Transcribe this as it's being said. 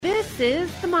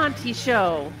is The Monty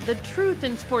Show, the truth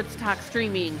in sports talk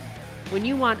streaming. When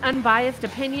you want unbiased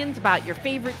opinions about your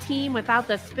favorite team without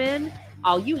the spin,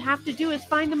 all you have to do is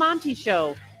find The Monty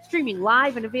Show, streaming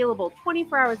live and available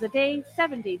 24 hours a day,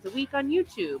 7 days a week on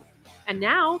YouTube. And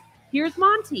now, here's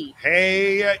Monty.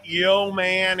 Hey, yo,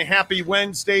 man. Happy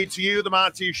Wednesday to you. The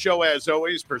Monty Show, as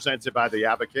always, presented by The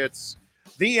Advocates.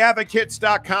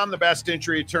 TheAdvocates.com, the best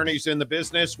injury attorneys in the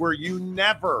business, where you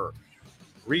never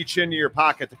reach into your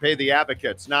pocket to pay the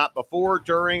advocates, not before,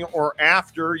 during, or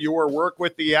after your work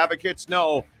with the advocates.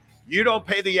 No, you don't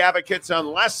pay the advocates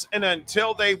unless and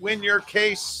until they win your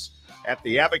case at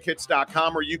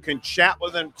theadvocates.com, where you can chat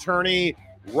with an attorney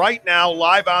right now,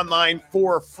 live online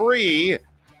for free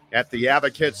at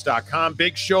theadvocates.com.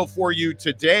 Big show for you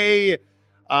today.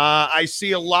 I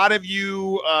see a lot of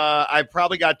you. I've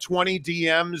probably got 20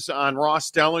 DMs on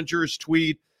Ross Dellinger's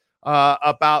tweet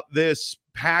about this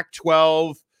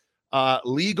Pac-12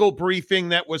 legal briefing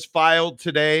that was filed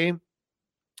today.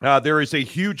 There is a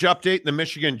huge update in the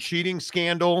Michigan cheating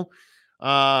scandal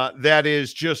that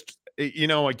is just,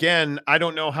 again, I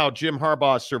don't know how Jim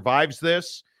Harbaugh survives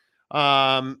this.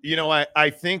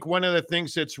 I think one of the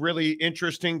things that's really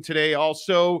interesting today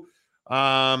also,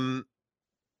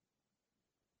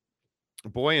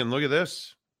 boy, and look at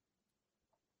this.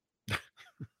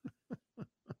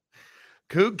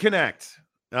 Coug Connect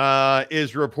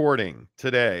is reporting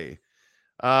today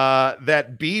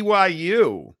that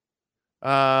BYU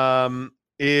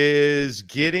is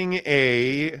getting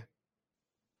a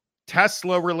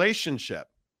Tesla relationship.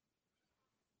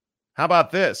 How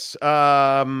about this?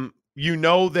 You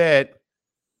know that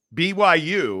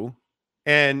BYU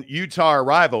and Utah are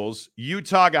rivals.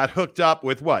 Utah got hooked up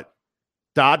with what?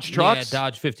 Dodge trucks? Yeah,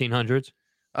 Dodge 1500s.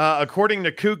 According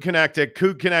to Coug Connect at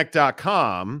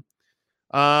CougConnect.com,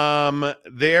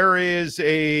 there is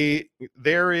a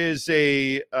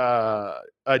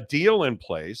deal in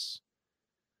place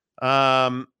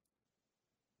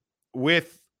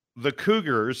with the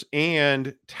Cougars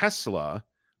and Tesla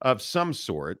of some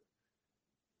sort.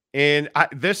 And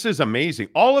this is amazing.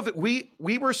 All of it. We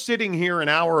were sitting here an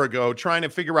hour ago trying to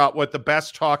figure out what the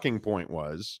best talking point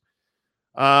was.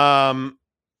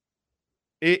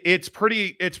 It's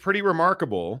pretty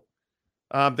remarkable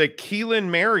that Keelan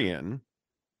Marion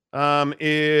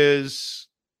is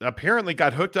apparently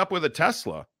got hooked up with a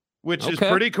Tesla, which is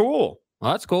pretty cool.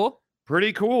 Well, that's cool.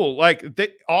 Pretty cool. Like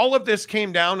all of this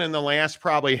came down in the last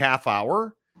probably half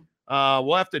hour.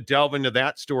 We'll have to delve into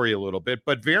that story a little bit,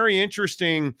 but very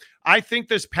interesting. I think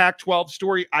this Pac-12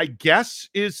 story, I guess,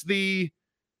 I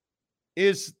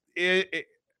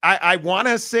want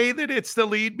to say that it's the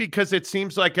lead because it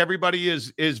seems like everybody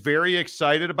is very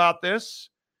excited about this.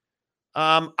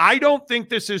 I don't think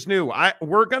this is new.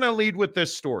 We're going to lead with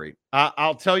this story.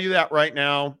 I'll tell you that right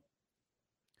now.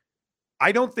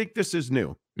 I don't think this is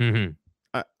new. Mm-hmm.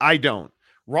 I don't.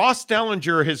 Ross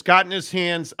Dellinger has gotten his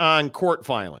hands on court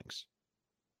filings.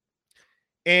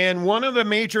 And one of the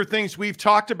major things we've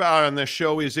talked about on this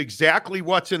show is exactly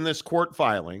what's in this court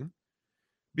filing.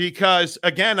 Because,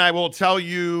 again, I will tell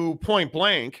you point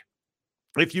blank,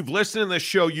 if you've listened to this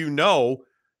show,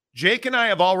 Jake and I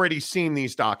have already seen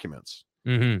these documents.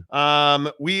 Mm-hmm.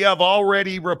 We have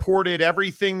already reported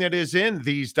everything that is in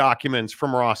these documents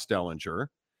from Ross Dellinger.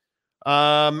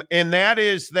 And that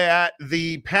is that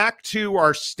the Pac-2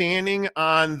 are standing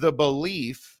on the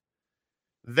belief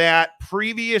that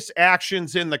previous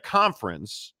actions in the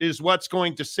conference is what's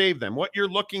going to save them. What you're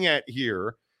looking at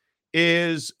here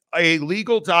is a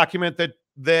legal document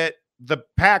that the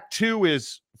Pac-2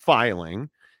 is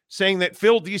filing, saying that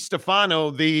Phil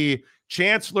DiStefano, the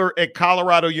chancellor at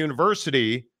Colorado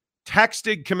University,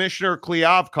 texted Commissioner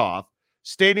Kliavkoff,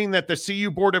 stating that the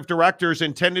CU Board of Directors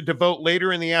intended to vote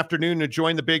later in the afternoon to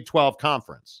join the Big 12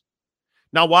 Conference.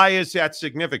 Now, why is that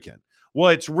significant? Well,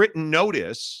 it's written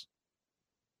notice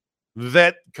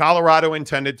that Colorado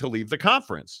intended to leave the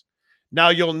conference. Now,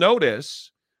 you'll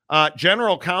notice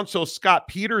General Counsel Scott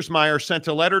Petersmeyer sent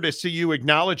a letter to CU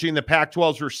acknowledging the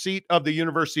Pac-12's receipt of the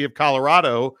University of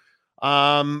Colorado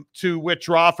to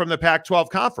withdraw from the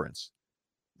Pac-12 Conference.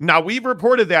 Now, we've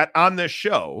reported that on this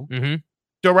show. Mm-hmm.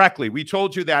 Directly. We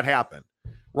told you that happened.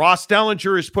 Ross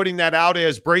Dellinger is putting that out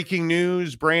as breaking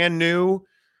news, brand new.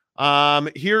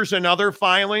 Here's another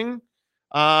filing.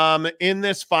 In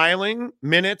this filing,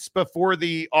 minutes before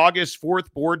the August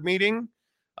 4th board meeting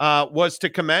was to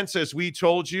commence, as we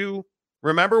told you.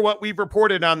 Remember what we've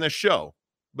reported on this show.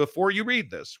 Before you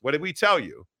read this, what did we tell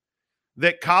you?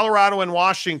 That Colorado and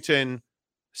Washington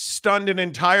stunned an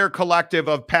entire collective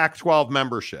of Pac-12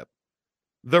 membership.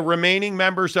 The remaining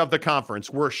members of the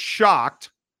conference were shocked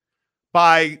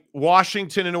by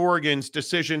Washington and Oregon's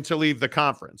decision to leave the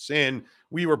conference. And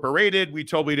we were berated. We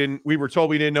were told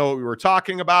we didn't know what we were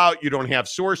talking about. You don't have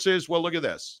sources. Well, look at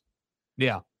this.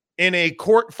 Yeah. In a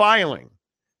court filing,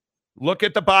 look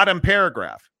at the bottom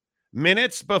paragraph.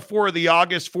 Minutes before the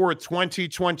August 4th,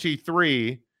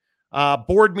 2023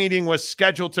 board meeting was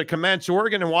scheduled to commence,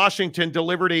 Oregon and Washington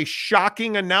delivered a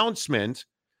shocking announcement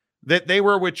that they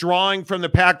were withdrawing from the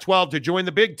Pac-12 to join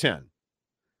the Big Ten.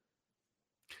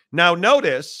 Now,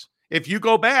 notice, if you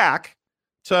go back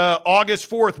to August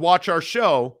 4th, watch our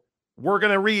show, we're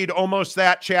going to read almost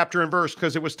that chapter and verse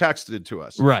because it was texted to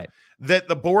us. Right. That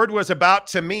the board was about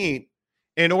to meet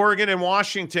in Oregon and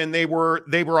Washington. They were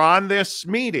on this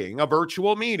meeting, a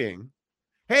virtual meeting.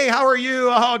 Hey, how are you?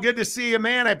 Oh, good to see you,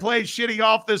 man. I played shitty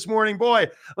golf this morning. Boy,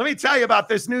 let me tell you about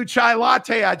this new chai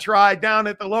latte I tried down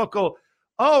at the local.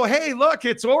 Oh, hey, look,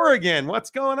 it's Oregon. What's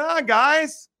going on,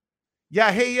 guys?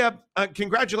 Yeah, hey,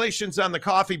 congratulations on the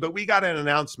coffee, but we got an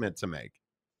announcement to make,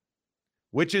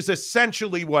 which is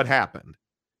essentially what happened.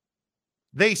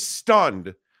 They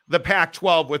stunned the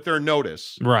Pac-12 with their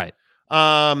notice. Right.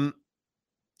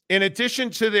 In addition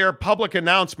to their public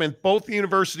announcement, both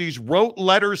universities wrote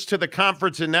letters to the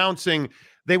conference announcing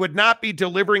they would not be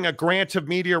delivering a grant of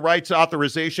media rights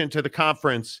authorization to the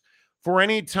conference for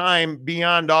any time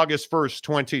beyond August 1st,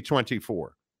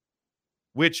 2024.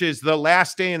 Which is the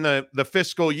last day in the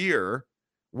fiscal year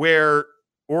where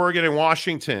Oregon and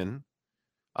Washington,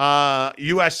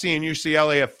 USC and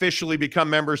UCLA officially become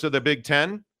members of the Big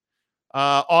Ten,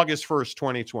 August 1st,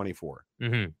 2024.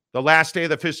 Mm-hmm. The last day of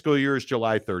the fiscal year is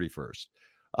July 31st.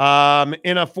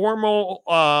 In a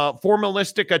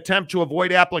formalistic attempt to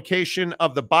avoid application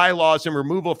of the bylaws and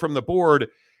removal from the board,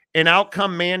 an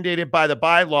outcome mandated by the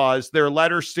bylaws, their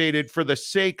letter stated, for the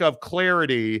sake of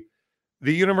clarity,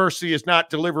 the university is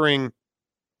not delivering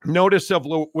notice of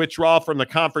withdrawal from the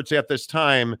conference at this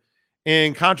time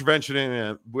in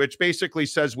contravention, which basically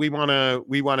says we want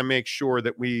to make sure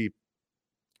that we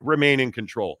remain in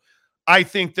control. I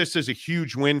think this is a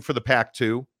huge win for the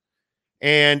Pac-2.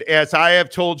 And as I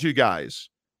have told you guys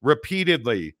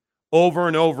repeatedly over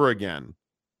and over again,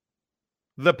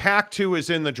 the Pac-2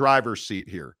 is in the driver's seat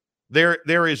here.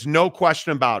 There is no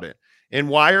question about it. And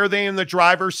why are they in the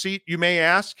driver's seat, you may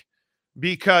ask?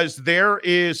 Because there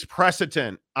is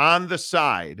precedent on the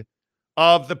side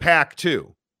of the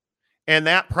Pac-2. And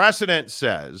that precedent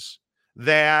says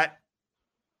that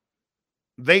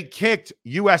they kicked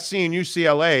USC and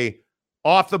UCLA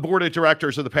off the board of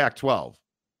directors of the Pac-12.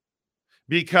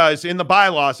 Because in the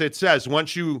bylaws, it says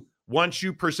once you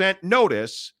present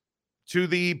notice to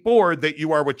the board that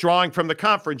you are withdrawing from the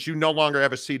conference, you no longer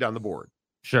have a seat on the board.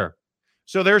 Sure.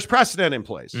 So there's precedent in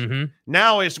place. Mm-hmm.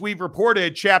 Now, as we've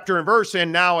reported chapter and verse,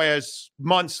 and now as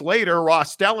months later,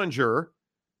 Ross Dellinger,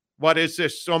 what is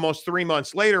this, almost 3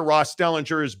 months later, Ross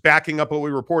Dellinger is backing up what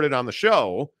we reported on the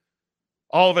show.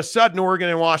 All of a sudden, Oregon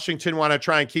and Washington want to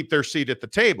try and keep their seat at the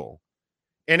table.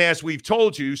 And as we've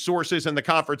told you, sources in the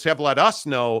conference have let us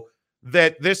know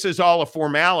that this is all a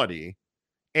formality,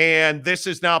 and this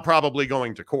is now probably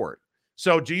going to court.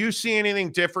 So do you see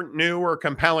anything different, new, or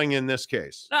compelling in this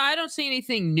case? No, I don't see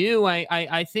anything new.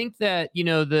 I think that,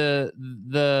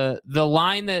 the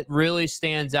line that really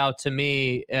stands out to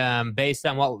me, based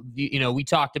on what, we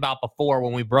talked about before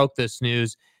when we broke this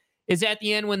news, is at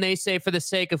the end when they say, for the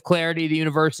sake of clarity, the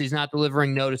university is not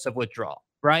delivering notice of withdrawal,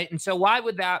 right? And so why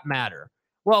would that matter?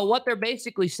 Well, what they're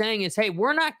basically saying is, hey,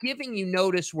 we're not giving you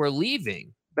notice we're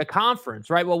leaving the conference,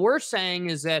 right? What we're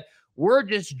saying is that we're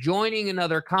just joining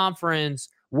another conference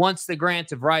once the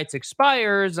grant of rights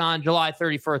expires on July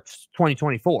 31st,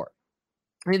 2024.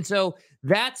 And so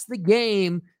that's the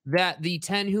game that the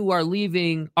 10 who are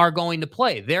leaving are going to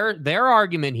play. Their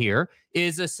argument here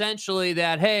is essentially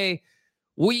that, hey,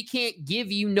 we can't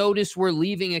give you notice we're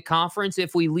leaving a conference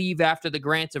if we leave after the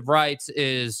grant of rights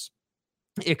is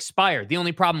expired. The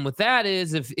only problem with that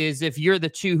is if you're the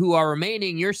two who are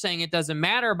remaining, you're saying it doesn't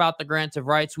matter about the grant of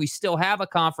rights. We still have a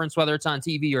conference, whether it's on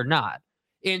TV or not.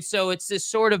 And so it's this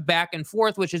sort of back and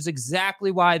forth, which is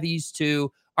exactly why these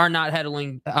two are not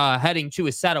heading to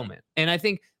a settlement. And I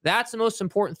think that's the most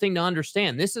important thing to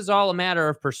understand. This is all a matter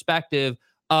of perspective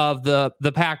of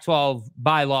the Pac-12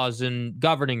 bylaws and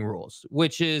governing rules,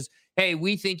 which is, hey,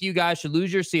 we think you guys should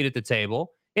lose your seat at the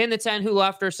table. And the 10 who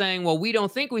left are saying, well, we don't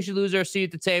think we should lose our seat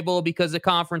at the table because the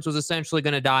conference was essentially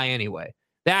going to die anyway.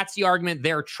 That's the argument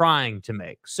they're trying to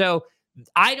make. So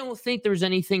I don't think there's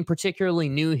anything particularly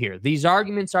new here. These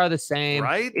arguments are the same.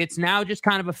 Right? It's now just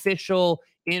kind of official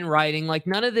in writing. Like,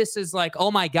 none of this is like,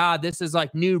 oh my God, this is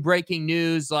like new breaking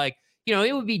news. Like,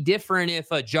 it would be different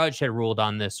if a judge had ruled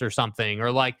on this or something,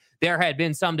 or like there had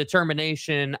been some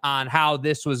determination on how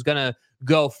this was going to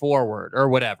go forward or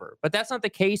whatever. But that's not the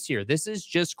case here. This is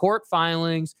just court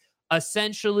filings,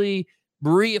 essentially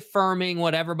reaffirming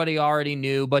what everybody already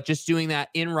knew, but just doing that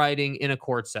in writing in a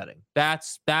court setting.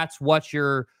 That's what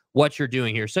you're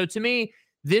doing here. So to me,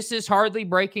 this is hardly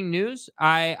breaking news.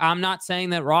 I'm not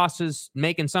saying that Ross is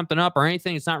making something up or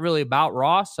anything. It's not really about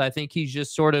Ross. I think he's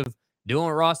just sort of doing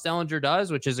what Ross Dellinger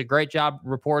does, which is a great job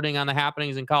reporting on the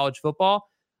happenings in college football.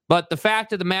 But the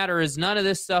fact of the matter is none of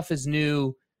this stuff is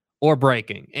new or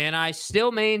breaking. And I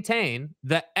still maintain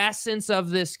the essence of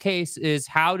this case is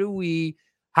how do we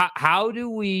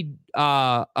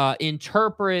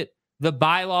interpret the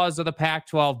bylaws of the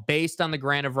Pac-12 based on the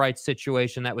grant of rights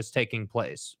situation that was taking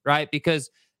place, right? Because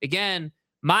again,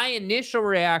 my initial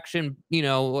reaction,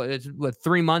 it's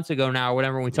 3 months ago now or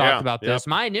whatever when we talked about this,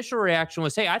 my initial reaction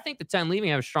was, hey, I think the 10 leaving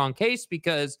have a strong case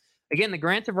because, again, the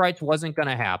grant of rights wasn't going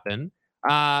to happen.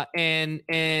 And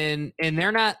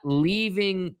they're not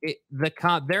leaving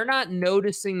they're not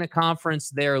noticing the conference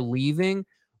they're leaving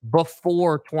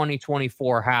before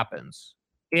 2024 happens.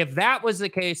 If that was the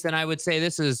case, then I would say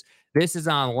this is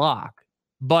on lock.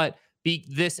 But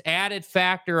this added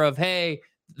factor of, hey,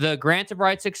 the grant of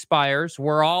rights expires.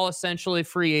 We're all essentially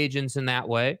free agents in that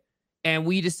way. And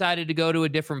we decided to go to a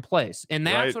different place. And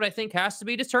that's what I think has to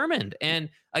be determined. And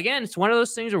again, it's one of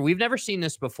those things where we've never seen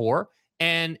this before.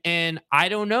 And I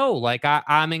don't know, like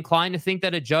I'm inclined to think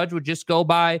that a judge would just go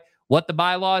by what the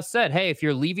bylaws said. Hey, if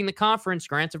you're leaving the conference,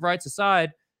 grants of rights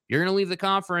aside, you're going to leave the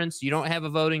conference. You don't have a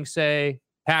voting say.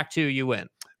 Pac-2, you win.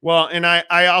 Well, and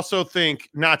I also think,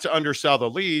 not to undersell the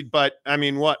lead, but I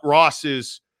mean,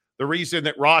 the reason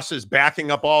that Ross is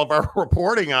backing up all of our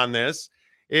reporting on this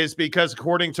is because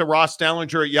according to Ross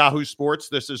Dellinger at Yahoo Sports,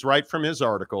 this is right from his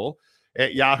article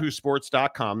at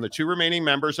yahoosports.com, the two remaining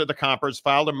members of the conference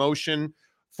filed a motion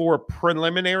for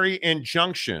preliminary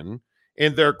injunction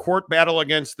in their court battle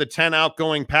against the 10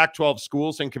 outgoing Pac-12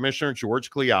 schools and Commissioner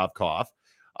George Kliavkoff.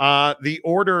 The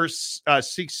order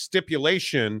seeks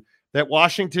stipulation that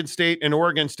Washington State and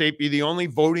Oregon State be the only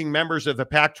voting members of the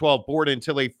Pac-12 board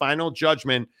until a final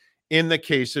judgment in the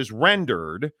case is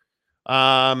rendered.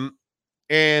 And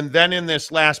then in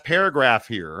this last paragraph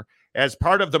here, as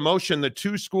part of the motion, the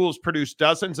two schools produced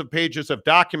dozens of pages of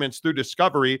documents through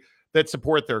discovery that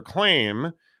support their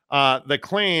claim. The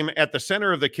claim at the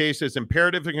center of the case is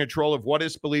imperative in control of what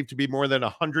is believed to be more than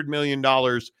 $100 million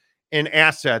in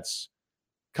assets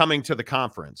coming to the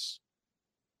conference.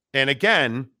 And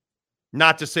again,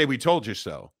 not to say we told you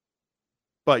so,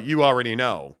 but you already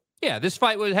know. Yeah, this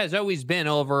fight has always been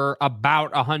over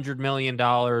about $100 million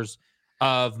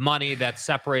of money that's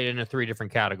separated into three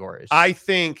different categories. I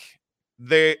think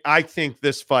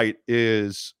this fight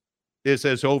is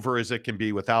as over as it can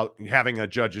be without having a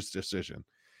judge's decision.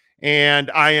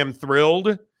 And I am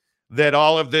thrilled that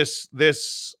all of this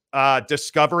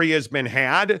discovery has been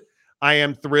had. I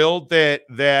am thrilled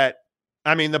that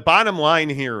I mean, the bottom line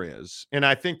here is, and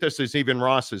I think this is even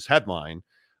Ross's headline,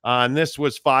 and this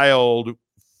was filed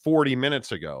 40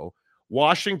 minutes ago,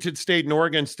 Washington State and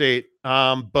Oregon State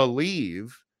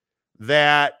believe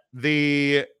that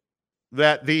the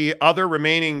other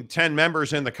remaining 10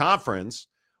 members in the conference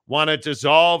want to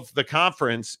dissolve the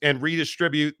conference and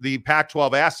redistribute the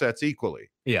Pac-12 assets equally.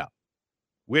 Yeah.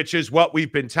 Which is what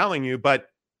we've been telling you, but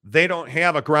they don't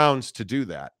have a grounds to do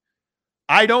that.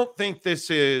 I don't think this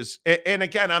is, and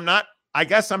again, I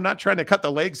guess I'm not trying to cut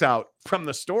the legs out from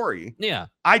the story. Yeah.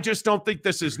 I just don't think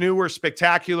this is new or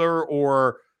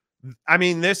spectacular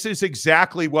this is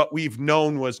exactly what we've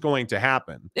known was going to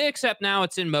happen. Except now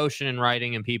it's in motion and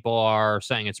writing and people are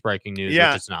saying it's breaking news,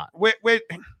 which it's not. Wait,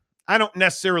 I don't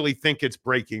necessarily think it's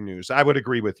breaking news. I would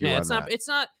agree with you on that.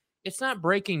 It's not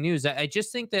breaking news. I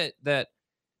just think that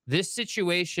this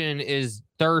situation is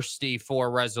thirsty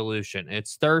for resolution.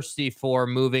 It's thirsty for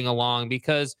moving along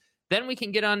because then we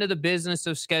can get onto the business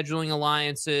of scheduling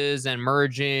alliances and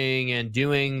merging and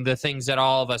doing the things that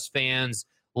all of us fans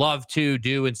love to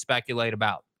do and speculate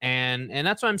about. And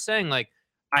that's what I'm saying. Like,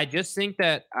 I just think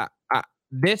that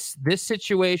this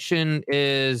situation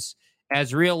is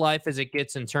as real life as it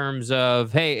gets in terms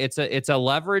of, hey, it's a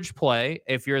leverage play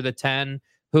if you're the 10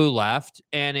 who left.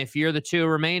 And if you're the two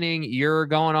remaining, you're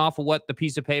going off of what the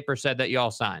piece of paper said that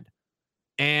y'all signed.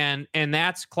 And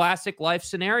that's classic life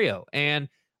scenario. And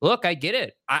look, I get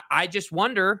it. I just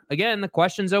wonder, again, the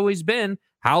question's always been,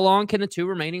 how long can the two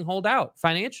remaining hold out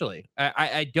financially?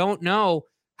 I don't know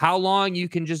how long you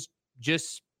can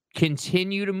just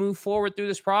continue to move forward through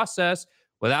this process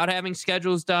without having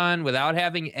schedules done, without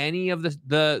having any of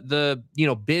the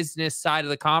business side of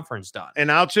the conference done.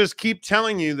 And I'll just keep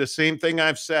telling you the same thing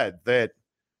I've said, that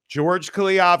George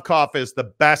Kliavkoff is the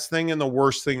best thing and the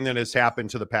worst thing that has happened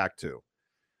to the Pac-2,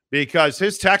 because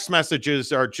his text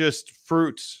messages are just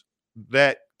fruits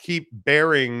that keep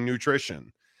bearing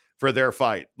nutrition for their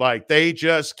fight. Like, they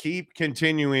just keep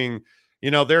continuing.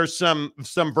 There's some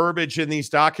verbiage in these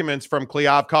documents from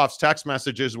Kliavkoff's text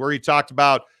messages where he talked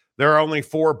about there are only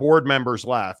 4 board members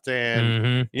left.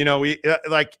 And,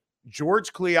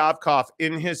 George Kliavkoff,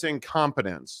 in his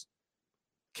incompetence,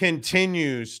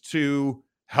 continues to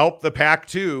help the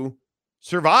Pac-2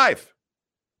 survive.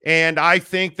 And I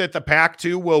think that the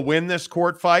Pac-2 will win this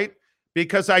court fight,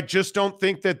 because I just don't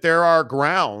think that there are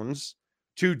grounds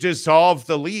to dissolve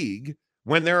the league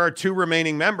when there are 2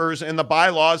 remaining members and the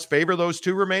bylaws favor those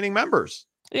 2 remaining members.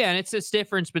 Yeah, and it's this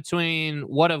difference between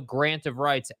what a grant of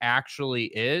rights actually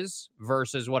is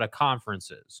versus what a conference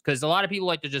is. Because a lot of people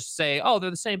like to just say, oh, they're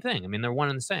the same thing. I mean, they're one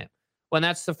and the same. Well,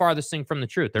 that's the farthest thing from the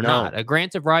truth. They're not. A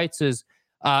grant of rights is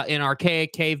an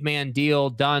archaic caveman deal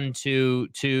done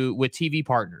with TV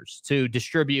partners to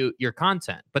distribute your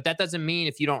content. But that doesn't mean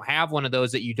if you don't have one of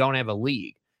those that you don't have a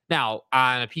league. Now,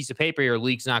 on a piece of paper, your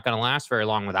league's not going to last very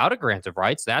long without a grant of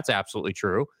rights. That's absolutely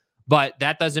true. But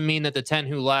that doesn't mean that the 10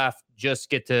 who left just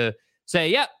get to say,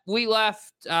 yep, we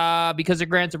left because the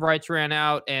grant of rights ran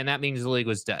out, and that means the league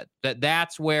was dead.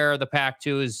 That's where the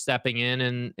Pac-2 is stepping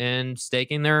in and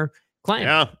staking their claim.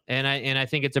 Yeah. And I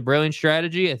think it's a brilliant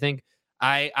strategy. I think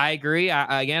I agree.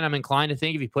 Again, I'm inclined to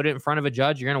think if you put it in front of a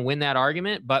judge, you're going to win that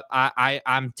argument. But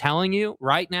I'm telling you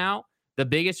right now, the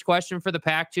biggest question for the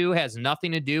Pac-2 has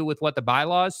nothing to do with what the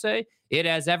bylaws say. It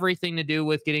has everything to do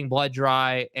with getting blood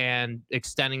dry and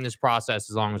extending this process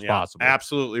as long as possible.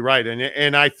 Absolutely right.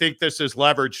 And I think this is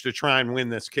leverage to try and win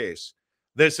this case.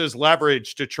 This is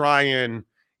leverage to try and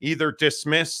either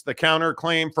dismiss the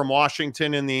counterclaim from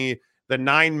Washington and the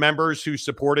 9 members who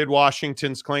supported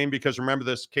Washington's claim, because remember,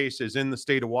 this case is in the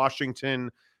state of Washington.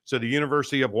 So the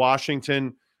University of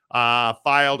Washington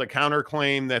filed a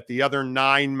counterclaim that the other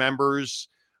 9 members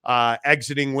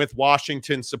exiting with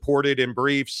Washington supported in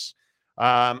briefs.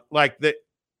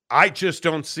 I just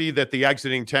don't see that the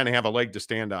exiting 10 have a leg to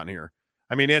stand on here.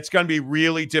 I mean, it's going to be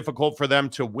really difficult for them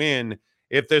to win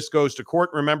if this goes to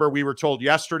court. Remember, we were told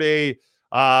yesterday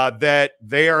that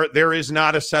there is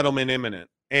not a settlement imminent,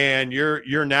 and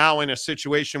you're now in a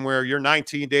situation where you're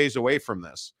 19 days away from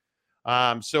this.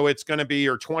 So it's going to be,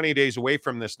 or 20 days away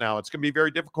from this now. It's going to be very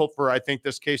difficult for, I think,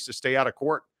 this case to stay out of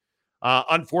court.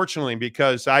 Unfortunately,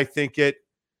 because I think it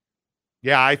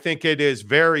is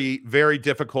very, very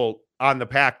difficult on the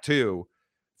Pac-2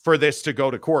 for this to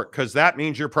go to court, because that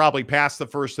means you're probably past the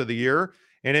first of the year,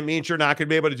 and it means you're not going to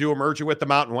be able to do a merger with the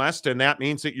Mountain West, and that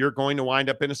means that you're going to wind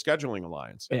up in a scheduling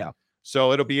alliance. Yeah.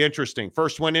 So it'll be interesting.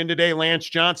 First one in today, Lance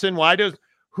Johnson.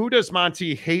 Who does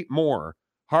Monty hate more?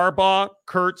 Harbaugh,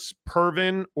 Kurtz,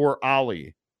 Pervin, or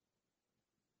Ali?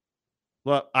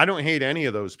 Well, I don't hate any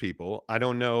of those people. I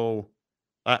don't know.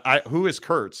 Who is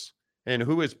Kurtz and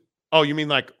who is, oh, you mean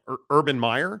like Urban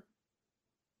Meyer?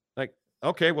 Like,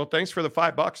 okay, well, thanks for the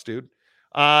 $5, dude.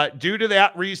 Due to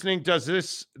that reasoning, does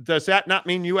that not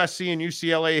mean USC and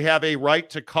UCLA have a right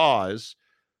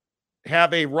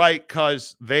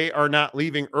because they are not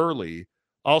leaving early?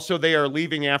 Also, they are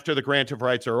leaving after the grant of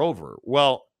rights are over.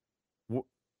 Well,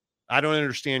 I don't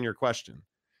understand your question.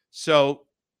 So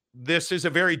this is a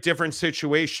very different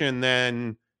situation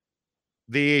than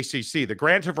the ACC. The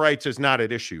grant of rights is not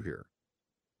at issue here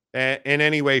in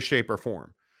any way, shape, or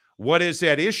form. What is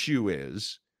at issue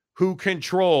is who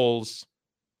controls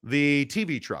the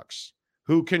TV trucks,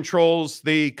 who controls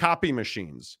the copy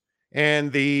machines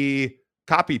and the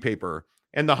copy paper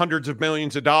and the hundreds of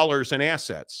millions of dollars in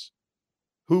assets.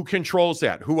 Who controls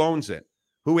that? Who owns it?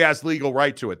 Who has legal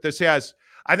right to it?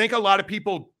 I think a lot of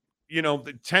people,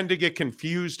 tend to get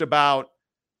confused about,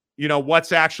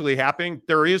 what's actually happening.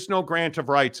 There is no grant of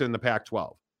rights in the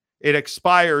Pac-12. It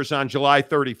expires on July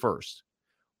 31st.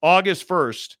 August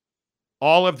 1st,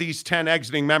 all of these 10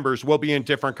 exiting members will be in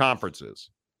different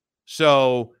conferences.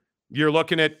 So you're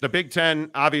looking at the Big Ten,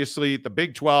 obviously the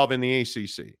Big 12 and the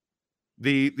ACC.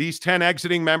 These 10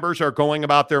 exiting members are going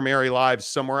about their merry lives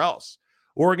somewhere else.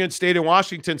 Oregon State and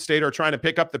Washington State are trying to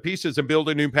pick up the pieces and build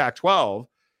a new Pac-12.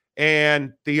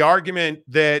 And the argument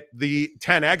that the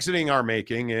 10 exiting are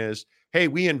making is, hey,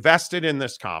 we invested in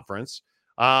this conference,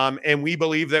 and we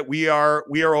believe that we are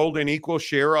owed an equal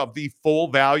share of the full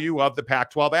value of the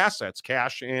Pac-12 assets,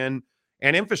 cash and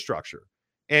infrastructure.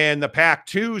 And the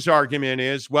Pac-2's argument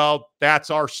is, well, that's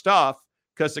our stuff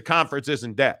because the conference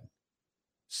isn't dead.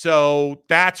 So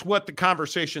that's what the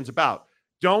conversation's about.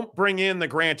 don't bring in the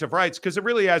grant of rights because it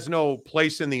really has no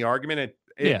place in the argument.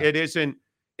 It isn't,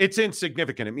 it's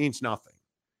insignificant. It means nothing.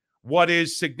 What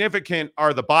is significant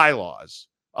are the bylaws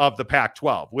of the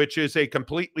Pac-12, which is a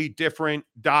completely different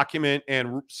document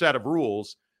and set of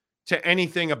rules to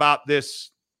anything about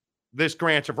this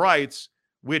grant of rights,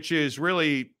 which is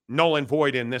really null and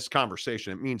void in this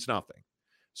conversation. It means nothing.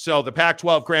 So the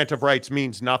Pac-12 grant of rights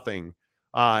means nothing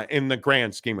in the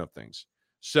grand scheme of things.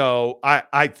 So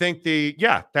I think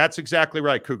that's exactly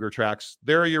right, Cougar Tracks.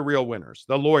 They're your real winners.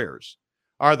 The lawyers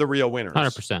are the real winners.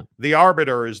 100%. The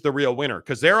arbiter is the real winner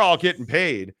because they're all getting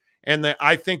paid. And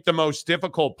I think the most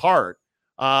difficult part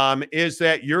is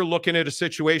that you're looking at a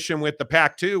situation with the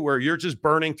Pac-2 where you're just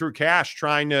burning through cash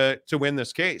trying to win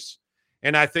this case.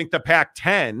 And I think the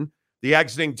Pac-10, the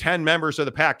exiting 10 members of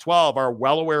the Pac-12 are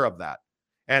well aware of that.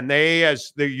 And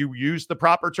you used the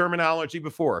proper terminology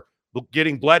before,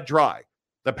 getting bled dry.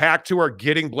 The Pac-2 are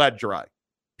getting bled dry,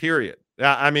 period.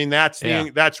 I mean, that's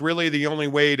really the only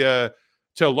way to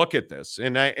look at this.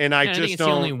 And I just think it's the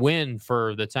only win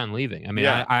for the 10 leaving. I mean,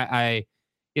 I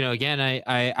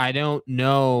don't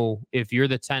know if you're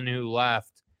the 10 who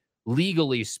left,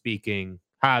 legally speaking,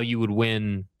 how you would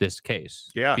win this case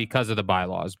because of the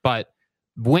bylaws. But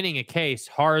winning a case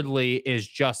hardly is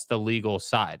just the legal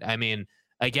side. I mean,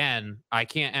 again, I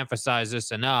can't emphasize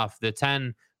this enough. The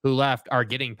 10 who left are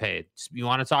getting paid. You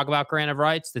want to talk about grant of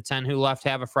rights? The 10 who left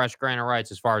have a fresh grant of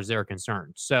rights as far as they're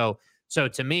concerned. So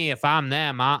to me, if I'm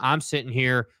them, I'm sitting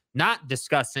here not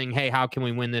discussing, hey, how can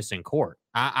we win this in court?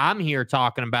 I'm here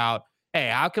talking about, hey,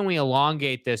 how can we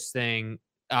elongate this thing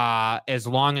as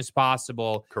long as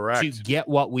possible to get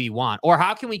what we want? Or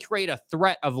how can we create a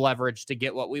threat of leverage to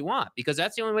get what we want? Because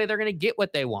that's the only way they're going to get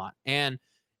what they want. And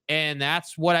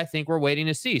that's what I think we're waiting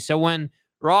to see. So when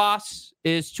Ross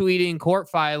is tweeting court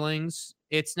filings,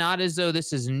 it's not as though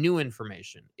this is new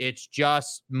information. It's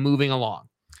just moving along.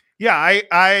 Yeah,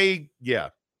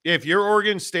 if you're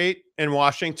Oregon State and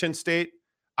Washington State,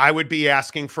 I would be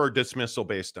asking for a dismissal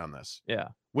based on this. Yeah.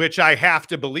 Which I have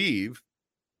to believe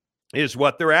is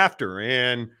what they're after.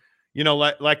 And,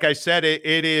 like I said,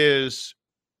 it is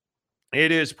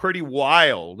pretty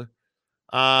wild.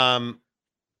 I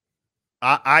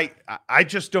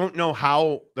just don't know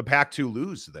how the Pac-2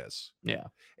 lose this. Yeah.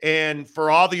 And for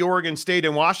all the Oregon State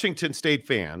and Washington State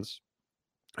fans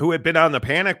who have been on the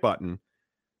panic button,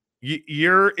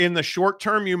 you're in the short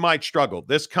term, you might struggle.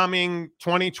 This coming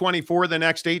 2024, the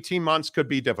next 18 months could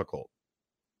be difficult.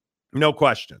 No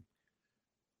question.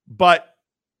 But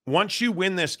once you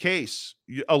win this case,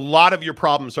 a lot of your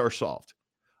problems are solved.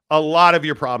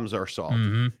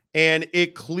 Mm-hmm. And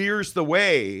it clears the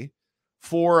way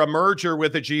for a merger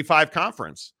with a G5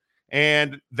 conference.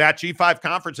 And that G5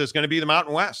 conference is going to be the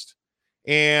Mountain West.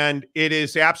 And it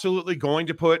is absolutely going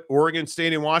to put Oregon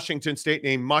State and Washington State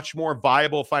in a much more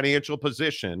viable financial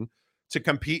position to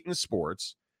compete in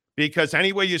sports. Because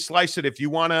any way you slice it, if you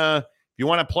want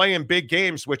to play in big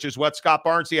games, which is what Scott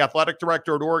Barnes, the athletic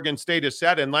director at Oregon State, has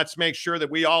said, and let's make sure that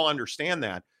we all understand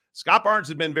that. Scott Barnes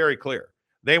has been very clear.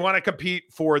 They want to compete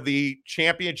for the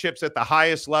championships at the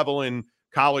highest level in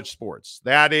college sports.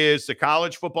 That is the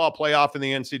college football playoff in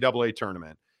the NCAA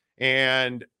tournament.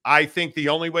 And I think the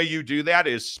only way you do that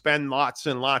is spend lots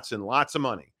and lots and lots of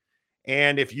money.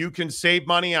 And if you can save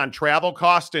money on travel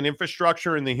cost and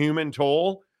infrastructure and the human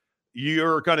toll,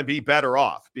 you're going to be better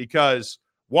off, because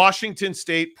Washington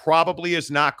State probably is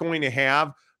not going to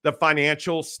have the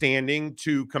financial standing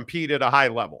to compete at a high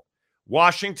level.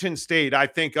 Washington State, I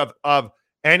think of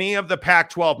any of the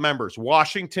Pac-12 members,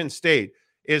 Washington State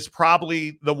is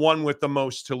probably the one with the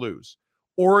most to lose.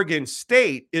 Oregon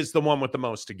State is the one with the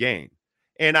most to gain.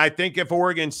 And I think if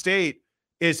Oregon State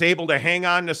is able to hang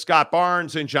on to Scott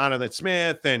Barnes and Jonathan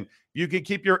Smith, and you can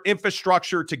keep your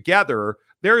infrastructure together,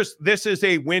 this is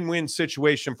a win-win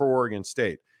situation for Oregon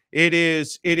State. It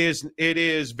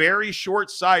is very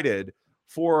short-sighted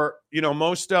for,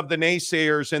 most of the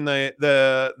naysayers and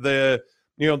the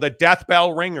death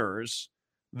bell ringers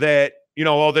that,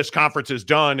 this conference is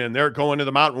done and they're going to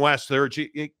the Mountain West.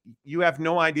 You have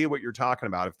no idea what you're talking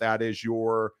about if that is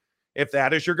your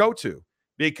go-to,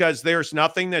 because there's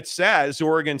nothing that says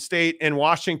Oregon State and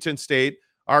Washington State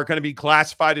are going to be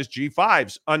classified as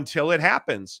G5s until it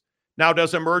happens. Now,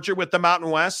 does a merger with the Mountain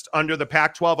West under the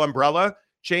Pac-12 umbrella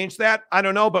change that? I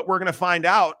don't know, but we're going to find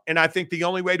out. And I think the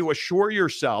only way to assure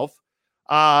yourself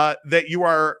that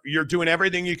you're doing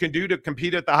everything you can do to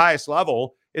compete at the highest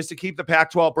level is to keep the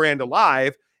Pac-12 brand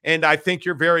alive. And I think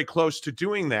you're very close to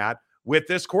doing that with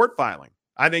this court filing.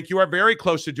 I think you are very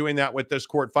close to doing that with this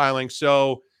court filing.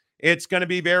 So it's going to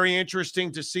be very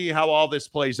interesting to see how all this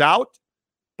plays out.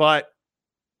 But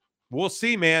We'll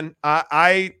see, man.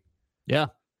 Yeah.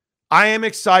 I am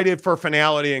excited for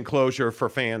finality and closure for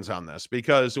fans on this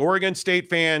because Oregon State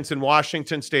fans and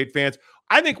Washington State fans,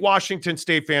 I think Washington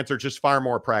State fans are just far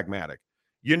more pragmatic.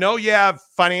 You have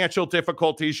financial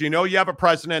difficulties. You have a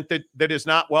president that is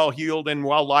not well-heeled and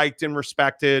well-liked and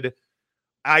respected.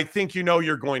 I think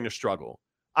you're going to struggle.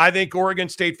 I think Oregon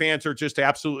State fans are just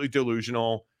absolutely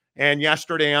delusional. And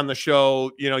yesterday on the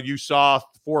show, you saw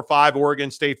 4 or 5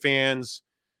 Oregon State fans,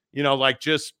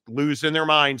 just losing their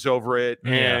minds over it.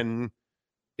 Yeah. And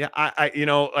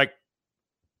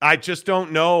I just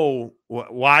don't know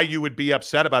why you would be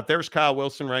upset about. There's Kyle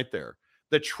Wilson right there.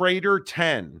 The Traitor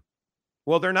 10.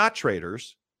 Well, they're not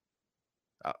traitors.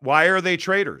 Why are they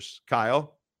traitors,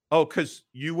 Kyle? Oh, because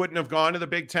you wouldn't have gone to the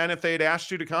Big Ten if they had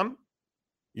asked you to come?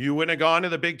 You wouldn't have gone to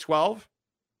the Big 12?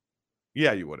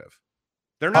 Yeah, you would have.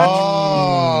 They're not.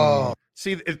 Oh.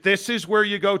 See, this is where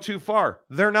you go too far.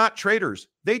 They're not traitors.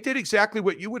 They did exactly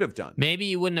what you would have done. Maybe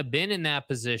you wouldn't have been in that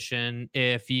position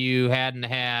if you hadn't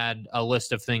had a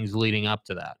list of things leading up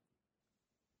to that.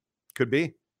 Could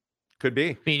be. Could be.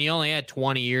 I mean, you only had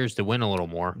 20 years to win a little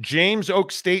more. James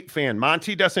Oak State fan.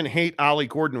 Monty doesn't hate Ollie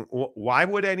Gordon. Why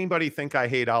would anybody think I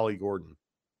hate Ollie Gordon?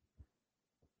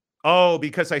 Oh,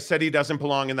 because I said he doesn't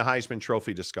belong in the Heisman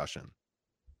Trophy discussion.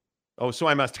 Oh, so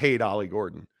I must hate Ollie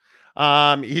Gordon.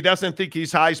 He doesn't think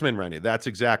he's Heisman ready. That's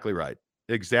exactly right.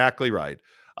 Exactly right.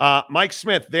 Mike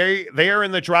Smith, they are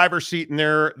in the driver's seat and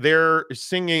they're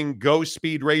singing "Go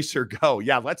Speed Racer Go."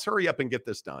 Yeah, let's hurry up and get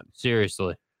this done.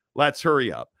 Seriously, let's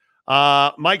hurry up.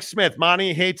 Mike Smith,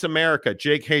 Monty hates America.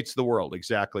 Jake hates the world.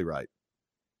 Exactly right.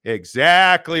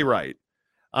 Exactly right.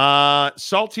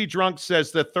 Salty Drunk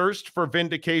says the thirst for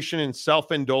vindication and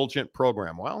self-indulgent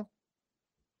program. Well,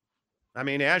 I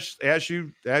mean,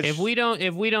 if we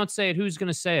don't say it, who's going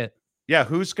to say it? Yeah,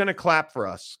 who's going to clap for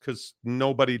us? Because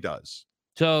nobody does.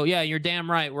 So yeah, you're damn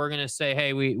right. We're going to say,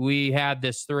 hey, we had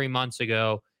this 3 months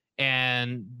ago,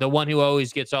 and the one who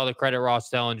always gets all the credit, Ross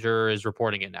Dellinger, is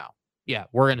reporting it now. Yeah,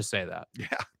 we're going to say that. Yeah,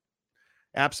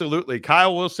 absolutely.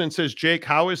 Kyle Wilson says, Jake,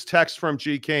 how is text from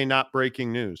GK not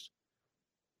breaking news?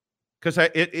 Because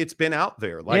it's been out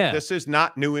there. This is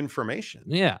not new information.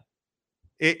 Yeah.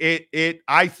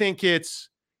 I think it's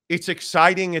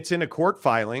exciting. It's in a court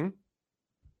filing.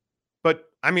 But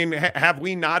I mean, have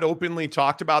we not openly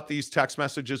talked about these text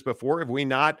messages before? Have we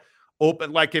not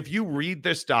if you read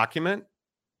this document,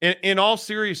 in all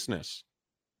seriousness,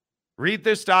 read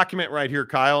this document right here,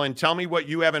 Kyle, and tell me what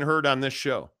you haven't heard on this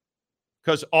show.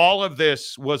 Because all of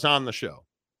this was on the show.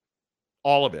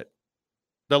 All of it.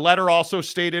 The letter also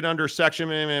stated under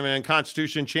Section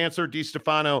Constitution, Chancellor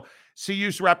DiStefano,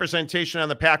 CU's representation on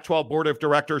the Pac-12 Board of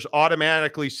Directors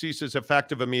automatically ceases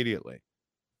effective immediately.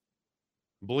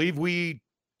 I believe we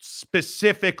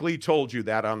specifically told you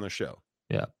that on the show.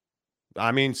 Yeah.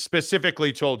 I mean,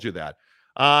 specifically told you that.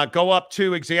 Go up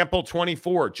to example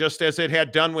 24. Just as it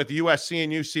had done with USC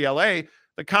and UCLA,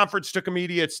 the conference took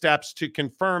immediate steps to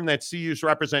confirm that CU's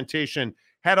representation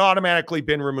had automatically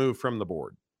been removed from the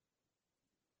board.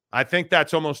 I think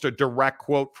that's almost a direct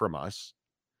quote from us.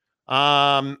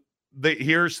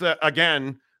 Here's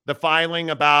the filing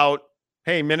about,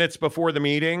 hey, minutes before the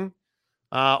meeting,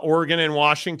 Oregon and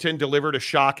Washington delivered a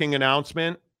shocking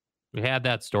announcement. We had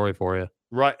that story for you.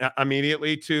 Right,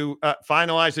 immediately to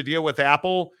finalize a deal with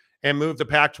Apple and move the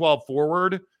Pac-12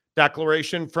 forward.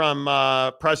 Declaration from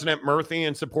President Murphy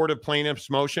in support of plaintiff's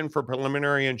motion for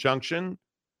preliminary injunction.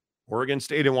 Oregon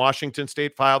State and Washington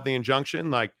State filed the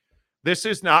injunction. This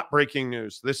is not breaking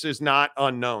news. This is not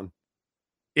unknown.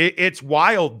 It's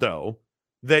wild, though,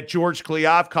 that George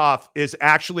Kliavkoff is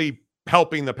actually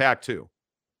helping the Pac-2.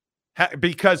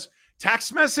 Because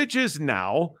text messages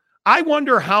now, I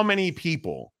wonder how many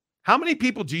people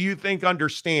do you think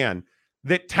understand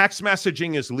that text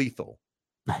messaging is lethal?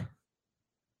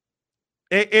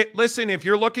 Listen, if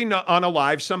you're looking to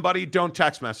unalive somebody, don't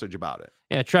text message about it.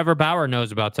 Yeah, Trevor Bauer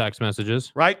knows about text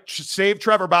messages. Right? Save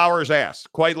Trevor Bauer's ass,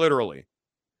 quite literally.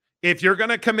 If you're going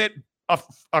to commit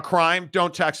a crime,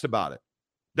 don't text about it.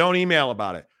 Don't email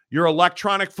about it. Your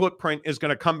electronic footprint is going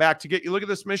to come back to get you. Look at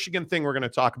this Michigan thing we're going to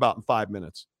talk about in 5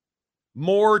 minutes.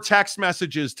 More text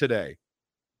messages today.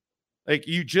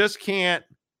 You just can't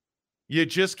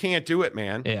do it,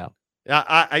 man. Yeah.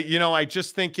 I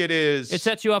just think it is. It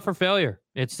sets you up for failure.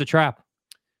 It's the trap.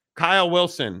 Kyle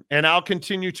Wilson, and I'll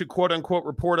continue to quote unquote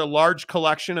report a large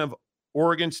collection of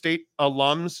Oregon State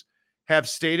alums have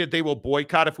stated they will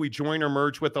boycott if we join or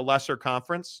merge with a lesser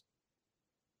conference.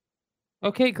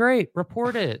 Okay, great.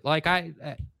 Report it. I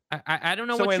don't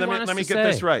know what you want us to say. Let me get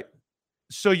this right.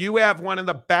 So you have one of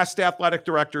the best athletic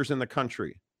directors in the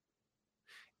country.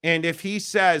 And if he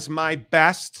says my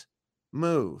best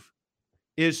move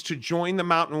is to join the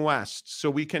Mountain West so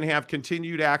we can have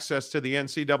continued access to the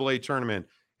NCAA tournament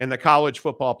and the college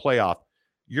football playoff.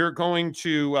 You're going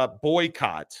to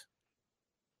boycott.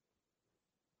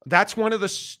 That's one of the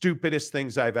stupidest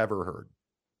things I've ever heard.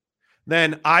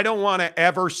 Then I don't want to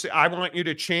ever see, I want you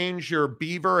to change your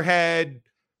beaver head.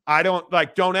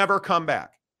 Don't ever come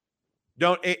back.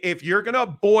 If you're going to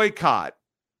boycott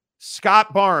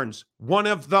Scott Barnes, one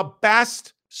of the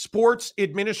best sports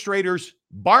administrators,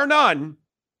 bar none,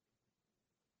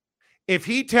 if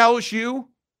he tells you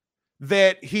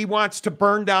that he wants to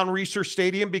burn down Reser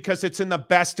Stadium because it's in the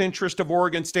best interest of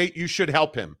Oregon State, you should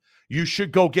help him. You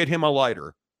should go get him a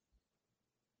lighter.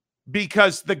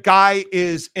 Because the guy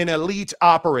is an elite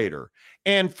operator.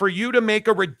 And for you to make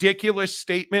a ridiculous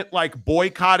statement like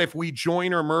boycott if we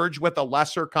join or merge with a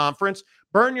lesser conference,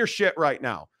 burn your shit right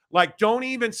now. Like, don't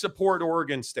even support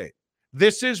Oregon State.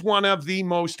 This is one of the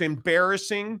most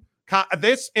embarrassing.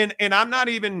 And I'm not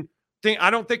even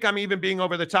I don't think I'm even being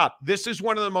over the top. This is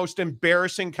one of the most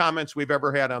embarrassing comments we've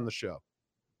ever had on the show.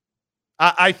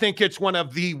 I think it's one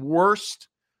of the worst,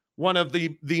 one of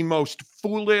the most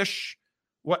foolish.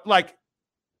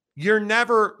 You're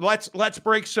never. Let's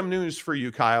break some news for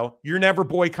you, Kyle. You're never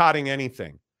boycotting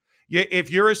anything.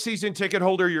 If you're a season ticket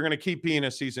holder, you're going to keep being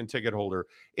a season ticket holder.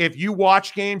 If you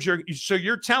watch games,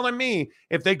 you're telling me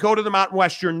if they go to the Mountain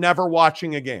West, you're never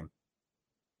watching a game.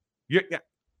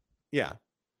 Yeah.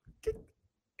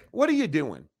 What are you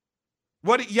doing?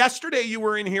 Yesterday you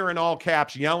were in here in all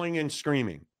caps, yelling and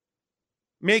screaming,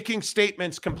 making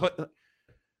statements completely.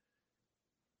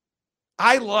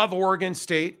 I love Oregon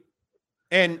State,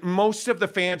 and most of the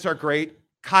fans are great.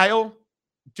 Kyle,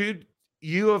 dude,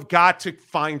 you have got to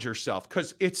find yourself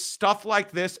because it's stuff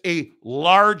like this. A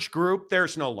large group.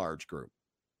 There's no large group.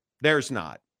 There's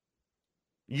not.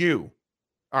 You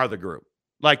are the group.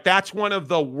 That's one of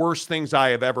the worst things I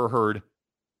have ever heard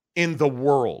in the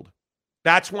world.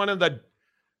 That's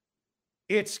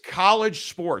it's college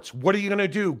sports. What are you going to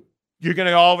do? You're going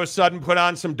to all of a sudden put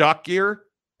on some duck gear?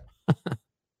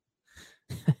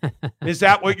 Is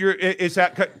that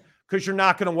because you're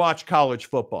not going to watch college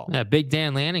football? Yeah, Big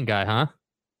Dan Lanning guy, huh?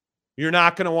 You're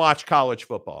not going to watch college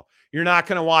football. You're not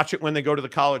going to watch it when they go to the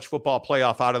college football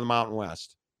playoff out of the Mountain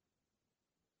West.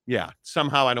 Yeah,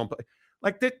 somehow I don't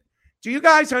like that. Do you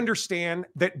guys understand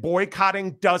that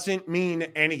boycotting doesn't mean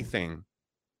anything?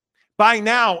 By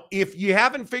now, if you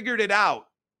haven't figured it out,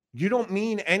 you don't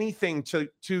mean anything to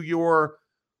your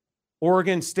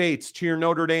Oregon States, to your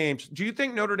Notre Dames. Do you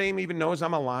think Notre Dame even knows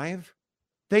I'm alive?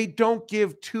 They don't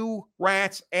give two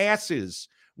rats' asses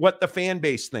what the fan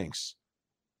base thinks.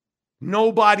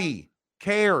 Nobody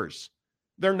cares.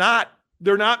 They're not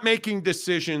making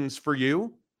decisions for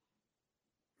you,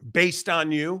 based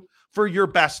on you, for your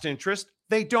best interest.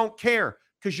 They don't care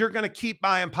because you're going to keep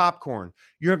buying popcorn.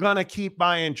 You're going to keep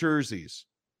buying jerseys.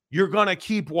 You're going to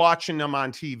keep watching them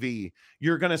on TV.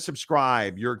 You're going to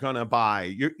subscribe. You're going to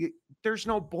buy. There's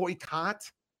no boycott.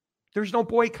 There's no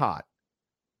boycott.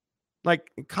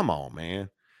 Come on, man.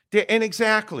 And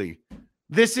exactly,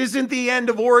 this isn't the end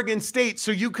of Oregon State.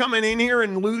 So you coming in here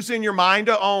and losing your mind?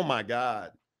 Oh, my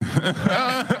God.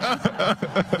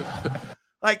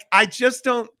 I just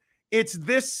don't. It's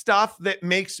this stuff that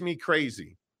makes me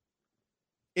crazy.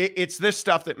 It's this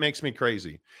stuff that makes me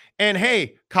crazy. And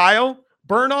hey, Kyle,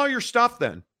 burn all your stuff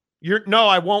then. No,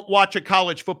 I won't watch a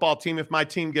college football team if my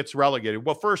team gets relegated.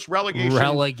 Well, first,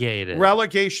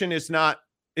 relegation is not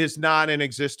in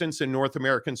existence in North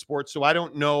American sports. So I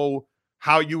don't know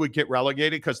how you would get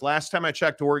relegated because last time I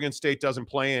checked, Oregon State doesn't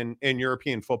play in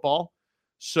European football.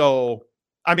 So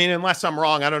I mean, unless I'm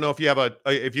wrong, I don't know if you have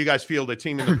if you guys field a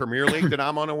team in the Premier League that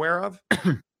I'm unaware of.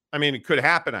 I mean, it could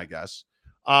happen, I guess.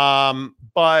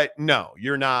 But no,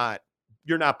 you're not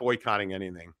boycotting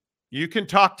anything. You can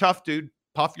talk tough, dude.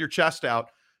 Puff your chest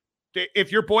out.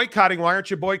 If you're boycotting, why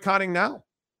aren't you boycotting now?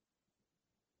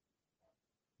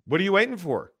 What are you waiting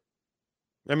for?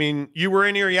 I mean, you were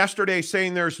in here yesterday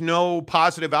saying there's no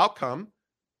positive outcome.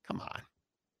 Come on.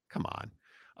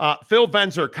 Phil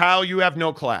Benzer, Kyle, you have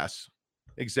no class.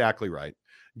 Exactly right.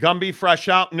 Gumby fresh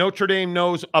out. Notre Dame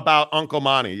knows about Uncle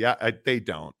Monty. Yeah, they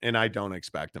don't, and I don't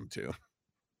expect them to.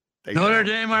 Notre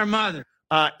Dame, our mother.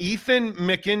 Ethan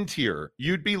McIntyre,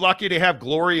 you'd be lucky to have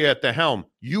Gloria at the helm.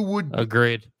 You would.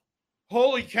 Agreed.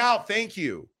 Holy cow, thank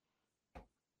you.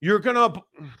 You're going to...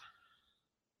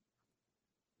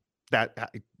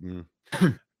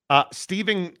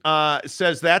 Steven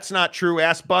says that's not true.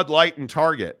 Ask Bud Light and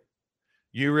Target.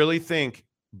 You really think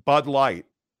Bud Light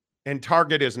and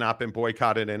Target has not been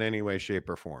boycotted in any way, shape,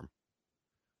 or form?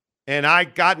 And I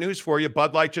got news for you.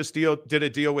 Bud Light just did a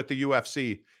deal with the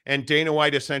UFC, and Dana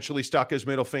White essentially stuck his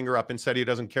middle finger up and said he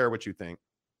doesn't care what you think.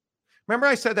 Remember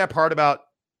I said that part about,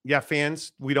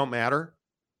 fans, we don't matter?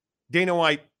 Dana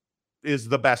White is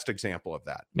the best example of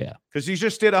that. Yeah. Because he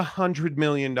just did $100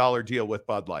 million deal with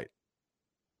Bud Light.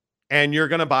 And you're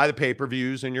going to buy the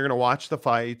pay-per-views and you're going to watch the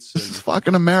fights. This is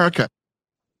fucking America.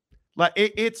 Like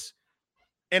it's,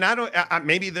 and I don't,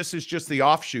 maybe this is just the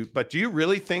offshoot, but do you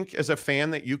really think as a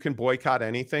fan that you can boycott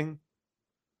anything?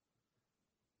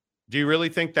 Do you really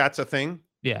think that's a thing?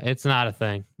 Yeah, it's not a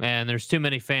thing. And there's too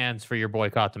many fans for your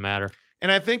boycott to matter. And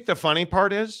I think the funny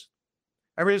part is,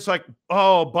 everybody's like,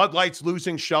 oh, Bud Light's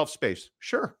losing shelf space.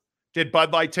 Sure. Did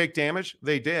Bud Light take damage?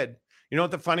 They did. You know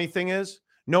what the funny thing is?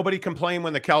 Nobody complained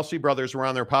when the Kelsey brothers were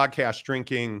on their podcast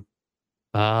drinking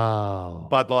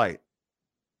Bud Light.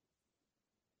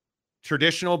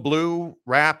 Traditional blue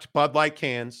wrapped Bud Light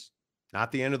cans.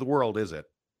 Not the end of the world, is it?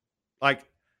 Like,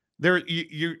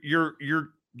 you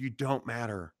don't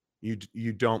matter.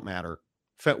 You don't matter.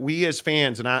 We as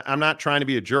fans, and I'm not trying to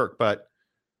be a jerk, but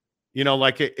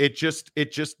like it just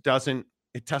doesn't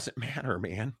matter,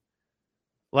 man.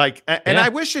 Like, and I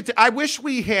wish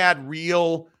we had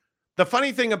real. The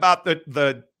funny thing about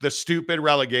the stupid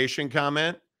relegation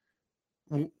comment,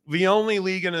 the only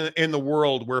league in the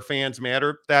world where fans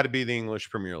matter, that'd be the English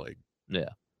Premier League. Yeah,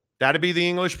 that'd be the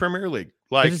English Premier League.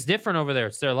 Like, it's different over there.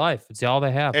 It's their life. It's all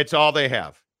they have. It's all they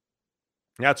have.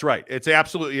 That's right. It's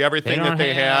absolutely everything that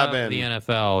they have. And the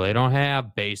NFL, they don't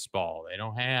have baseball. They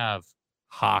don't have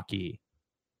hockey.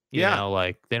 You know,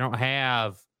 like they don't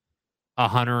have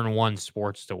 101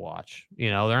 sports to watch.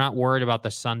 They're not worried about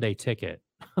the Sunday ticket.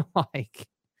 Like,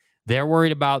 they're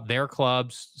worried about their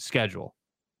club's schedule.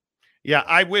 Yeah,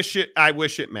 I wish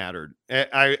it mattered.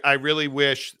 I really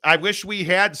wish. I wish we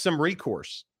had some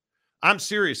recourse. I'm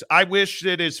serious. I wish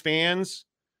that as fans,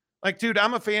 like, dude,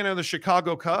 I'm a fan of the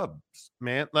Chicago Cubs,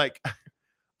 man. Like,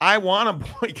 I want to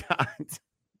boycott.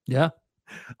 Yeah,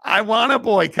 I want to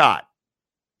boycott,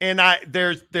 and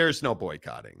there's no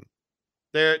boycotting.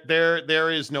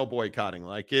 There is no boycotting.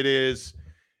 Like, it's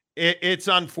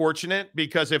unfortunate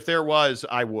because if there was,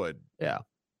 I would. Yeah,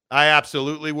 I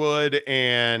absolutely would,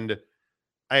 and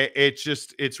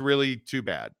it's really too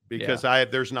bad because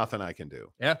there's nothing I can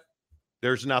do. Yeah,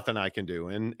 there's nothing I can do.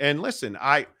 And listen,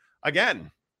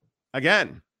 again,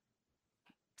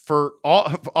 for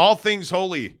all things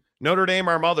holy, Notre Dame,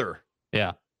 our mother.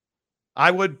 Yeah,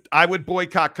 I would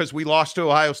boycott because we lost to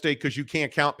Ohio State because you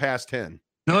can't count past 10.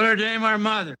 Notre Dame, our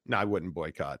mother. No, I wouldn't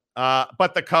boycott.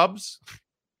 But the Cubs,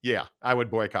 yeah, I would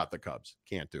boycott the Cubs.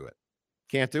 Can't do it.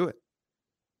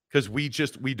 Because we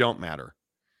don't matter.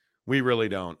 We really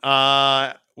don't.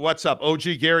 What's up?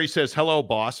 OG Gary says, hello,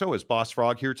 boss. Oh, is Boss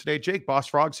Frog here today? Jake, Boss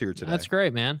Frog's here today. That's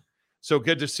great, man. So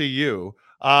good to see you.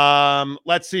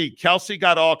 Let's see. Kelsey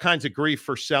got all kinds of grief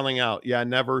for selling out. Yeah, I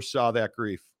never saw that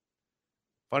grief.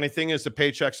 Funny thing is the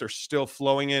paychecks are still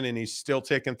flowing in and he's still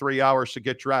taking 3 hours to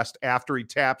get dressed after he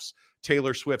taps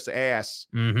Taylor Swift's ass.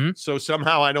 Mm-hmm. So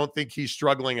somehow I don't think he's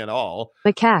struggling at all.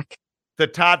 The CAC. The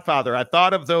Todd Father. I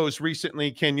thought of those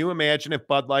recently. Can you imagine if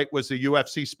Bud Light was a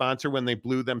UFC sponsor when they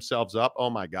blew themselves up? Oh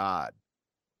my God.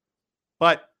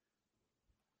 I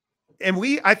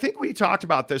think we talked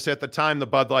about this at the time the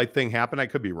Bud Light thing happened. I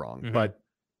could be wrong, but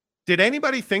did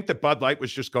anybody think that Bud Light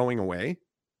was just going away?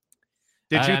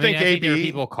 Did you think AB? There were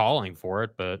people calling for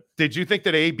it, but did you think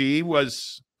that AB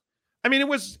was? I mean, it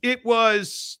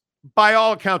was by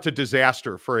all accounts a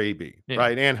disaster for AB,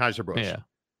 right? Anheuser-Busch. Yeah.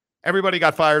 Everybody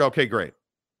got fired. Okay, great.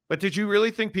 But did you really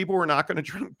think people were not going to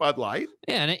drink Bud Light?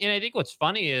 Yeah, and I think what's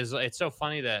funny is it's so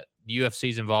funny that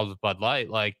UFC's involved with Bud Light.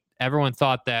 Like, everyone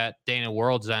thought that Dana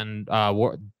White's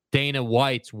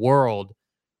world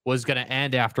was going to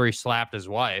end after he slapped his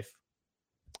wife.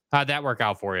 How'd that work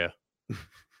out for you?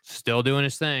 Still doing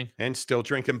his thing. And still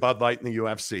drinking Bud Light in the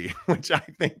UFC, which I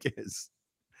think is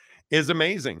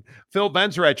amazing. Phil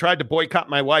Benzer, I tried to boycott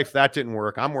my wife. That didn't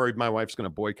work. I'm worried my wife's going to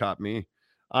boycott me.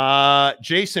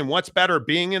 Jason, what's better,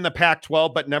 being in the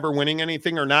Pac-12 but never winning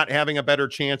anything or not having a better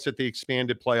chance at the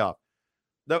expanded playoff?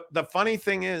 The funny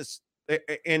thing is,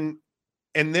 and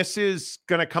this is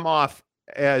going to come off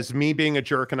as me being a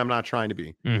jerk, and I'm not trying to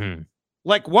be. Mm-hmm.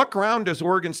 Like, what ground does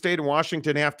Oregon State and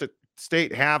Washington have to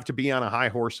be on a high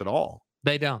horse at all?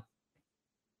 They don't.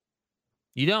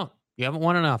 You don't. You haven't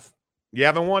won enough. You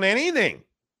haven't won anything.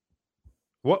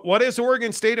 What has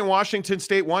Oregon State and Washington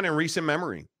State won in recent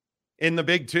memory in the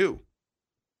Big Two?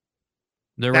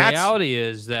 The reality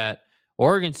is that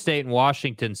Oregon State and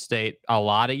Washington State, a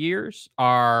lot of years,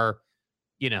 are,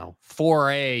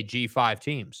 4A G5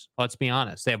 teams. Let's be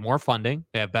honest. They have more funding.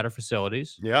 They have better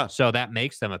facilities. Yeah. So that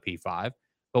makes them a P5.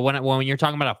 But when you're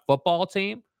talking about a football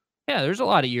team, yeah, there's a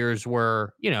lot of years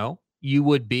where, you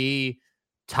would be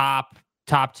top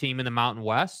team in the Mountain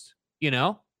West,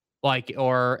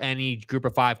 or any group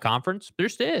of 5 conference. There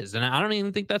just is. And I don't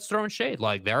even think that's throwing shade.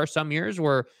 Like, there are some years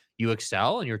where you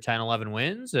excel and you're 10, 11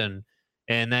 wins and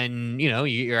then, you get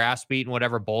your ass beat in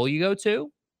whatever bowl you go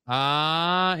to.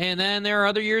 And then there are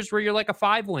other years where you're like a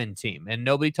 5-win team and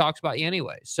nobody talks about you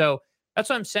anyway. So that's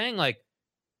what I'm saying. Like,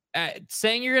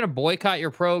 saying you're going to boycott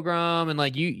your program and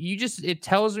like you just, it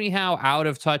tells me how out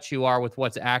of touch you are with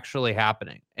what's actually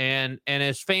happening. And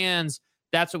as fans,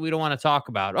 that's what we don't want to talk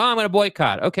about. Oh, I'm going to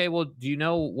boycott. Okay, well, do you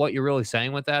know what you're really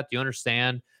saying with that? Do you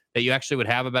understand that you actually would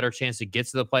have a better chance to get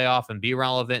to the playoff and be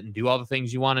relevant and do all the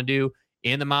things you want to do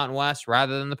in the Mountain West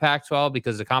rather than the Pac-12,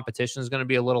 because the competition is going to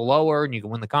be a little lower and you can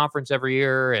win the conference every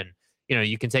year and,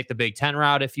 you can take the Big Ten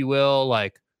route, if you will,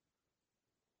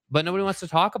 but nobody wants to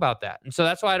talk about that. And so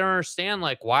that's why I don't understand,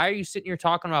 why are you sitting here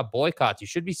talking about boycotts? You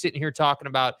should be sitting here talking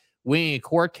about winning a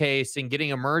court case and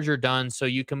getting a merger done so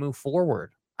you can move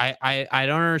forward. I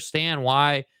don't understand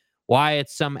why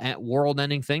it's some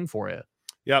world-ending thing for you.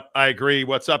 Yep, I agree.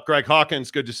 What's up, Greg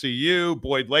Hawkins? Good to see you.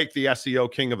 Boyd Lake, the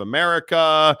SEO King of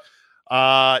America.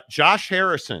 Josh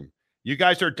Harrison, you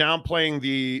guys are downplaying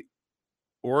the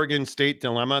Oregon State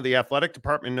dilemma. The athletic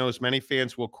department knows many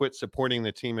fans will quit supporting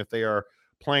the team if they are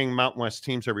playing Mountain West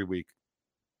teams every week.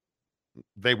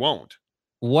 They won't.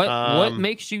 What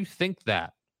makes you think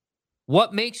that?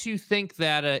 What makes you think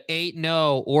that a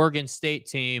 8-0 Oregon State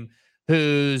team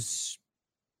who's,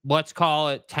 let's call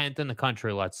it 10th in the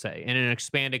country, let's say, in an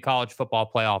expanded college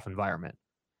football playoff environment.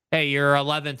 Hey, you're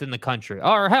 11th in the country.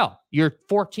 Or hell, you're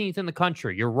 14th in the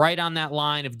country. You're right on that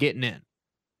line of getting in.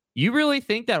 You really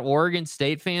think that Oregon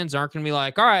State fans aren't going to be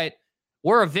like, all right,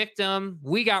 we're a victim.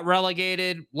 We got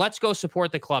relegated. Let's go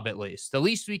support the club at least. The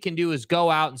least we can do is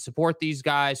go out and support these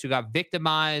guys who got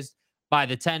victimized by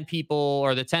the 10 people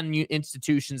or the 10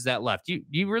 institutions that left.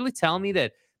 You really tell me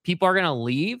that people are going to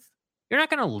leave? You're not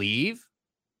going to leave.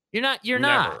 You're not. You're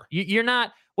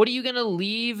not. What are you going to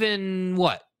leave in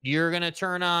what? You're going to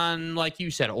turn on, like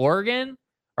you said, Oregon?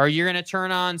 Or you're going to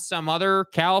turn on some other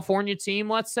California team,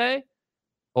 let's say?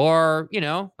 Or,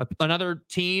 another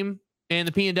team in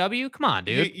the P&W? Come on,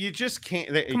 dude. You just can't.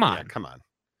 Come on.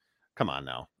 Come on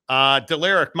now.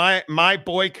 Delaric, my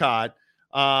boycott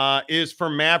is for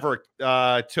Maverick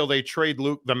till they trade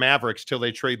the Mavericks till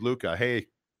they trade Luka. Hey,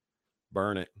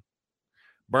 burn it.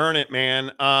 Burn it,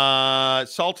 man.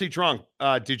 Salty Drunk.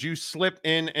 Did you slip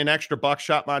in an extra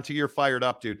buckshot, Monty? You're fired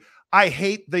up, dude. I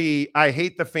hate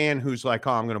the fan who's like,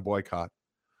 oh, I'm going to boycott.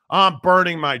 I'm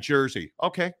burning my jersey.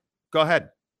 Okay, go ahead.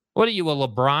 What are you, a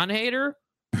LeBron hater?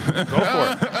 Go for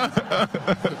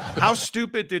it. How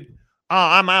stupid did...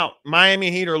 I'm out.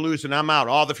 Miami Heat are losing. I'm out.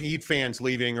 All the Heat fans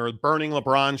leaving or burning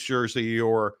LeBron's jersey,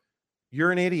 or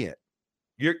you're an idiot.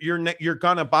 You're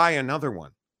going to buy another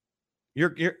one.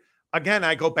 You're again,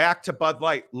 I go back to Bud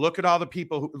Light. Look at all the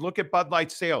people who look at Bud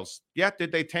Light sales. Yeah,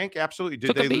 did they tank? Absolutely.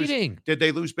 Did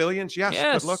they lose billions? Yes.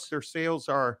 But look, their sales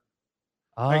are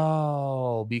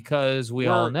because we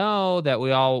all know that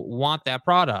we all want that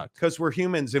product. Because we're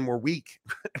humans and we're weak.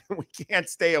 We can't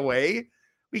stay away.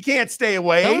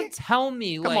 Don't tell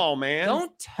me. Come on, man.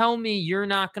 Don't tell me you're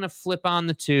not going to flip on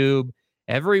the tube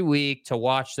every week to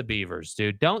watch the Beavers,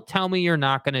 dude. Don't tell me you're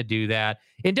not going to do that.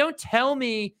 And don't tell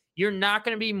me you're not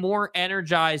going to be more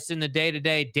energized in the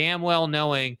day-to-day, damn well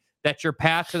knowing that your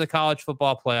path to the college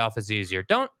football playoff is easier.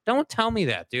 Don't tell me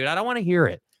that, dude. I don't want to hear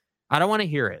it.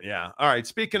 Yeah. All right.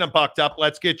 Speaking of bucked up,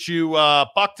 let's get you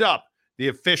bucked up. The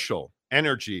official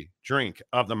energy drink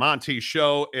of the Monty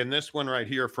Show. And this one right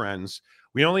here, friends.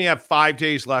 We only have 5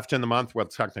 days left in the month. Well,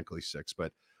 technically 6,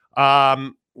 but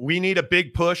we need a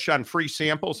big push on free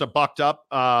samples of bucked up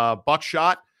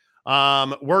buckshot.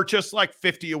 We're just like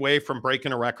 50 away from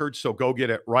breaking a record. So go get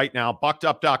it right now.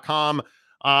 Buckedup.com.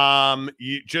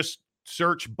 You just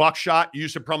search buckshot,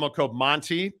 use the promo code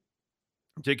Monty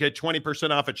to get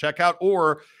 20% off at checkout,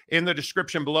 or in the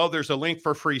description below, there's a link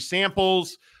for free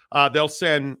samples. They'll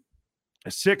send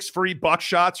 6 free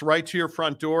buckshots right to your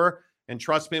front door. And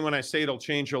trust me when I say it'll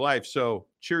change your life. So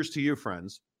cheers to you,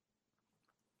 friends.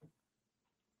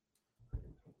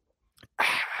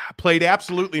 Played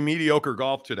absolutely mediocre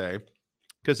golf today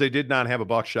because they did not have a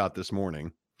buckshot this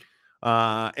morning.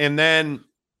 And then,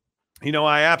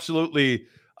 I absolutely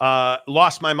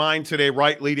lost my mind today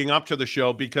right leading up to the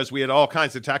show because we had all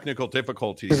kinds of technical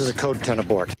difficulties. This is a code 10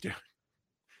 abort.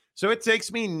 So it takes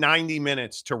me 90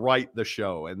 minutes to write the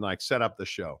show and set up the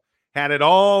show. Had it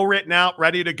all written out,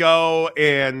 ready to go,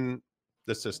 and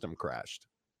the system crashed.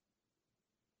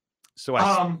 So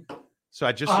I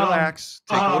just relax,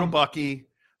 take a little Bucky,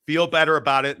 feel better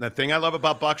about it. And the thing I love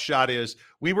about Buckshot is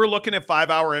we were looking at 5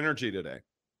 Hour Energy today.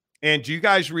 And do you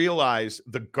guys realize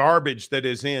the garbage that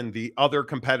is in the other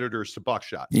competitors to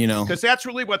Buckshot? Because that's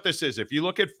really what this is. If you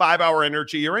look at 5 Hour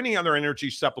Energy or any other energy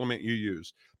supplement you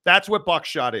use, that's what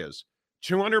Buckshot is.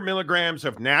 200 milligrams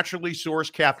of naturally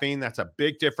sourced caffeine. That's a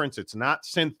big difference. It's not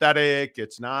synthetic.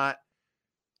 It's 200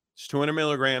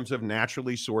 milligrams of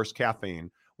naturally sourced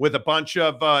caffeine with a bunch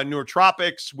of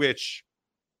nootropics, which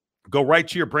go right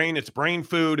to your brain. It's brain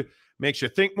food, makes you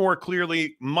think more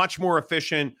clearly, much more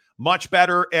efficient, much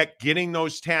better at getting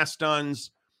those tasks done.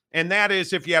 And that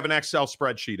is if you have an Excel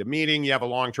spreadsheet, a meeting, you have a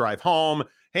long drive home.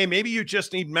 Hey, maybe you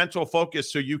just need mental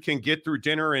focus so you can get through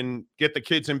dinner and get the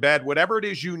kids in bed, whatever it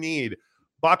is you need.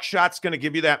 Buckshot's going to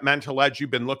give you that mental edge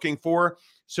you've been looking for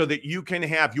so that you can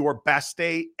have your best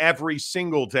day every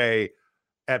single day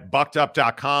at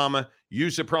buckedup.com.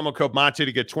 Use the promo code Monty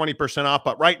to get 20% off.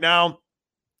 But right now,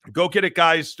 go get it,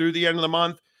 guys, through the end of the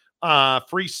month.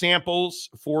 Free samples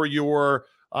for your,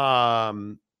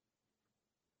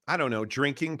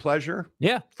 drinking pleasure.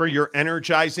 Yeah. For your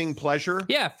energizing pleasure.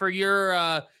 Yeah. For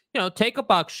your, take a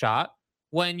Buckshot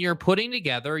when you're putting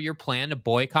together your plan to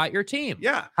boycott your team.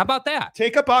 Yeah. How about that?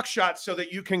 Take a Buckshot so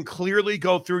that you can clearly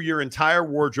go through your entire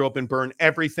wardrobe and burn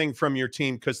everything from your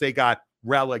team because they got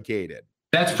relegated.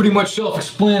 That's pretty much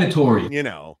self-explanatory.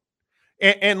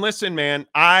 And listen, man,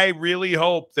 I really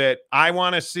hope that I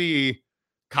want to see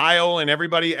Kyle and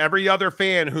every other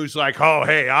fan who's like, oh,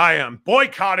 hey, I am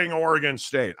boycotting Oregon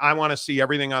State. I want to see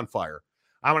everything on fire.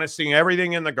 I want to see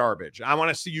everything in the garbage. I want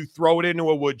to see you throw it into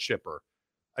a wood chipper.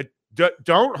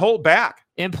 Don't hold back.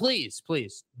 And please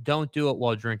don't do it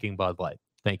while drinking Bud Light.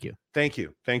 Thank you. Thank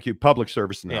you. Public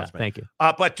service announcement. Yeah, thank you.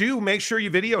 But do make sure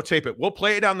you videotape it. We'll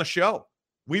play it on the show.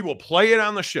 We will play it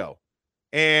on the show.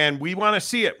 And we want to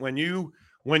see it when you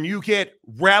get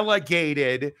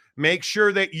relegated. Make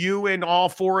sure that you and all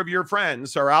 4 of your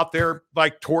friends are out there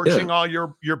like torching all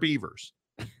your beavers.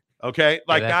 Okay,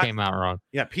 like that came out wrong.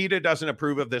 Yeah, PETA doesn't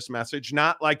approve of this message.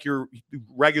 Not like your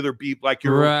regular beef, like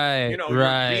you're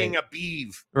you're being a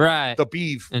beeve, right? The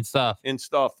beef and stuff.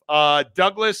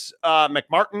 Douglas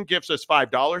McMartin gives us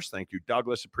 $5. Thank you,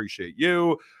 Douglas. Appreciate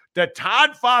you. The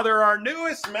Todd Father, our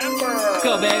newest member. Let's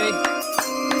go, baby.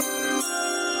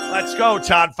 Let's go,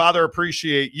 Todd Father.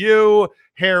 Appreciate you.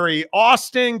 Harry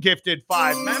Austin gifted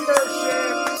 5 memberships.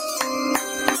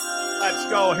 Let's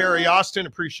go, Harry Austin.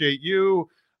 Appreciate you.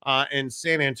 In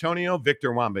San Antonio,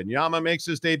 Victor Wembanyama makes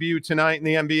his debut tonight in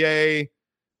the NBA.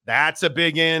 That's a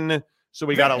big in. So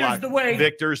we got a lot.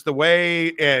 Victor's the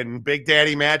way. And Big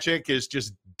Daddy Magic is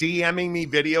just DMing me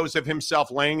videos of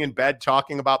himself laying in bed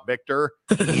talking about Victor.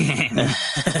 Look,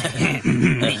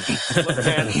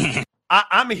 man,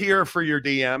 I'm here for your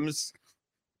DMs.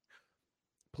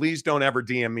 Please don't ever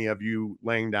DM me of you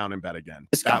laying down in bed again.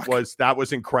 That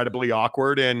was incredibly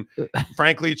awkward. And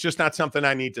frankly, it's just not something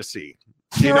I need to see.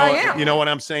 You know what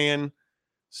I'm saying?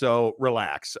 So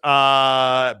relax.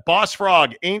 Boss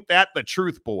Frog, ain't that the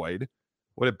truth, Boyd?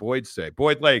 What did Boyd say?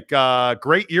 Boyd Lake,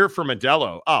 great year for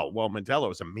Modelo. Oh, well, Modelo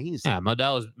is amazing. Yeah,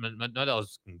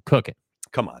 Modelo's cooking.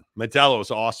 Come on.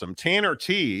 Modelo's awesome. Tanner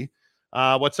T,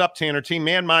 what's up, Tanner T?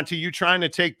 Man, Monty, you trying to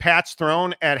take Pat's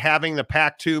throne at having the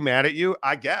Pac-2 mad at you?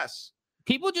 I guess.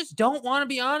 People just don't want to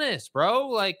be honest, bro.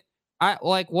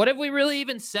 What have we really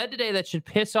even said today that should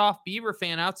piss off Beaver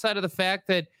fan outside of the fact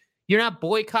that you're not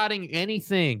boycotting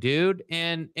anything, dude?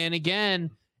 And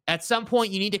again, at some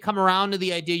point you need to come around to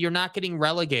the idea you're not getting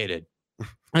relegated.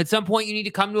 At some point you need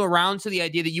to come around to the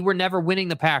idea that you were never winning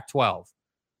the Pac-12,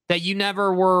 that you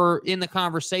never were in the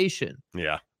conversation.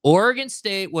 Yeah. Oregon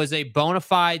State was a bona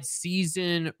fide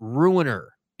season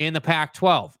ruiner in the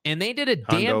Pac-12, and they did a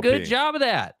damn good job of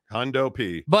that. Hundo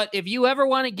P. But if you ever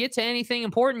want to get to anything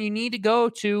important, you need to go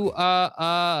to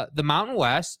the Mountain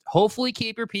West, hopefully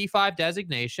keep your P5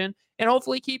 designation, and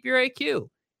hopefully keep your AQ.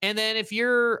 And then if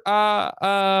you're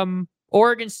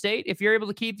Oregon State, if you're able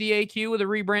to keep the AQ with a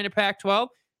rebranded Pac-12,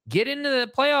 get into the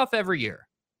playoff every year.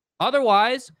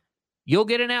 Otherwise, you'll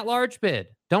get an at-large bid.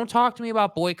 Don't talk to me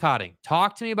about boycotting.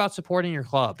 Talk to me about supporting your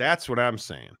club. That's what I'm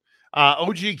saying.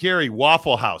 OG Gary,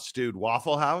 Waffle House, dude.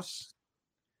 Waffle House.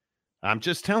 I'm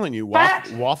just telling you,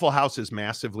 Waffle House is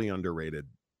massively underrated.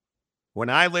 When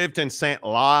I lived in St.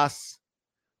 Louis,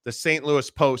 the St. Louis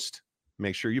Post,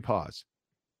 make sure you pause.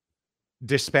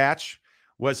 Dispatch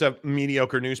was a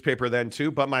mediocre newspaper then too.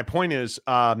 But my point is,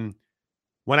 when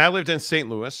I lived in St.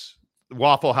 Louis,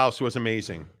 Waffle House was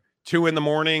amazing. 2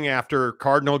 a.m. after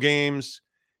Cardinal games,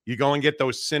 you go and get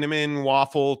those cinnamon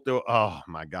waffle. Oh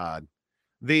my God.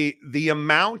 The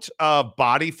amount of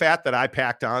body fat that I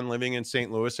packed on living in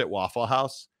St. Louis at Waffle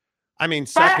House, I mean,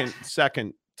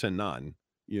 second to none.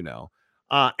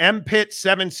 M-Pit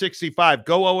 765.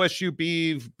 Go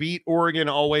OSU beat Oregon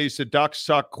always. The Ducks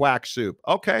suck, quack soup.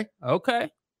 Okay.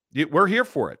 We're here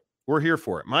for it.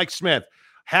 Mike Smith.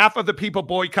 Half of the people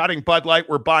boycotting Bud Light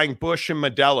were buying Busch and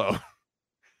Modelo.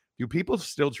 Do people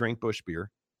still drink Busch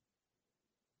beer?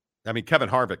 I mean, Kevin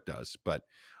Harvick does, but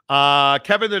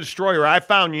Kevin the Destroyer, I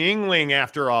found Yingling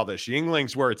after all this.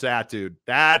 Yingling's where it's at, dude.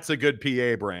 That's a good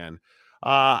PA brand.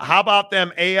 How about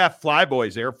them AF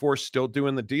Flyboys? Air Force still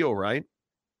doing the deal, right?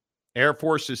 Air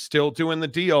Force is still doing the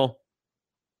deal.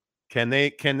 Can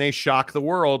they shock the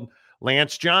world?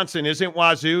 Lance Johnson, isn't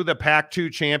Wazoo the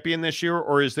Pac-2 champion this year,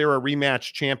 or is there a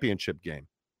rematch championship game?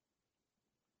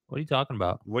 What are you talking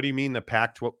about? What do you mean the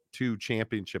Pac-2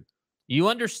 championship? You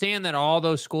understand that all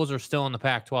those schools are still in the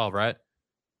Pac-12, right?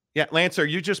 Yeah, Lance, are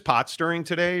you just pot stirring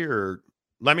today, or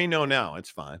let me know now? It's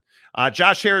fine.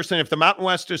 Josh Harrison, if the Mountain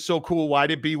West is so cool, why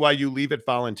did BYU leave it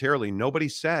voluntarily? Nobody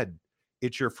said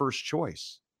it's your first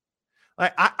choice.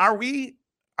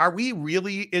 Are we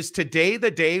really, is today the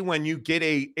day when you get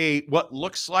a what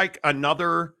looks like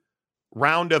another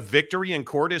round of victory in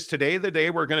court? Is today the day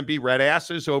we're going to be red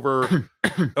asses over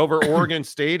Oregon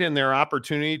State and their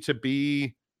opportunity to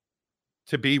be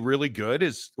really good?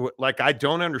 Is like, I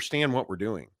don't understand what we're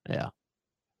doing. Yeah.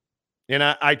 And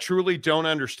I truly don't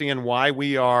understand why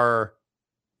we are.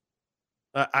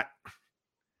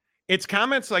 It's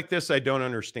comments like this I don't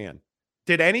understand.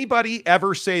 Did anybody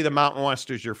ever say the Mountain West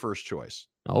is your first choice?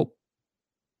 Nope.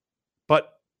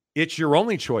 But it's your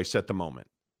only choice at the moment.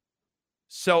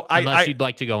 So unless you'd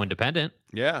like to go independent.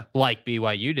 Yeah. Like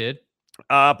BYU did.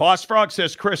 Boss Frog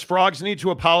says, Chris, Frogs need to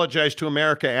apologize to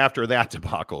America after that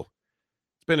debacle.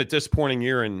 It's been a disappointing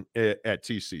year at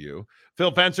TCU.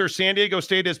 Phil Fencer, San Diego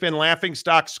State has been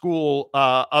laughingstock school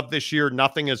of this year.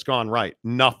 Nothing has gone right.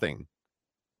 Nothing.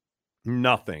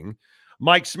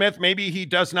 Mike Smith, maybe he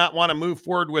does not want to move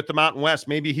forward with the Mountain West.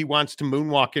 Maybe he wants to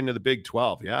moonwalk into the Big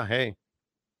 12. Yeah, hey.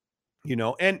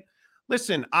 And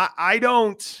listen, I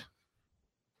don't.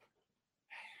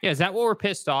 Yeah, is that what we're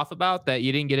pissed off about, that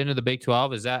you didn't get into the Big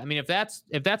 12? Is that, I mean, if that's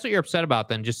what you're upset about,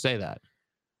 then just say that.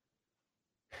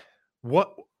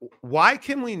 Why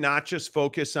can we not just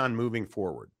focus on moving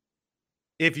forward?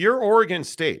 If you're Oregon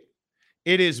State,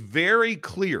 it is very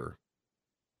clear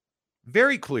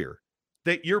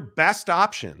that your best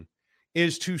option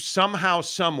is to somehow,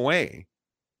 some way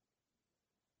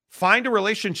find a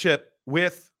relationship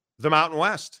with the Mountain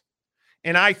West.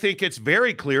 And I think it's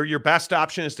very clear your best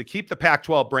option is to keep the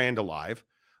Pac-12 brand alive,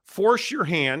 force your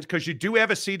hand, because you do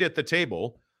have a seat at the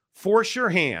table, force your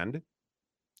hand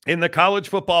in the college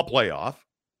football playoff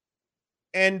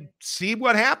and see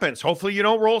what happens. Hopefully you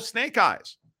don't roll snake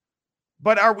eyes.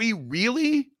 But are we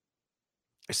really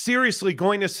seriously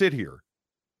going to sit here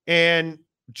and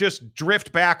just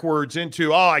drift backwards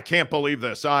into, oh, I can't believe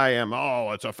this. Come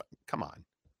on.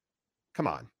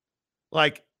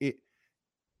 Like,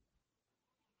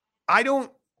 I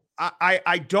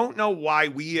don't know why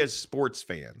we as sports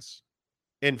fans,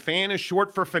 and fan is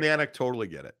short for fanatic, totally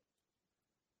get it.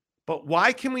 But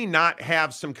why can we not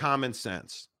have some common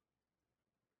sense?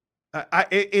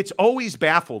 It's always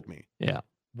baffled me. Yeah.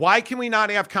 Why can we not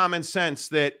have common sense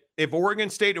that if Oregon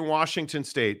State and Washington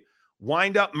State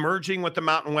wind up merging with the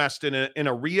Mountain West in a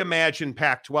reimagined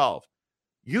Pac-12,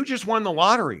 you just won the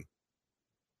lottery?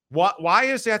 Why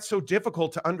is that so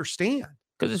difficult to understand?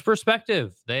 Because it's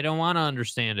perspective. They don't want to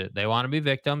understand it. They want to be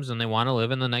victims, and they want to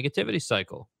live in the negativity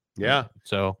cycle. Yeah.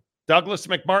 So Douglas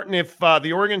McMartin, if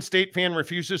the Oregon State fan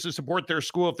refuses to support their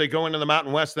school if they go into the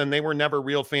Mountain West, then they were never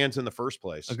real fans in the first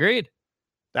place. Agreed.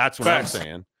 That's what I'm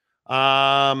saying.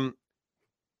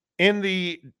 In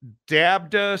the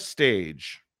DABDA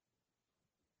stage,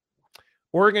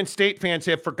 Oregon State fans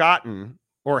have forgotten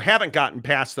or haven't gotten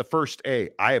past the first A.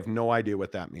 I have no idea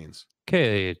what that means.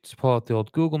 Okay, let's pull out the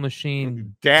old Google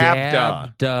machine.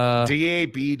 DABDA. DABDA.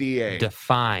 D-A-B-D-A.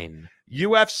 Define.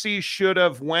 UFC should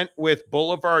have went with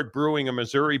Boulevard Brewing, a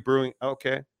Missouri brewing.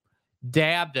 Okay.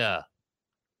 DABDA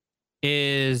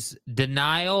is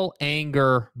denial,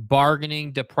 anger,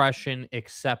 bargaining, depression,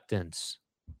 acceptance.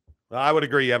 I would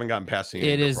agree. You haven't gotten past the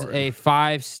It anger is part. a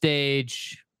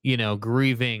 5-stage,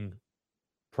 grieving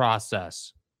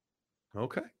process.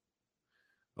 Okay.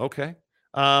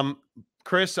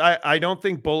 Chris, I don't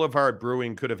think Boulevard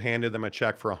Brewing could have handed them a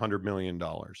check for $100 million.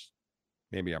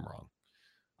 Maybe I'm wrong.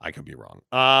 I could be wrong.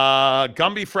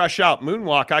 Gumby fresh out.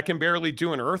 Moonwalk. I can barely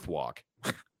do an earth walk.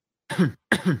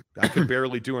 I could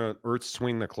barely do an earth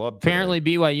swing the club. Apparently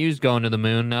BYU's going to the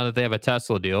moon now that they have a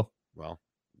Tesla deal. Well,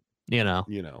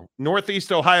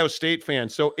 Northeast Ohio State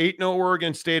fans. So 8-0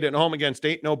 Oregon State at home against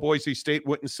 8-0 Boise State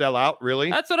wouldn't sell out,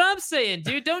 really? That's what I'm saying,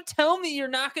 dude. Don't tell me you're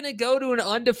not going to go to an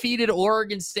undefeated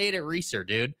Oregon State at Reser,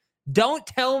 dude. Don't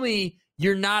tell me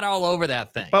you're not all over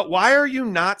that thing. But why are you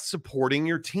not supporting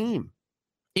your team?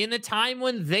 In the time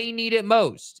when they need it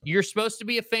most. You're supposed to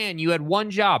be a fan. You had one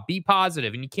job. Be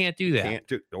positive, and you can't do that.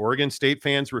 Oregon State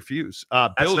fans refuse.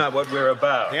 That's not what we're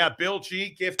about. Yeah, Bill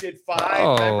G gifted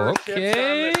 5 memberships on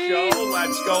the show.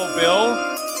 Let's go, Bill.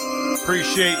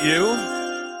 Appreciate you.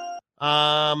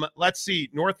 Let's see.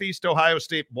 Northeast Ohio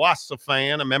State was a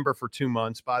fan, a member for 2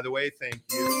 months, by the way. Thank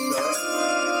you,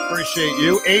 sir. Appreciate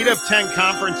you. 8 of 10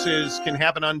 conferences can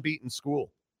have an unbeaten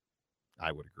school.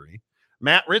 I would agree.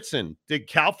 Matt Ritson, did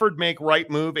Calford make right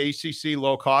move, ACC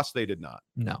low cost? They did not.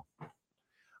 No.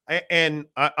 And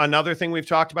another thing we've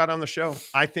talked about on the show,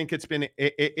 I think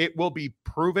it will be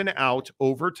proven out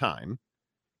over time,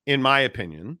 in my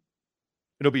opinion.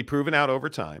 It'll be proven out over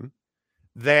time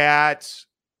that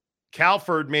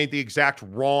Calford made the exact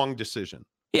wrong decision.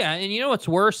 Yeah, and you know what's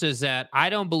worse is that I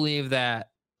don't believe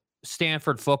that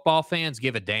Stanford football fans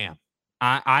give a damn.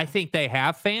 I think they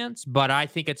have fans, but I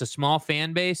think it's a small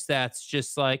fan base that's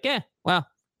just like, did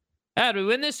we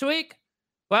win this week?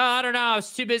 Well, I don't know. I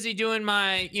was too busy doing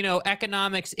my,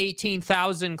 economics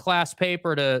 18,000 class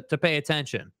paper to pay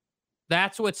attention.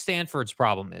 That's what Stanford's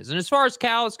problem is. And as far as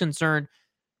Cal is concerned,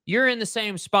 you're in the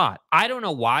same spot. I don't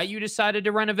know why you decided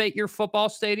to renovate your football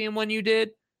stadium when you did,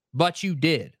 but you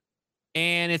did.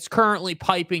 And it's currently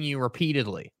piping you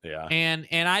repeatedly. Yeah. And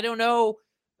I don't know,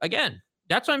 again,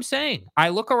 that's what I'm saying. I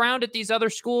look around at these other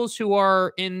schools who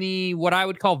are in the what I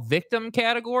would call victim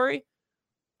category.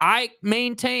 I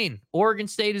maintain Oregon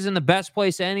State is in the best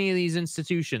place any of these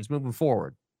institutions moving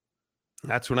forward.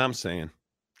 That's what I'm saying.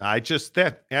 As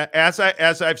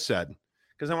I've said,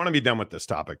 because I want to be done with this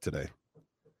topic today.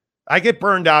 I get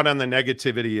burned out on the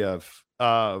negativity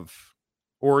of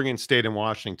Oregon State and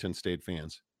Washington State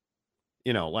fans.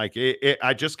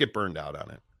 I just get burned out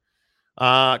on it.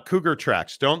 Cougar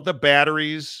Tracks. Don't the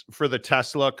batteries for the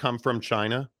Tesla come from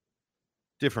China?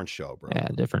 Different show, bro. Yeah,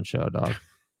 different show, dog.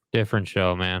 Different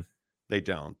show, man. They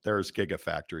don't. There's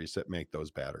gigafactories that make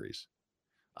those batteries.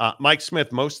 Mike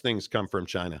Smith, most things come from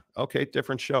China. Okay,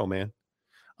 different show, man.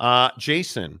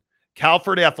 Jason,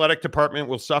 Calford Athletic Department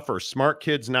will suffer. Smart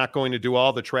kids not going to do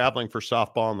all the traveling for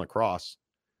softball and lacrosse.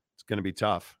 It's going to be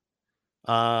tough.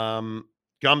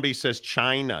 Gumby says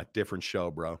China. Different show,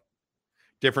 bro.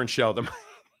 Different show.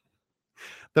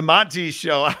 The Monty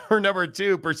Show, hour number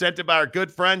 2, presented by our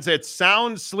good friends at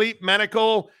Sound Sleep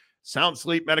Medical,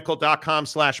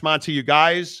 soundsleepmedical.com/Monty. You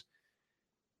guys,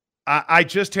 I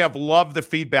just have loved the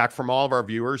feedback from all of our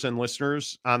viewers and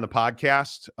listeners on the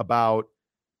podcast about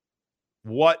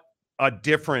what a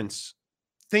difference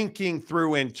thinking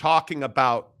through and talking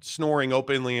about snoring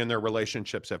openly in their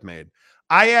relationships have made.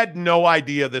 I had no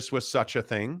idea this was such a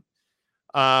thing,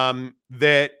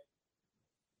 that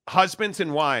husbands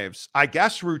and wives, I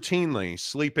guess, routinely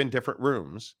sleep in different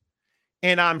rooms.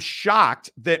 And I'm shocked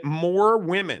that more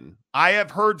women, I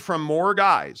have heard from more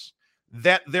guys,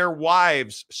 that their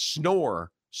wives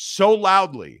snore so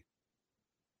loudly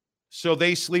so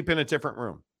they sleep in a different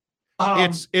room.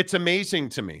 It's amazing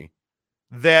to me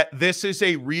that this is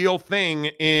a real thing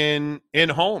in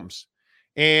homes.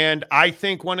 And I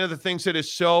think one of the things that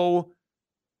is so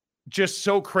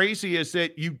crazy is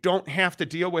that you don't have to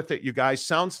deal with it, you guys.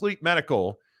 Sound Sleep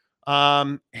Medical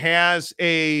has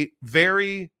a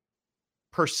very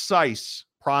precise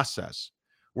process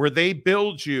where they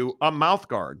build you a mouth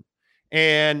guard,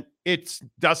 and it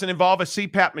doesn't involve a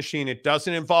CPAP machine. It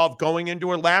doesn't involve going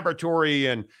into a laboratory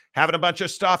and having a bunch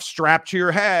of stuff strapped to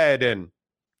your head. And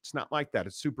it's not like that.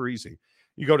 It's super easy.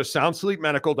 You go to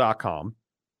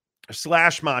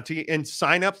soundsleepmedical.com/Monty and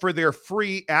sign up for their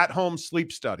free at-home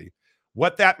sleep study.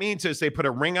 What that means is they put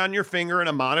a ring on your finger and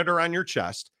a monitor on your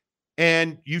chest,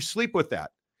 and you sleep with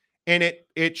that. And it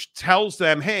tells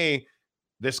them, hey,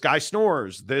 this guy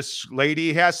snores, this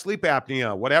lady has sleep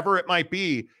apnea, whatever it might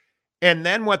be. And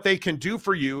then what they can do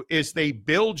for you is they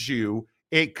build you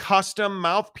a custom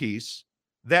mouthpiece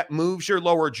that moves your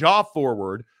lower jaw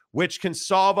forward, which can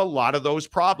solve a lot of those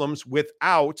problems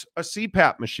without a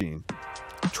CPAP machine.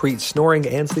 Treat snoring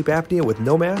and sleep apnea with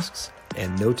no masks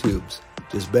and no tubes.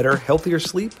 Just better, healthier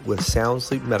sleep with Sound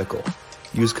Sleep Medical.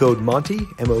 Use code Monty,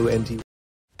 M-O-N-T.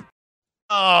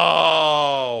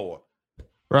 Oh,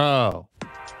 bro.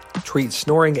 Treat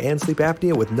snoring and sleep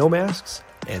apnea with no masks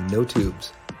and no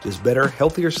tubes. Just better,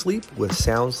 healthier sleep with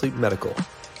Sound Sleep Medical.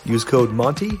 Use code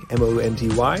Monty,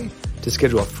 M-O-N-T-Y, to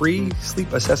schedule a free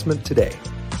sleep assessment today.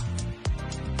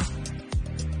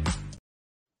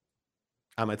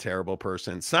 I'm a terrible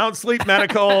person.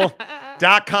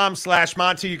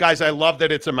 SoundSleepMedical.com/Monty. You guys, I love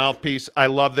that it's a mouthpiece. I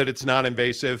love that it's not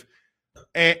invasive.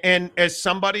 And as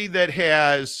somebody that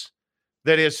has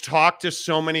talked to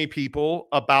so many people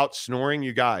about snoring,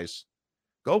 you guys,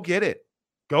 go get it.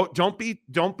 Go. Don't be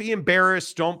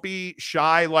embarrassed. Don't be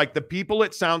shy. Like the people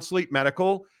at Sound Sleep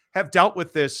Medical have dealt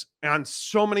with this on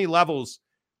so many levels.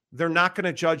 They're not going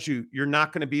to judge you. You're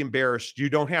not going to be embarrassed. You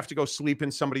don't have to go sleep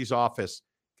in somebody's office.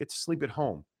 Get to sleep at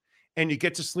home. And you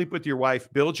get to sleep with your wife,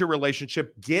 build your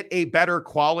relationship, get a better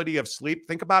quality of sleep.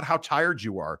 Think about how tired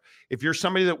you are. If you're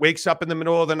somebody that wakes up in the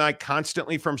middle of the night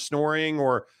constantly from snoring,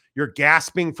 or you're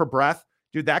gasping for breath,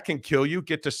 dude, that can kill you.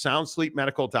 Get to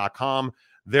soundsleepmedical.com.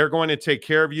 They're going to take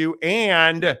care of you.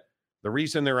 And the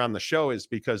reason they're on the show is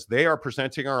because they are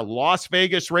presenting our Las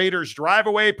Vegas Raiders Drive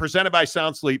Away, presented by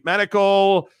Sound Sleep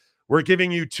Medical. We're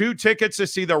giving you 2 tickets to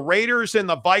see the Raiders and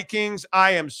the Vikings.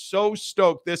 I am so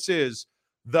stoked. This is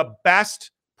the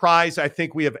best prize I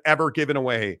think we have ever given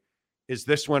away, is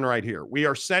this one right here. We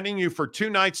are sending you for 2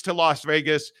 nights to Las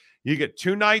Vegas. You get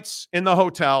 2 nights in the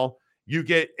hotel. You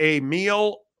get a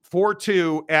meal for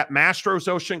 2 at Mastro's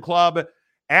Ocean Club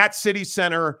at City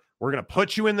Center. We're going to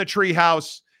put you in the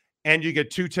treehouse, and you get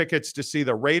 2 tickets to see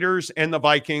the Raiders and the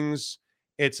Vikings.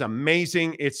 It's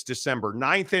amazing. It's December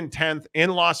 9th and 10th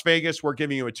in Las Vegas. We're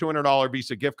giving you a $200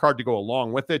 Visa gift card to go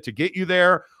along with it to get you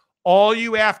there. All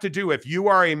you have to do, if you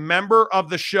are a member of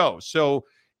the show, so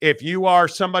if you are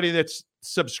somebody that's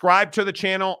subscribed to the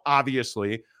channel,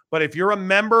 obviously, but if you're a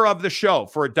member of the show,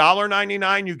 for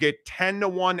 $1.99, you get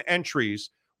 10-to-1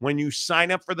 entries when you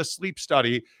sign up for the sleep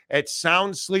study at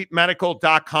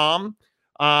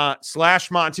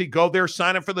soundsleepmedical.com/Monty. Go there,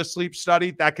 sign up for the sleep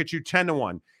study. That gets you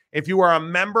 10-to-1. If you are a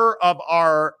member of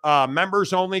our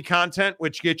members-only content,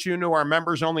 which gets you into our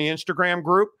members-only Instagram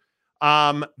group,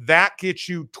 that gets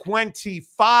you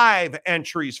 25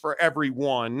 entries for every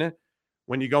one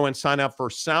when you go and sign up for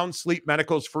Sound Sleep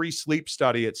Medical's free sleep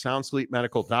study at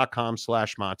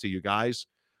soundsleepmedical.com/Monty. You guys,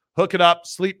 hook it up,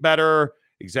 sleep better.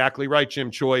 Exactly right,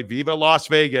 Jim Choi. Viva Las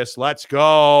Vegas. Let's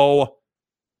go.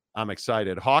 I'm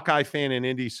excited. Hawkeye fan in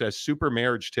Indy says, super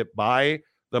marriage tip, buy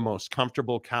the most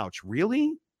comfortable couch.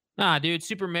 Really? Nah, dude,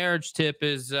 super marriage tip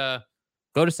is go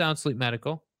to Sound Sleep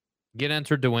Medical, get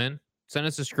entered to win, send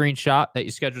us a screenshot that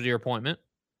you scheduled your appointment,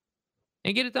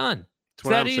 and get it done. It's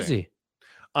that easy.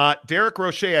 Derek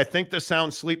Roche, I think the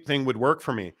Sound Sleep thing would work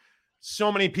for me. So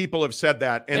many people have said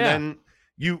that. And then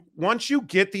once you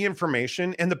get the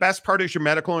information, and the best part is your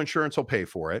medical insurance will pay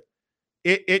for it,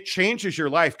 it changes your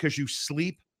life because you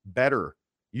sleep better.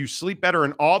 You sleep better.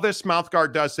 And all this mouth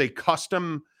guard does, they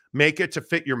custom make it to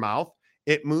fit your mouth.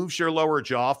 It moves your lower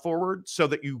jaw forward so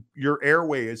that your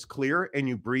airway is clear and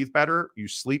you breathe better. You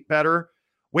sleep better.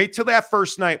 Wait till that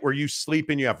first night where you sleep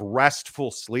and you have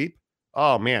restful sleep.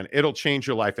 Oh, man, it'll change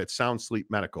your life at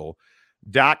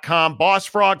soundsleepmedical.com. Boss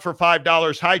Frog for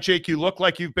 $5. Hi, Jake. You look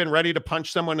like you've been ready to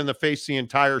punch someone in the face the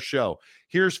entire show.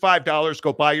 Here's $5.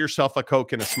 Go buy yourself a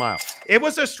Coke and a smile. It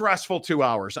was a stressful 2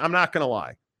 hours. I'm not going to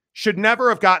lie. Should never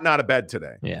have gotten out of bed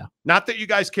today. Yeah. Not that you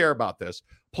guys care about this.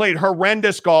 Played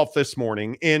horrendous golf this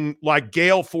morning in like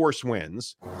gale force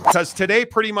winds, because today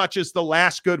pretty much is the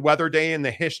last good weather day in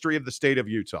the history of the state of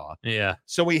Utah. Yeah.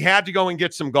 So we had to go and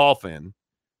get some golf in.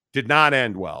 Did not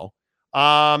end well.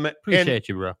 Appreciate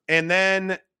you, bro. And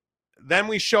then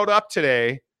we showed up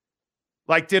today,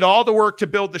 like did all the work to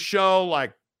build the show,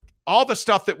 like all the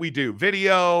stuff that we do,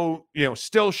 video,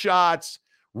 still shots,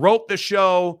 wrote the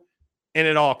show, and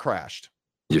it all crashed.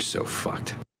 You're so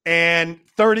fucked. And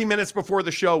 30 minutes before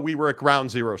the show, we were at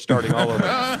ground zero starting all over.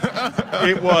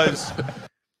 It was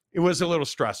a little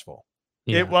stressful.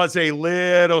 Yeah. It was a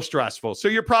little stressful. So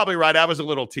you're probably right. I was a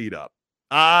little teed up.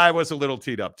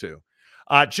 Too.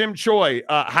 Jim Choi,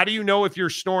 how do you know if you're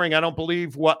snoring? I don't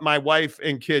believe what my wife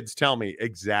and kids tell me.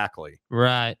 Exactly.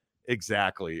 Right.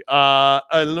 Exactly.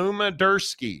 Aluma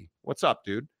Dursky, what's up,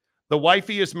 dude? The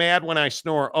wifey is mad when I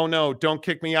snore. Oh, no, don't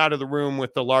kick me out of the room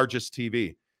with the largest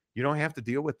TV. You don't have to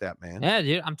deal with that, man. Yeah,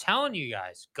 dude. I'm telling you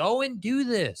guys, go and do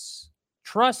this.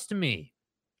 Trust me.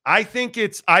 I think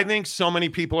so many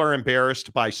people are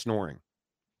embarrassed by snoring.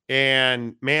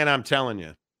 And man, I'm telling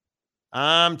you,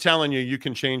 you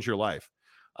can change your life.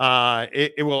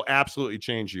 It will absolutely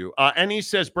change you. And he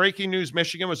says, breaking news,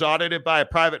 Michigan was audited by a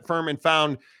private firm and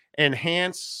found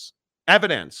enhanced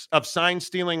evidence of sign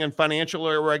stealing and financial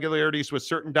irregularities with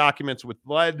certain documents, which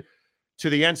led to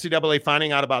the NCAA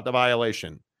finding out about the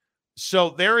violation. So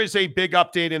there is a big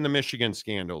update in the Michigan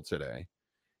scandal today.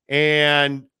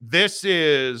 And this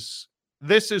is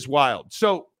wild.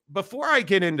 So before I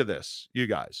get into this, you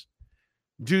guys,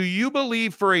 do you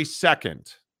believe for a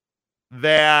second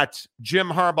that Jim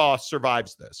Harbaugh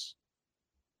survives this?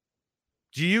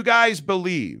 Do you guys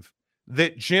believe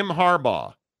that Jim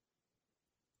Harbaugh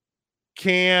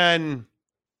can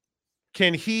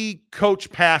he coach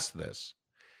past this?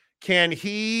 Can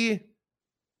he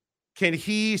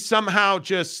somehow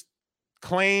just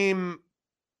claim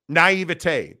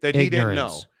naivete that he didn't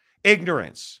know?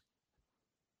 Ignorance.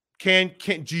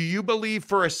 Do you believe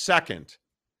for a second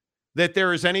that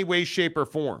there is any way, shape, or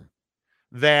form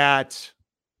that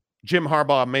Jim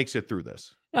Harbaugh makes it through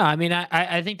this? No, I mean,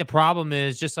 I think the problem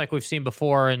is just like we've seen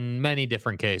before in many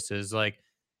different cases. Like,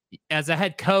 as a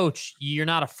head coach, you're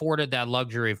not afforded that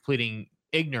luxury of pleading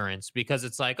ignorance because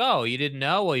it's like, oh, you didn't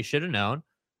know? Well, you should have known.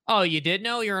 Oh, you did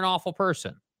know? You're an awful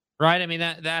person, right? I mean,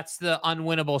 that's the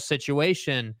unwinnable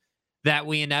situation that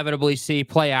we inevitably see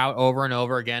play out over and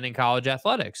over again in college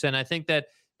athletics. And I think that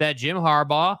Jim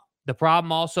Harbaugh, the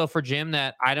problem also for Jim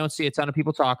that I don't see a ton of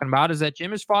people talking about is that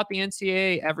Jim has fought the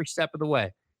NCAA every step of the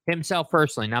way, himself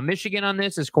personally. Now, Michigan on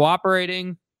this is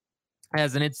cooperating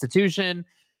as an institution,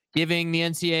 giving the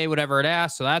NCAA whatever it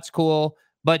asks, so that's cool.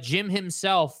 But Jim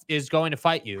himself is going to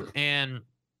fight you. And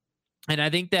I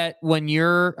think that when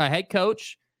you're a head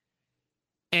coach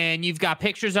and you've got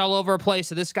pictures all over a place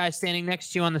of this guy standing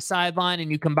next to you on the sideline, and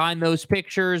you combine those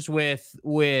pictures with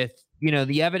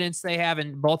the evidence they have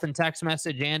in both in text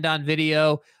message and on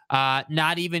video,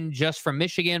 not even just from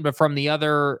Michigan, but from the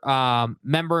other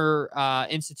member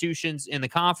institutions in the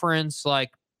conference.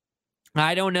 Like,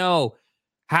 I don't know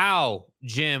how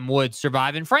Jim would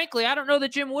survive. And frankly, I don't know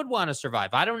that Jim would want to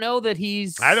survive. I don't know that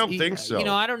I don't think so.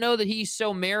 I don't know that he's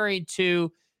so married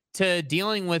to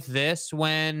dealing with this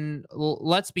when,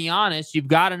 let's be honest, you've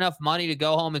got enough money to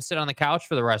go home and sit on the couch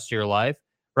for the rest of your life.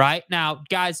 Right now,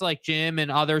 guys like Jim and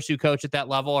others who coach at that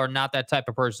level are not that type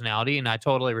of personality, and I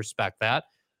totally respect that.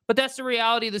 But that's the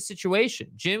reality of the situation.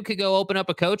 Jim could go open up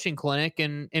a coaching clinic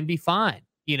and be fine.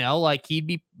 Like, he'd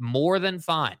be more than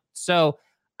fine. So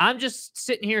I'm just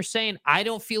sitting here saying I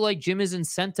don't feel like Jim is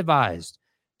incentivized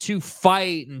to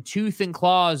fight and tooth and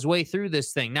claw his way through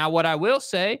this thing. Now, what I will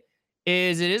say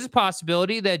is it is a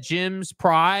possibility that Jim's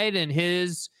pride and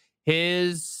his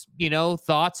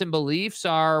thoughts and beliefs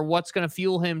are what's going to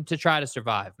fuel him to try to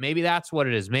survive. Maybe that's what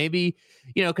it is. Maybe,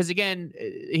 because again,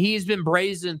 he's been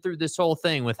brazen through this whole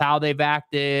thing with how they've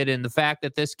acted and the fact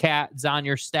that this cat's on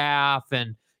your staff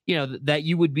and, that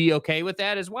you would be okay with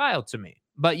that is wild to me.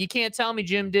 But you can't tell me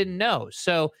Jim didn't know.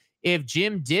 So if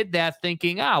Jim did that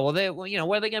thinking, what are they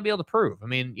going to be able to prove? I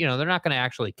mean, they're not going to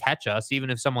actually catch us, even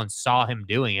if someone saw him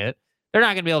doing it. They're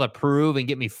not going to be able to prove and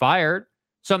get me fired.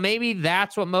 So maybe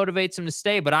that's what motivates him to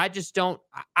stay. But I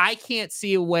can't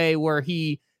see a way where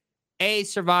he, A,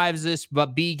 survives this,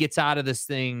 but B, gets out of this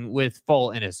thing with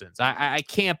full innocence. I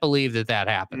can't believe that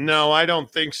happens. No, I don't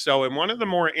think so. And one of the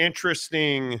more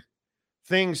interesting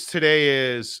things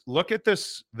today is look at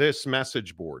this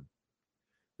message board.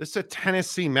 This is a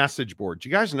Tennessee message board. Do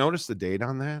you guys notice the date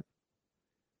on that?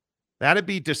 That'd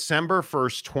be December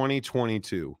 1st,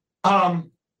 2022.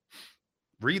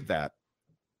 Read that.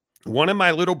 One of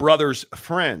my little brother's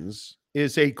friends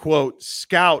is a, quote,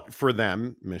 scout for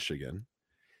them, Michigan.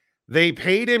 They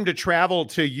paid him to travel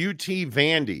to UT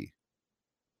Vandy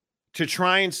to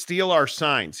try and steal our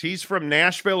signs. He's from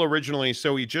Nashville originally,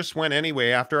 so he just went anyway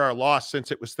after our loss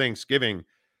since it was Thanksgiving.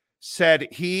 Said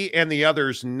he and the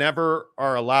others never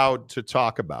are allowed to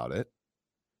talk about it.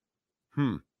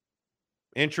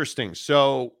 Interesting.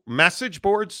 So message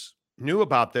boards knew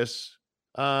about this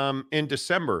in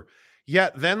December.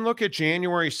 Yet then look at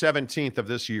January 17th of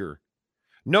this year.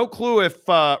 No clue if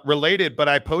related, but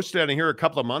I posted on here a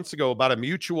couple of months ago about a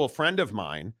mutual friend of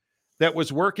mine that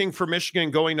was working for Michigan,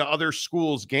 going to other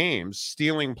schools' games,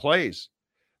 stealing plays.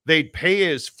 They'd pay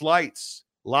his flights,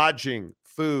 lodging,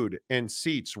 food, and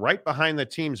seats right behind the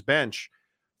team's bench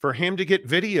for him to get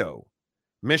video.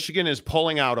 Michigan is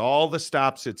pulling out all the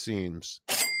stops, it seems.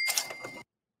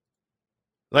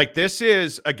 Like, this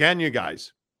is, again, you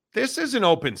guys, this is an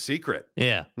open secret.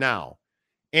 Yeah. Now.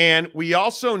 And we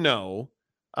also know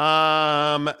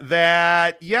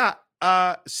that,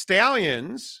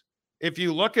 Stallions, if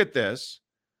you look at this,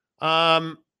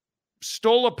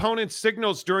 stole opponents'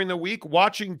 signals during the week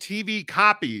watching TV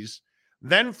copies,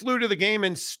 then flew to the game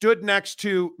and stood next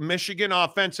to Michigan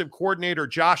offensive coordinator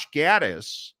Josh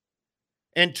Gaddis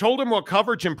and told him what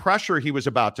coverage and pressure he was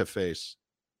about to face.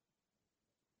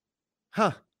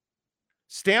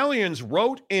 Stallions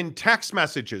wrote in text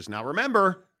messages. Now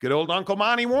remember, good old Uncle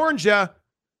Monty warned you.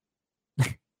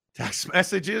 Text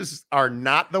messages are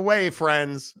not the way,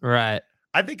 friends. Right.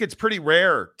 I think it's pretty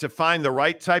rare to find the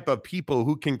right type of people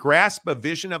who can grasp a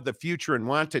vision of the future and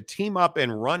want to team up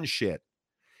and run shit.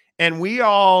 And we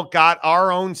all got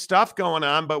our own stuff going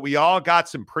on, but we all got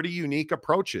some pretty unique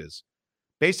approaches.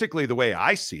 Basically, the way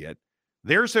I see it,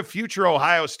 there's a future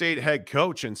Ohio State head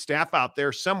coach and staff out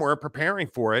there somewhere preparing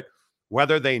for it,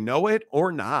 whether they know it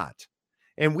or not.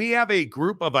 And we have a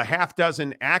group of a half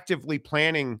dozen actively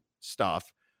planning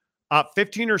stuff,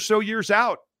 15 or so years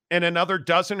out, and another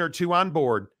dozen or two on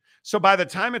board. So by the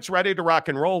time it's ready to rock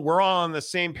and roll, we're all on the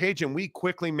same page, and we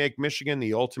quickly make Michigan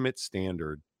the ultimate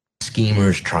standard.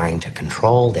 Schemers trying to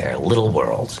control their little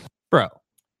worlds. Bro.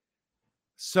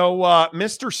 So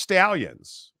Mr.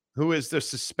 Stallions, who is the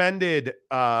suspended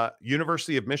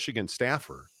University of Michigan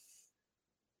staffer,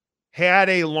 had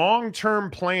a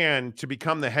long-term plan to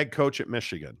become the head coach at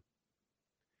Michigan.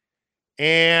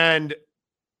 And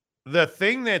the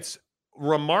thing that's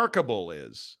remarkable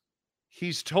is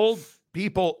he's told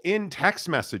people in text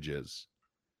messages,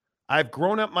 I've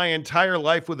grown up my entire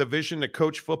life with a vision to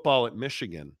coach football at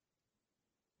Michigan.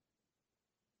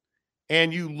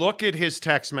 And you look at his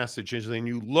text messages and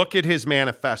you look at his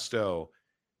manifesto.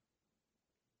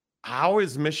 How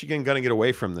is Michigan going to get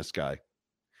away from this guy?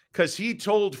 Because he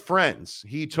told friends,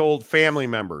 he told family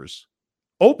members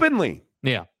openly.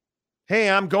 Yeah. Hey,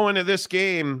 I'm going to this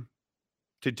game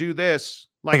to do this.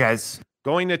 Like, hey guys,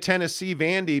 going to Tennessee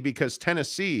Vandy because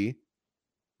Tennessee,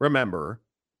 remember,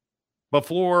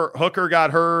 before Hooker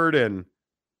got hurt and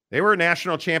they were a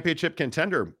national championship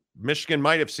contender, Michigan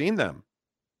might have seen them.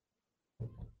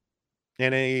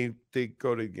 And they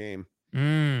go to the game.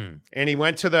 And he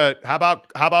went to the, how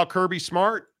about Kirby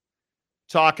Smart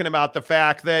talking about the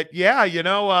fact that, yeah, you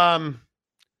know,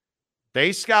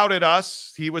 they scouted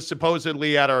us. He was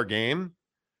supposedly at our game.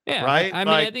 Yeah. Right. I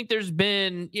mean, I think there's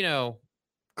been, you know,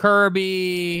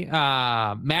 Kirby,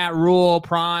 Matt Rule,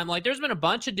 Prime, like there's been a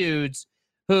bunch of dudes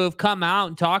who've come out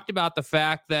and talked about the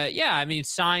fact that, yeah, I mean,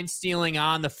 sign stealing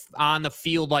on the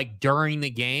field, like during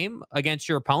the game against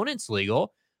your opponent's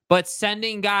legal, but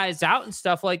sending guys out and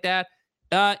stuff like that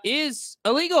is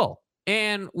illegal,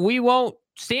 and we won't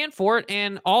stand for it.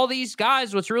 And all these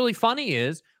guys, what's really funny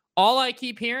is all I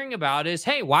keep hearing about is,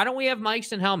 hey, why don't we have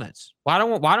mics and helmets? Why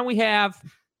don't we have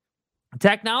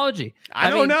technology? I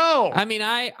don't know. I mean,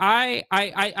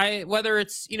 I whether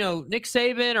it's, you know, Nick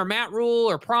Saban or Matt Rule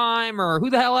or Prime or who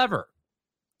the hell ever,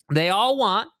 they all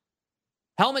want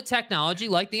helmet technology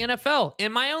like the NFL.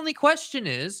 And my only question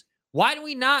is, why do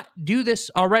we not do this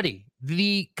already?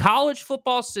 The college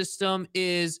football system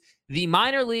is the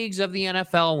minor leagues of the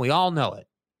NFL, and we all know it.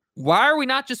 Why are we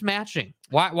not just matching?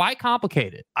 Why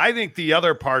complicate it? I think the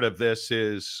other part of this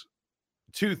is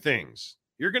two things.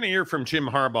 You're going to hear from Jim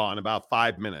Harbaugh in about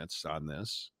 5 minutes on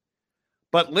this.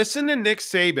 But listen to Nick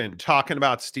Saban talking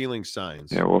about stealing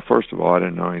signs. Yeah, well, first of all, I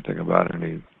didn't know anything about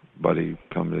anybody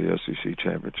coming to the SEC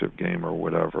championship game or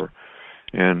whatever.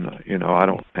 And, you know, I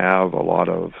don't have a lot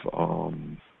of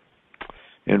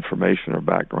information or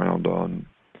background on,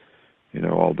 you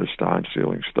know, all this sign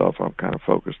stealing stuff. I'm kind of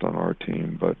focused on our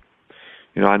team. But,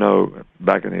 you know, I know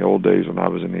back in the old days when I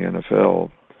was in the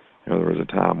NFL, you know, there was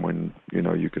a time when, you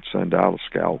know, you could send out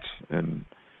scouts and,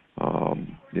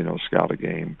 you know, scout a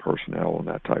game, personnel and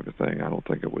that type of thing. I don't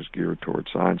think it was geared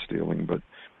towards sign stealing, but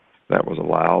that was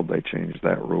allowed. They changed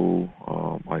that rule,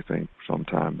 I think, some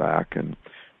time back. And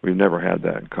we've never had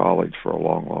that in college for a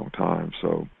long, long time.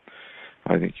 So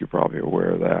I think you're probably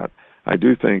aware of that. I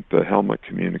do think the helmet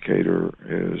communicator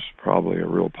is probably a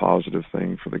real positive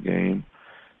thing for the game.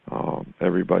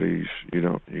 Everybody's,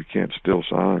 you can't steal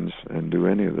signs and do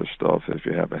any of this stuff if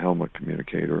you have a helmet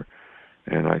communicator.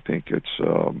 And I think it's,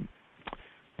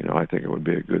 you know, I think it would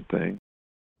be a good thing.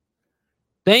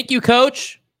 Thank you,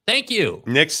 Coach. Thank you.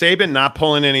 Nick Saban not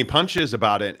pulling any punches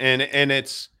about it. And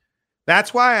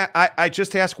that's why I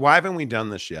just ask, why haven't we done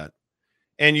this yet?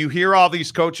 And you hear all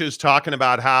these coaches talking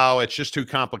about how it's just too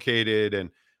complicated.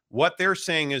 And what they're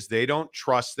saying is they don't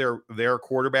trust their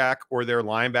quarterback or their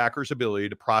linebacker's ability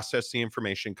to process the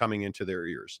information coming into their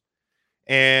ears.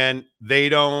 And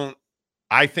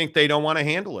I think they don't want to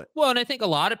handle it. Well, and I think a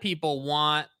lot of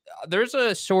people there's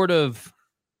a sort of,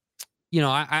 you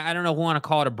know, I don't know if we want to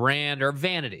call it a brand or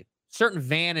vanity, certain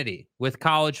vanity with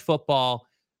college football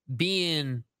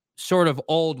being sort of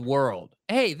old world.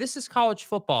 Hey, this is college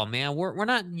football, man. We're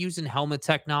not using helmet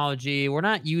technology. We're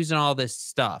not using all this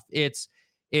stuff.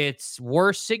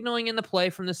 We're signaling in the play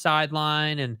from the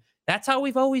sideline, and that's how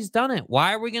we've always done it.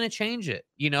 Why are we going to change it?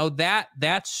 You know,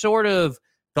 that sort of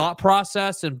thought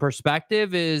process and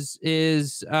perspective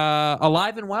is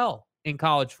alive and well in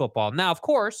college football. Now, of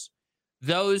course,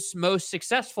 those most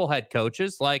successful head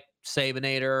coaches like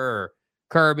Sabanator or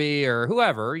Kirby or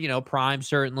whoever, you know, Prime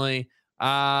certainly,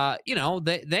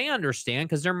 they understand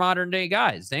because they're modern day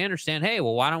guys. They understand, hey,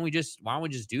 well, why don't we just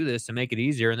do this to make it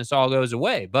easier and this all goes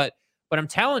away? But I'm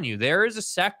telling you, there is a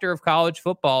sector of college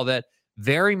football that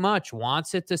very much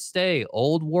wants it to stay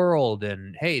old world.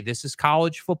 And hey, this is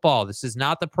college football. This is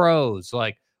not the pros.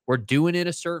 Like, we're doing it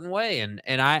a certain way. And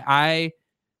I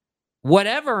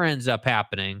whatever ends up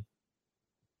happening,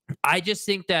 I just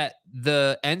think that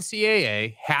the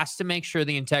NCAA has to make sure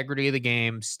the integrity of the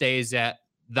game stays at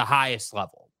the highest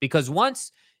level, because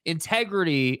once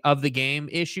integrity of the game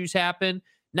issues happen,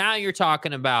 now you're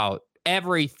talking about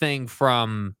everything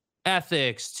from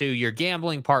ethics to your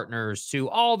gambling partners to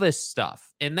all this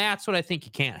stuff. And that's what I think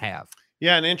you can't have.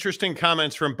 Yeah, and interesting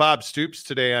comments from Bob Stoops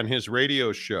today on his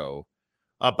radio show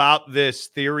about this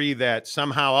theory that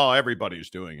somehow, everybody's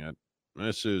doing it.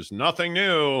 This is nothing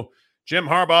new. Jim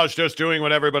Harbaugh's just doing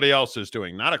what everybody else is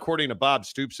doing. Not according to Bob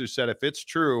Stoops, who said if it's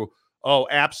true,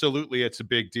 absolutely, it's a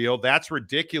big deal. That's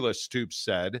ridiculous, Stoops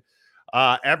said.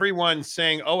 Everyone's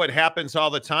saying, it happens all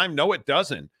the time. No, it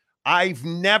doesn't. I've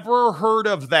never heard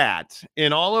of that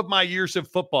in all of my years of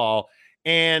football.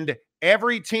 And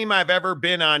every team I've ever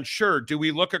been on, sure, do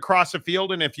we look across the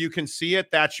field? And if you can see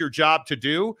it, that's your job to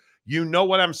do. You know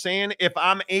what I'm saying? If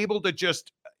I'm able to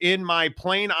just, in my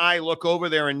plain eye, look over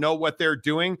there and know what they're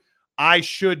doing, I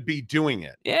should be doing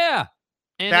it. Yeah.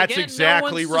 And that's again,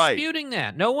 exactly no one's right. Disputing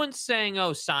that. No one's saying,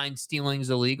 sign stealing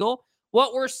is illegal.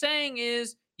 What we're saying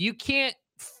is you can't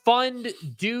fund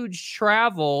dude's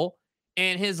travel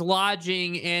and his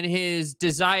lodging and his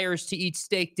desires to eat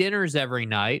steak dinners every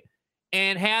night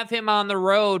and have him on the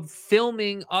road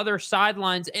filming other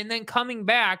sidelines and then coming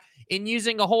back and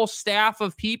using a whole staff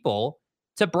of people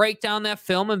to break down that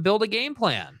film and build a game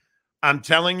plan. I'm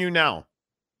telling you now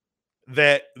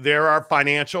that there are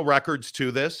financial records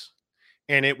to this,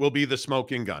 and it will be the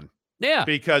smoking gun. Yeah.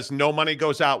 Because no money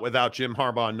goes out without Jim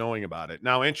Harbaugh knowing about it.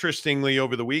 Now, interestingly,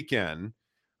 over the weekend,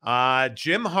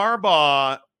 Jim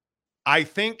Harbaugh, I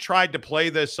think, tried to play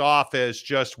this off as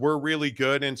just, we're really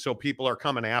good, and so people are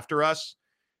coming after us.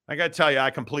 I got to tell you, I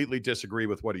completely disagree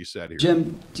with what he said here.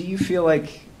 Jim, do you feel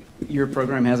like your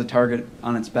program has a target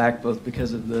on its back, both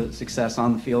because of the success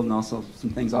on the field and also some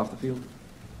things off the field?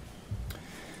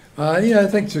 Yeah, I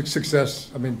think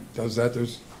success, does that.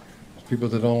 There's people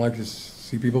that don't like to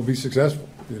see people be successful,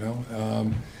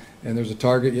 and there's a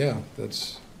target. Yeah,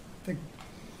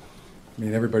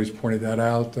 everybody's pointed that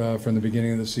out from the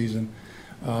beginning of the season.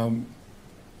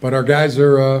 But our guys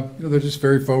are, they're just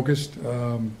very focused,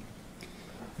 and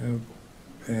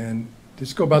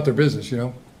just go about their business,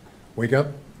 wake up,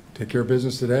 take care of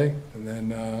business today, and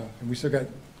then and we still got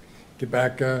get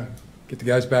the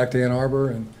guys back to Ann Arbor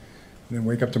and then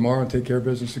wake up tomorrow and take care of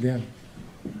business again.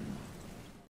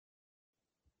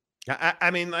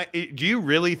 Do you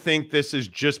really think this is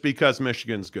just because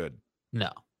Michigan's good? No,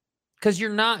 because you're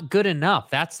not good enough.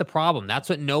 That's the problem. That's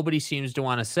what nobody seems to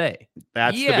want to say.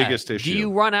 That's the biggest issue. Do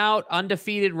you run out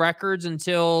undefeated records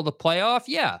until the playoff?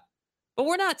 Yeah. But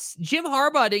we're not. Jim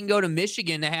Harbaugh didn't go to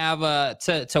Michigan to have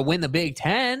to win the Big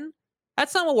Ten.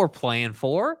 That's not what we're playing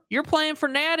for. You're playing for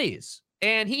natties,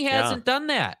 and he hasn't done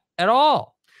that at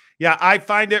all. Yeah, I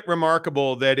find it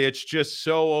remarkable that it's just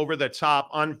so over the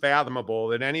top, unfathomable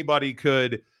that anybody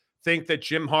could think that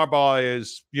Jim Harbaugh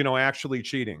is, actually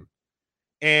cheating.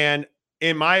 And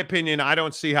in my opinion, I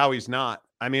don't see how he's not.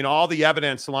 All the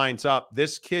evidence lines up.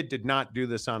 This kid did not do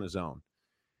this on his own.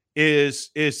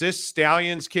 Is this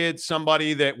Stalions kid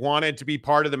somebody that wanted to be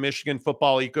part of the Michigan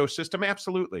football ecosystem?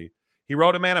 Absolutely. He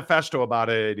wrote a manifesto about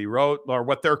it. He wrote, or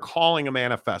what they're calling a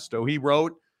manifesto. He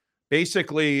wrote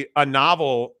basically a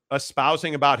novel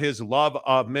espousing about his love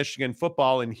of Michigan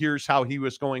football, and here's how he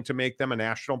was going to make them a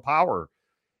national power.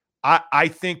 I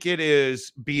think it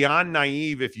is beyond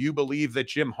naive if you believe that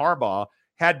Jim Harbaugh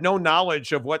had no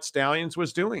knowledge of what Stalions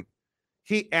was doing.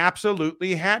 He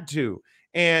absolutely had to.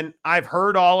 And I've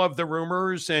heard all of the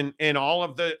rumors and all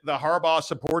of the Harbaugh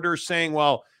supporters saying,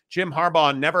 well, Jim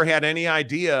Harbaugh never had any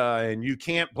idea and you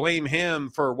can't blame him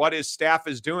for what his staff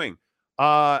is doing.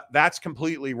 That's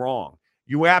completely wrong.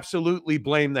 You absolutely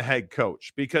blame the head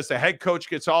coach because the head coach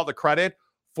gets all the credit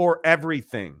for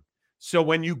everything. So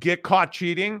when you get caught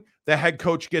cheating, the head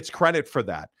coach gets credit for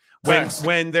that.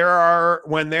 When there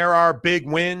are big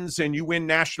wins and you win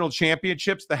national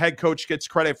championships, the head coach gets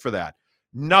credit for that.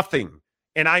 Nothing,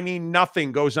 and I mean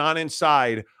nothing, goes on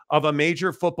inside of a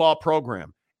major football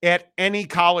program at any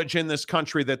college in this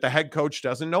country that the head coach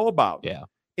doesn't know about. Yeah.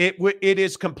 It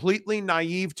is completely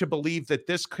naive to believe that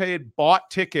this kid bought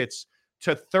tickets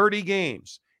to 30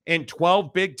 games in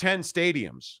 12 Big Ten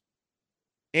stadiums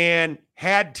and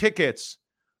had tickets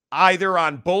either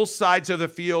on both sides of the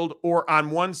field or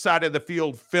on one side of the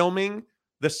field filming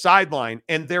the sideline,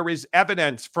 and there is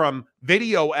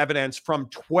video evidence from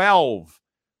 12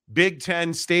 Big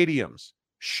Ten stadiums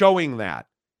showing that.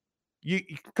 You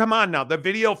come on now. The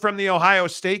video from the Ohio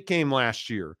State game last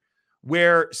year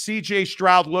where CJ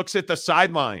Stroud looks at the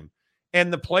sideline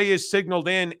and the play is signaled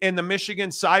in the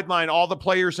Michigan sideline, all the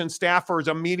players and staffers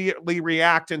immediately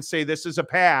react and say, this is a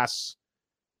pass,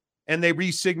 and they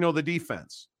re-signal the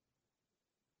defense.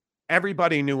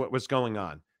 Everybody knew what was going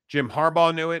on. Jim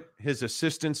Harbaugh knew it. His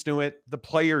assistants knew it. The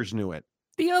players knew it.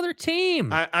 The other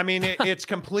team. I mean, it's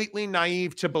completely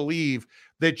naive to believe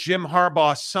that Jim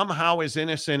Harbaugh somehow is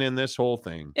innocent in this whole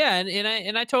thing. Yeah,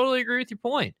 and I totally agree with your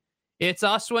point. It's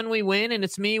us when we win, and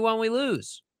it's me when we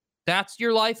lose. That's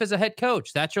your life as a head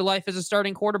coach. That's your life as a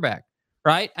starting quarterback,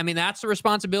 right? I mean, that's the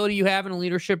responsibility you have in a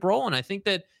leadership role. And I think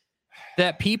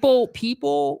that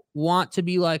people want to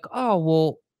be like, oh,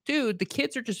 well, dude, the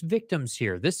kids are just victims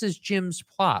here. This is Jim's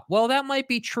plot. Well, that might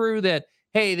be true that,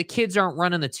 hey, the kids aren't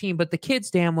running the team, but the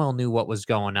kids damn well knew what was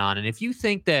going on. And if you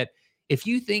think that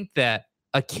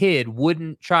a kid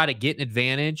wouldn't try to get an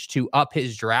advantage to up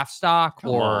his draft stock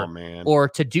or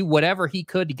to do whatever he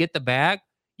could to get the bag,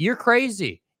 you're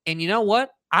crazy. And you know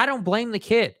what? I don't blame the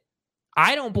kid.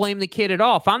 I don't blame the kid at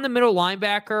all. If I'm the middle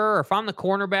linebacker or if I'm the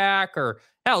cornerback or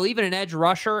hell, even an edge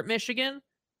rusher at Michigan,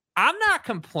 I'm not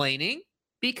complaining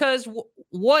because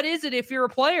what is it if you're a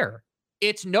player?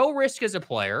 It's no risk as a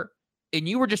player and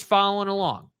you were just following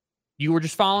along. You were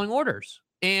just following orders.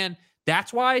 And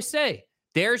that's why I say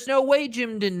there's no way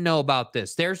Jim didn't know about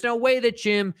this. There's no way that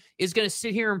Jim is going to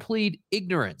sit here and plead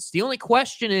ignorance. The only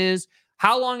question is,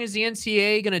 how long is the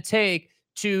NCAA going to take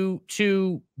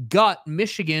to gut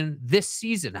Michigan this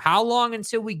season? How long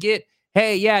until we get,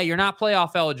 hey, yeah, you're not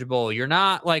playoff eligible. You're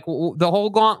not like the whole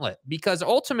gauntlet. Because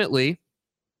ultimately,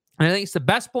 and I think it's the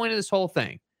best point of this whole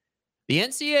thing, the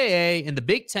NCAA and the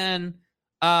Big Ten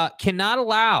cannot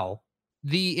allow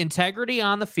the integrity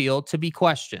on the field to be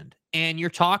questioned. And you're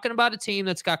talking about a team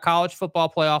that's got college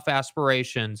football playoff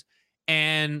aspirations,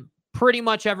 and pretty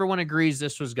much everyone agrees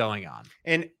this was going on.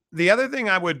 And the other thing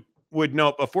I would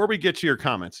note before we get to your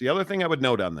comments, the other thing I would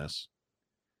note on this,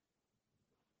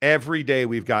 every day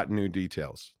we've got new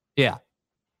details. Yeah.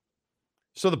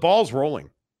 So the ball's rolling.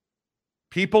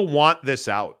 People want this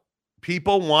out.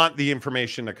 People want the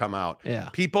information to come out. Yeah.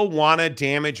 People want to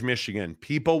damage Michigan.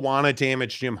 People want to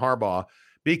damage Jim Harbaugh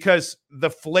because the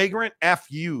flagrant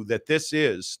FU that this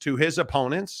is to his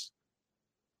opponents,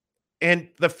 and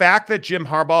the fact that Jim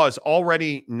Harbaugh is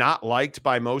already not liked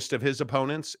by most of his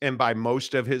opponents and by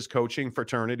most of his coaching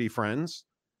fraternity friends,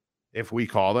 if we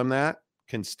call them that,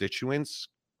 constituents,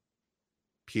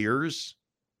 peers,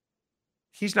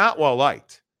 he's not well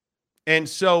liked. And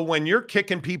so when you're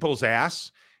kicking people's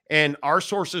ass, and our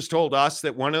sources told us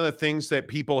that one of the things that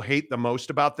people hate the most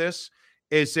about this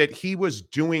is that he was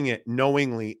doing it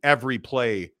knowingly every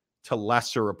play to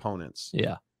lesser opponents.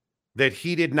 Yeah. That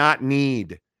he did not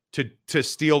need to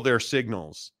steal their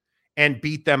signals and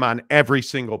beat them on every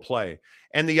single play.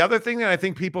 And the other thing that I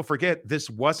think people forget, this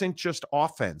wasn't just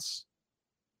offense.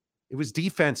 It was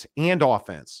defense and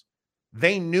offense.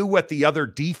 They knew what the other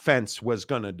defense was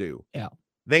going to do. Yeah.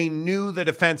 They knew the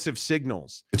defensive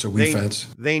signals. It's a defense.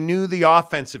 They knew the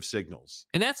offensive signals.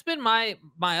 And that's been my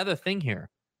other thing here.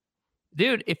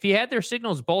 Dude, if you had their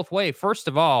signals both ways, first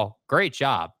of all, great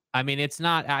job. I mean, it's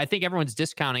not, I think everyone's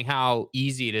discounting how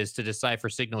easy it is to decipher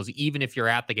signals, even if you're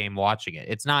at the game watching it.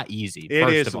 It's not easy. It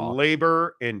is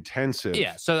labor intensive.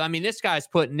 Yeah. So, I mean, this guy's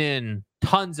putting in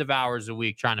tons of hours a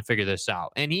week trying to figure this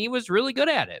out. And he was really good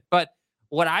at it. But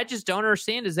what I just don't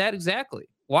understand is that exactly.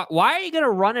 Why are you going to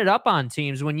run it up on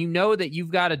teams when you know that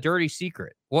you've got a dirty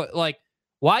secret? Why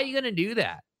are you going to do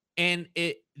that? And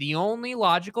the only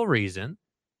logical reason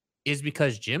is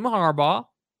because Jim Harbaugh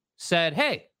said,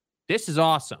 hey, this is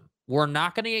awesome. We're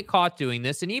not going to get caught doing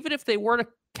this. And even if they were to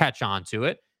catch on to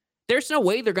it, there's no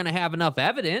way they're going to have enough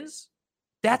evidence.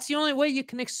 That's the only way you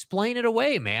can explain it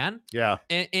away, man. Yeah.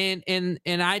 And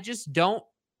I just don't,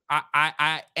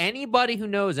 anybody who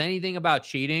knows anything about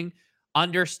cheating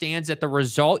understands that the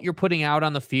result you're putting out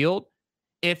on the field,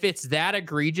 if it's that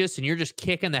egregious and you're just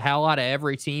kicking the hell out of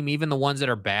every team, even the ones that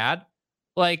are bad,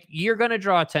 like you're going to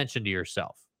draw attention to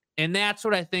yourself. And that's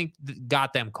what I think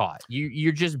got them caught.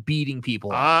 You're just beating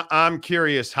people up. I'm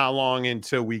curious how long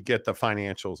until we get the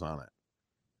financials on it.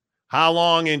 How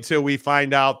long until we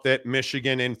find out that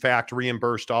Michigan, in fact,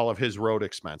 reimbursed all of his road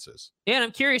expenses? Yeah, and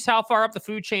I'm curious how far up the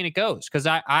food chain it goes, because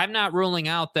I'm not ruling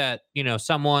out that,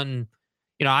 someone,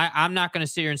 I'm not going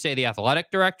to sit here and say the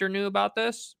athletic director knew about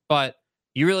this, but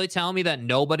you really telling me that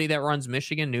nobody that runs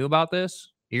Michigan knew about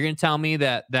this? You're going to tell me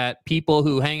that people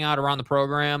who hang out around the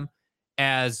program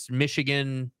as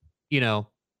Michigan,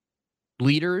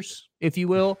 leaders, if you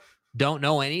will, don't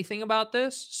know anything about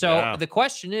this. So the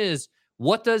question is,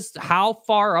 how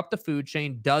far up the food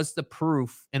chain does the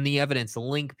proof and the evidence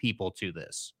link people to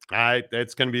this?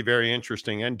 That's going to be very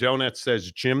interesting. And Donut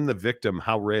says, Jim the victim,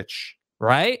 how rich?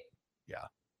 Right? Yeah,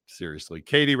 seriously.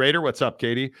 Katie Rader, what's up,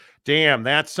 Katie? Damn,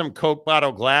 that's some Coke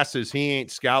bottle glasses. He ain't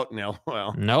scouting.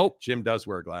 Well, nope. Jim does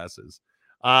wear glasses.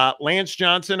 Lance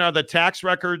Johnson, are the tax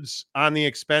records on the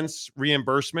expense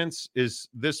reimbursements, is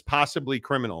this possibly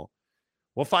criminal?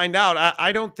 We'll find out.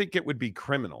 I don't think it would be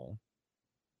criminal.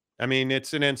 I mean,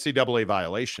 it's an NCAA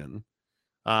violation.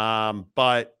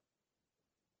 But,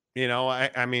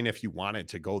 I mean, if you wanted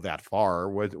to go that far,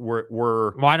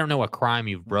 well, I don't know what crime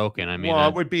you've broken. I mean,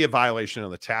 it would be a violation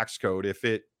of the tax code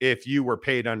if you were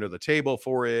paid under the table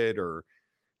for it, or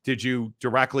did you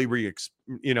directly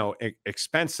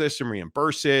expense this and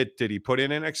reimburse it? Did he put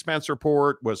in an expense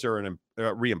report? Was there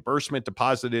a reimbursement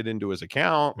deposited into his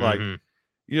account? Like,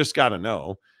 you just got to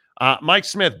know. Mike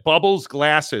Smith, Bubbles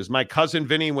glasses. My cousin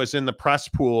Vinny was in the press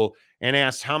pool and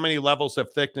asked how many levels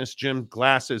of thickness Jim's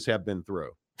glasses have been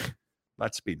through.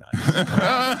 Let's be nice.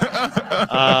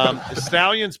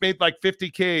 Stallions made like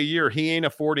 $50K a year. He ain't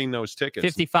affording those tickets.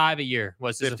 55 a year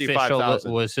was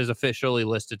his officially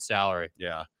listed salary.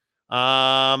 Yeah.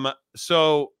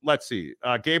 So let's see.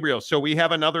 Gabriel, so we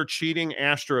have another cheating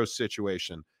Astros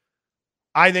situation.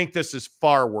 I think this is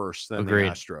far worse than the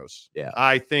Astros. Yeah.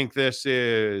 I think this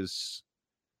is...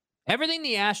 Everything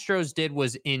the Astros did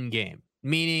was in-game.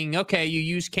 Meaning, okay, you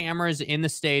use cameras in the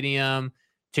stadium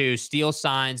to steal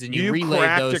signs, and you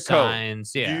relayed those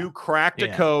signs. Yeah. You cracked a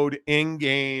code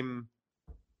in-game.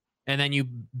 And then you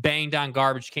banged on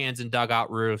garbage cans and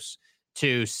dugout roofs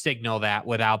to signal that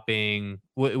without being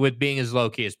as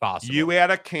low-key as possible. You had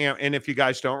a and if you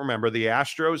guys don't remember, the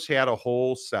Astros had a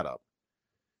whole setup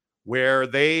where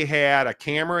they had a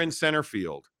camera in center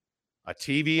field, a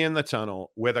TV in the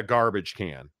tunnel with a garbage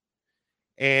can.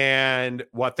 And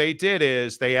what they did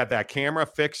is they had that camera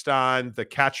fixed on the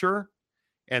catcher,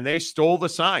 and they stole the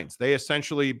signs. They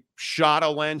essentially shot a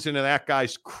lens into that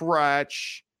guy's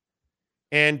crotch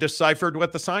and deciphered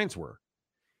what the signs were.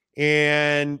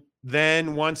 And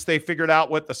then once they figured out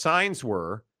what the signs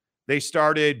were, they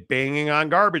started banging on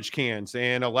garbage cans,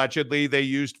 and allegedly they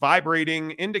used vibrating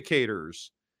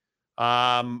indicators.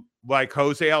 Like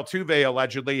Jose Altuve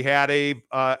allegedly had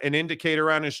an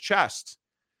indicator on his chest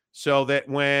so that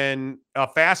when a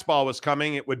fastball was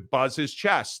coming, it would buzz his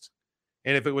chest.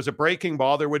 And if it was a breaking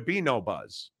ball, there would be no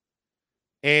buzz.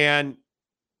 And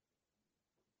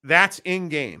that's in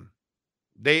game.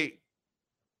 They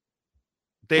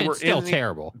were still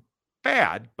terrible.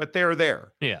 Bad, but they're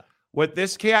there. Yeah. What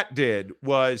this cat did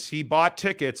was he bought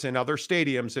tickets in other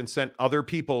stadiums and sent other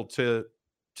people to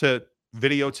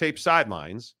videotape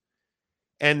sidelines.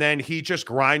 And then he just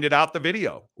grinded out the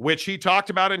video, which he talked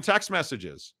about in text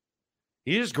messages.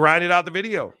 He just grinded out the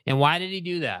video. And why did he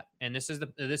do that? And this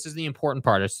is the important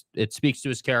part. It speaks to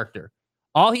his character.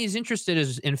 All he's interested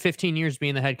is in 15 years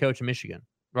being the head coach of Michigan,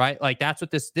 right? Like that's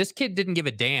what this kid didn't give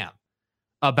a damn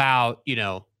about,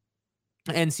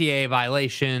 NCAA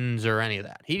violations or any of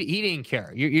that. He didn't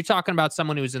care. You're talking about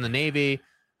someone who was in the Navy,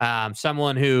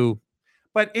 someone who.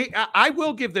 But I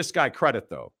will give this guy credit,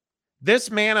 though. This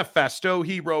manifesto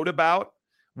he wrote about,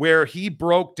 where he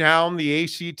broke down the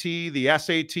ACT, the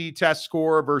SAT test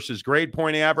score versus grade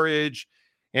point average,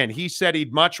 and he said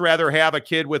he'd much rather have a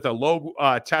kid with a low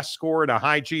test score and a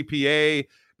high GPA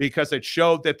because it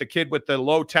showed that the kid with the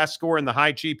low test score and the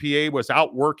high GPA was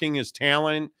outworking his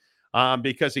talent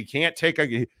because he can't take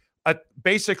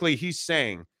basically he's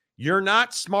saying you're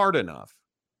not smart enough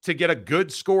to get a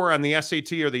good score on the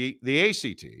SAT or the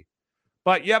ACT,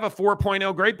 but you have a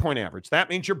 4.0 grade point average. That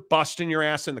means you're busting your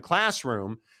ass in the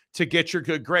classroom to get your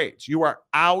good grades. You are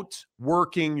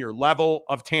outworking your level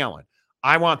of talent.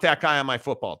 I want that guy on my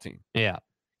football team. Yeah.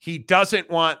 He doesn't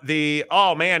want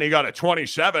oh man, he got a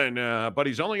 27, but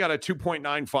he's only got a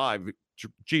 2.95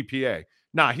 GPA.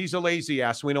 Nah, he's a lazy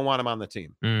ass. We don't want him on the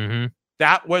team. Mm-hmm.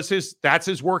 That's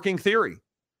his working theory.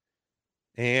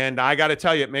 And I got to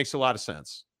tell you, it makes a lot of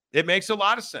sense. It makes a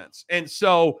lot of sense. And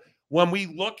so when we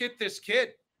look at this kid,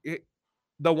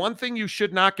 the one thing you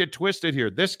should not get twisted here,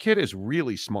 this kid is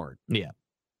really smart. Yeah.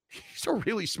 He's a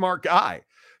really smart guy.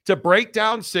 To break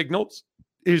down signals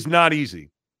is not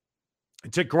easy.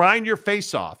 To grind your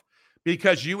face off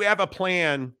because you have a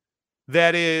plan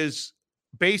that is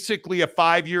basically a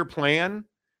 5-year plan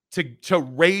to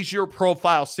raise your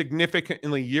profile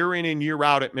significantly year in and year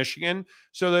out at Michigan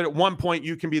so that at one point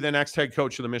you can be the next head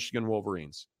coach of the Michigan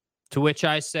Wolverines. To which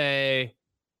I say,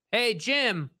 hey,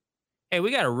 Jim, hey, we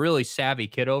got a really savvy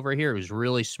kid over here who's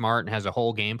really smart and has a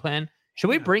whole game plan. Should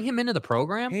we bring him into the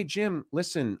program? Hey, Jim,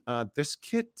 listen, this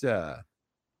kid,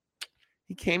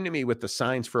 he came to me with the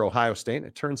signs for Ohio State, and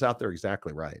it turns out they're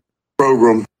exactly right.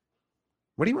 Program.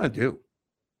 What do you want to do?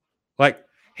 Like,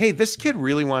 hey, this kid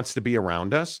really wants to be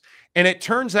around us. And it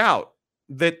turns out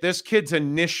that this kid's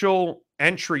initial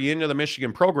entry into the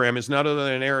Michigan program is none other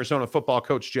than Arizona football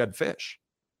coach Jed Fish.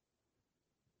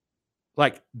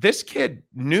 Like, this kid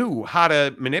knew how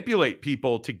to manipulate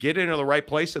people to get into the right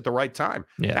place at the right time.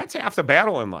 Yeah. That's half the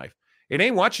battle in life. It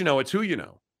ain't what you know, it's who you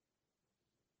know.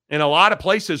 In a lot of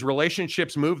places,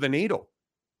 relationships move the needle.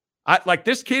 Like,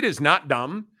 this kid is not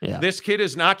dumb. Yeah. This kid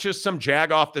is not just some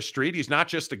jag off the street. He's not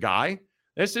just a guy.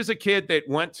 This is a kid that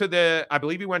went to I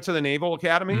believe he went to the Naval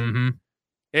Academy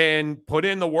and put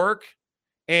in the work.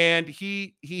 And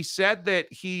he said that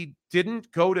he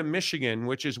didn't go to Michigan,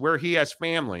 which is where he has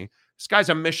family. This guy's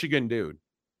a Michigan dude.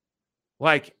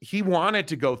 Like, he wanted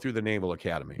to go through the Naval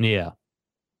Academy. Yeah.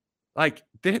 Like,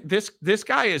 this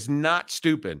guy is not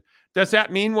stupid. Does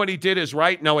that mean what he did is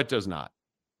right? No, it does not.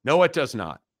 No, it does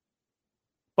not.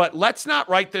 But let's not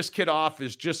write this kid off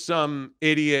as just some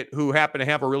idiot who happened to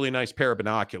have a really nice pair of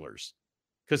binoculars,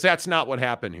 because that's not what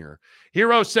happened here.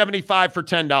 Hero 75 for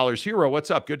 $10. Hero, what's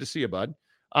up? Good to see you, bud.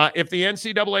 If the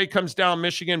NCAA comes down,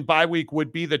 Michigan bye week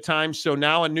would be the time. So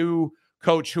now a new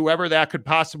coach, whoever that could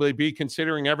possibly be,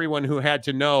 considering everyone who had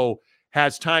to know,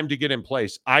 has time to get in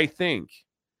place. I think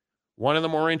one of the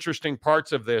more interesting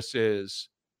parts of this is,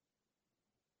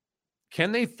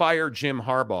 can they fire Jim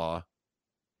Harbaugh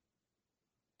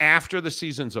after the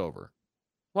season's over?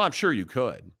 Well, I'm sure you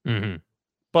could.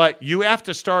 But you have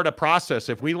to start a process.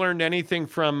 If we learned anything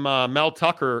from Mel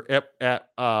Tucker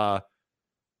at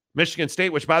Michigan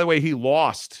State, which, by the way, he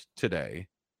lost today,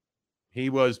 he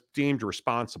was deemed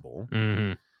responsible.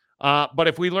 But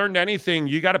if we learned anything,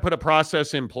 you got to put a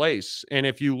process in place. And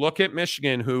if you look at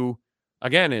Michigan, who,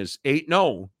 again, is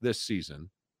 8-0 this season,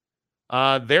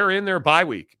 they're in their bye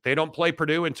week. They don't play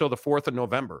Purdue until the 4th of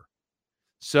November.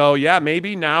 So, yeah,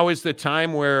 maybe now is the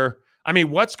time where, I mean,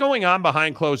 what's going on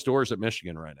behind closed doors at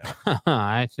Michigan right now?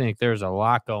 I think there's a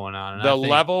lot going on. The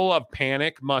level of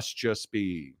panic must just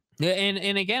be.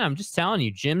 And again, I'm just telling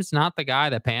you, Jim's not the guy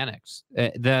that panics.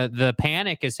 The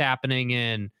panic is happening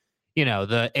in,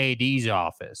 the AD's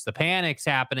office. The panic's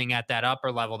happening at that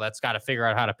upper level that's got to figure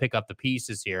out how to pick up the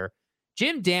pieces here.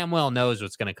 Jim damn well knows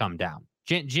what's going to come down.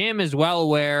 Jim is well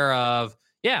aware of,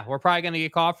 we're probably going to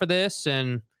get caught for this.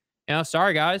 And,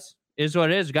 sorry, guys, is what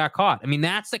it is. Got caught. I mean,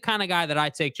 that's the kind of guy that I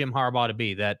take Jim Harbaugh to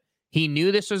be, that he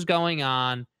knew this was going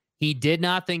on. He did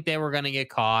not think they were going to get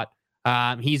caught.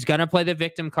 He's going to play the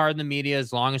victim card in the media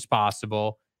as long as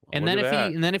possible. And then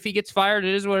if he gets fired,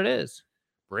 it is what it is.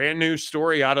 Brand new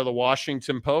story out of the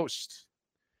Washington Post.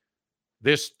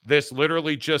 This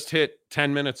literally just hit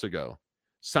 10 minutes ago.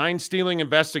 Sign stealing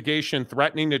investigation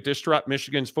threatening to disrupt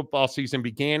Michigan's football season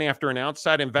began after an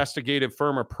outside investigative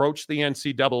firm approached the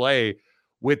NCAA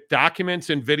with documents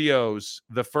and videos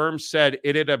the firm said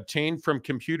it had obtained from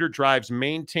computer drives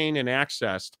maintained and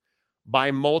accessed by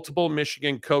multiple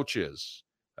Michigan coaches,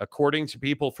 according to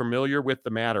people familiar with the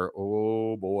matter.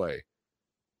 Oh, boy.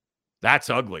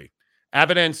 That's ugly.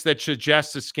 Evidence that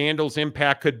suggests the scandal's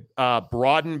impact could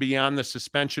broaden beyond the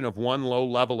suspension of one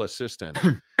low-level assistant.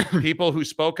 People who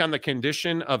spoke on the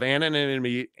condition of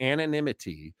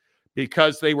anonymity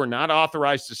because they were not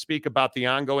authorized to speak about the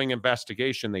ongoing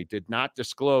investigation. They did not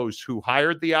disclose who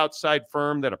hired the outside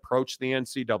firm that approached the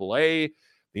NCAA.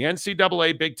 The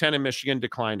NCAA, Big Ten, and Michigan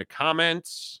declined to comment.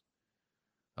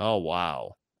 Oh,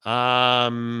 wow.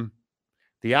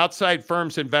 The outside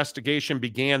firm's investigation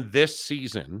began this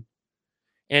season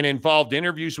and involved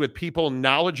interviews with people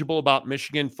knowledgeable about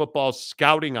Michigan football's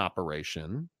scouting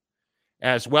operation,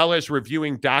 as well as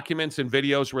reviewing documents and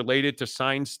videos related to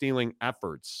sign-stealing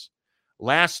efforts.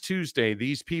 Last Tuesday,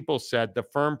 these people said the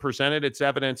firm presented its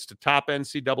evidence to top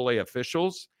NCAA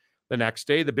officials. The next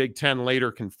day, the Big Ten later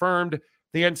confirmed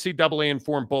the NCAA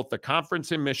informed both the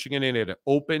conference in Michigan and it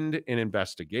opened an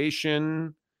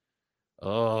investigation.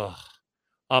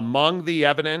 Among the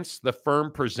evidence the firm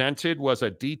presented was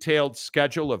a detailed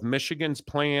schedule of Michigan's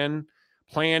planned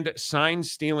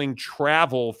sign-stealing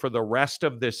travel for the rest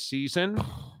of this season.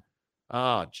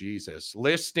 Oh, Jesus.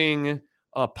 Listing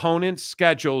opponent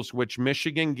schedules which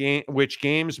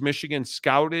games Michigan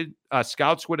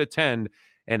scouts would attend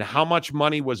and how much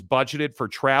money was budgeted for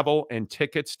travel and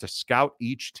tickets to scout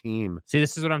each team. See,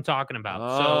 this is what I'm talking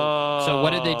about. So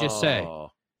what did they just say?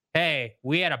 Hey,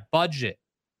 we had a budget.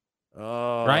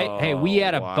 Right? Hey, we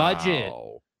had a budget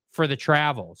for the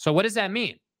travel. So what does that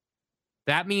mean?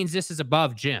 That means this is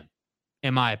above Jim.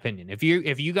 in my opinion. If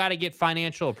you got to get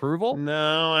financial approval.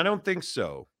 No, I don't think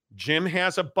so. Jim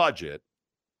has a budget,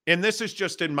 and this is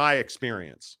just in my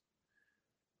experience.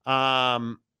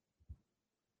 In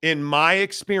my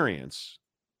experience,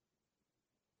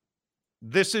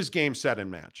 this is game, set,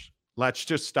 and match. Let's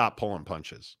just stop pulling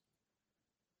punches.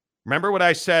 Remember what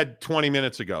I said 20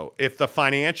 minutes ago. If the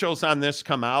financials on this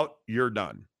come out, you're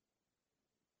done.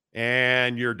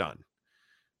 And you're done.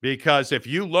 Because if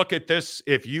you look at this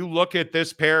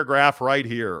paragraph right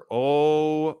here,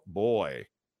 oh boy,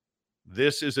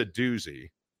 this is a doozy.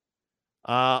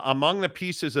 Among the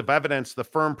pieces of evidence the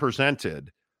firm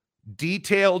presented,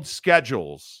 detailed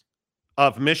schedules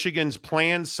of Michigan's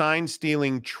planned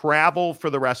sign-stealing travel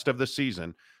for the rest of the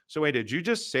season. So wait, did you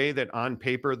just say that on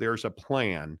paper there's a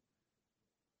plan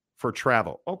for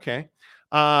travel? Okay.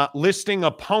 Listing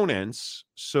opponents.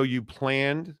 So you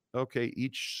planned, okay,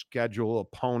 each schedule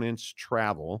opponents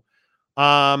travel.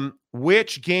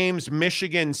 Which games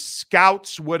Michigan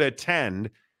scouts would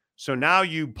attend. So now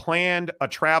you planned a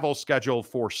travel schedule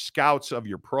for scouts of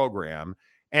your program.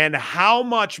 And how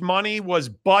much money was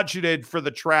budgeted for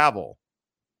the travel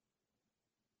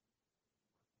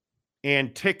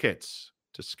and tickets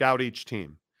to scout each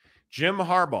team. Jim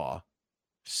Harbaugh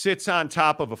sits on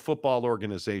top of a football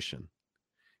organization,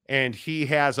 and he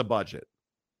has a budget.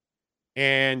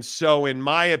 And so, in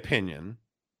my opinion,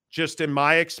 just in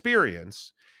my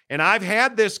experience, and I've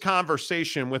had this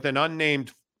conversation with an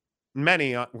unnamed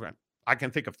many, I can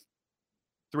think of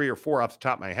 3 or 4 off the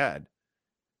top of my head.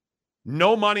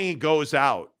 No money goes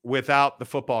out without the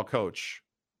football coach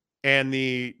and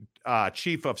the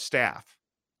chief of staff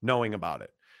knowing about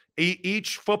it.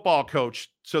 Each football coach,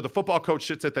 so the football coach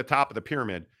sits at the top of the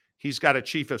pyramid. He's got a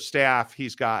chief of staff.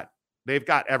 They've got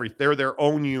everything. They're their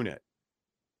own unit.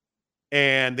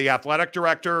 And the athletic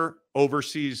director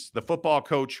oversees the football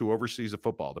coach who oversees the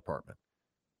football department.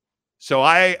 So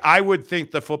I would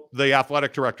think the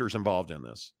athletic director is involved in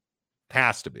this.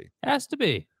 Has to be. Has to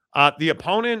be. The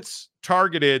opponents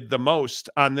targeted the most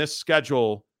on this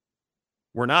schedule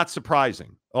were not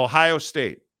surprising. Ohio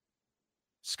State.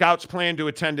 Scouts plan to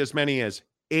attend as many as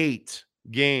 8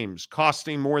 games,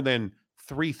 costing more than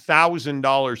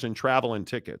 $3,000 in travel and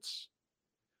tickets.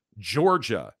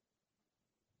 Georgia,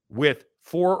 with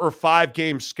 4 or 5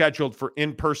 games scheduled for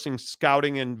in-person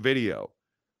scouting and video,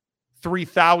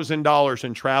 $3,000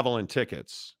 in travel and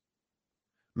tickets.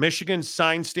 Michigan's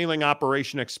sign-stealing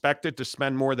operation expected to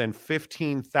spend more than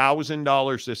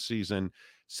 $15,000 this season,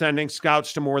 sending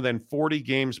scouts to more than 40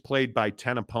 games played by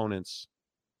 10 opponents.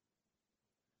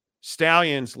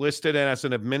 Stallions, listed as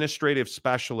an administrative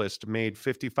specialist, made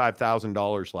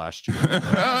 $55,000 last year.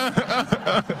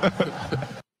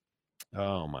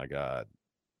 Oh, my God.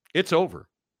 It's over.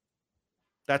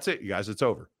 That's it, you guys. It's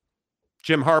over.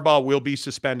 Jim Harbaugh will be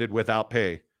suspended without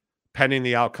pay pending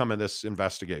the outcome of this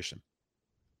investigation.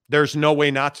 There's no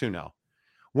way not to now.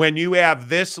 When you have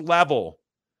this level,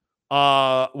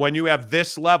 of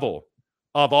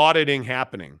auditing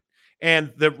happening,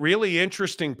 and the really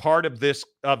interesting part of this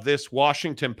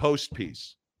Washington Post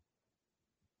piece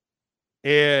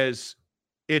is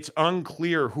it's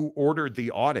unclear who ordered the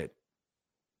audit.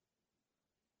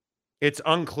 It's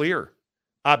unclear.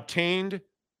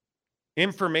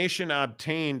 Information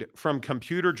obtained from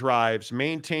computer drives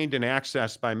maintained and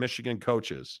accessed by Michigan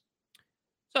coaches.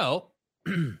 So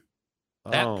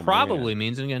that probably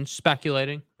means, and again,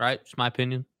 speculating, right? It's my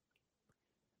opinion.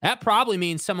 That probably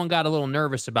means someone got a little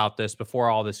nervous about this before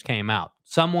all this came out.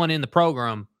 Someone in the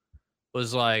program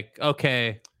was like,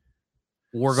 okay,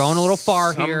 we're going a little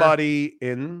far here. Somebody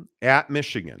at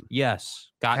Michigan. Yes.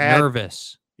 Got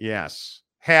nervous. Yes.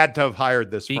 Had to have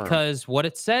hired this firm. Because what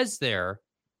it says there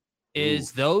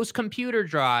is those computer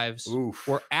drives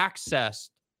were accessed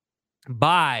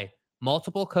by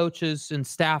multiple coaches and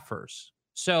staffers.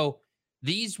 So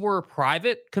these were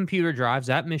private computer drives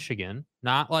at Michigan,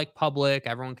 not like public,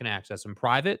 everyone can access them.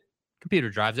 Private computer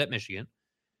drives at Michigan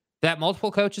that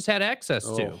multiple coaches had access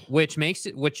to,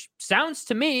 which sounds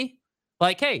to me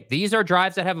like, hey, these are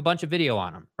drives that have a bunch of video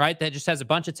on them, right? That just has a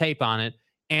bunch of tape on it.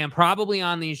 And probably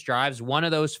on these drives, one of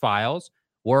those files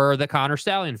were the Connor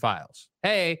Stallion files.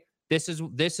 Hey, this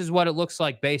is what it looks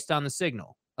like based on the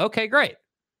signal. Okay, great.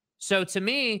 So to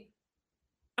me,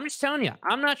 I'm just telling you,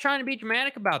 I'm not trying to be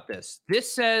dramatic about this.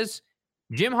 This says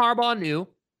Jim Harbaugh knew.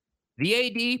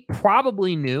 The AD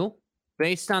probably knew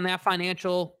based on that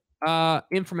financial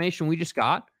information we just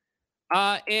got.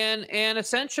 And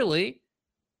essentially,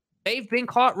 they've been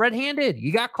caught red-handed.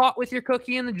 You got caught with your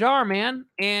cookie in the jar, man.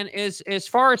 And as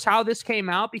far as how this came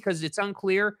out, because it's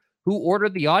unclear who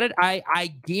ordered the audit,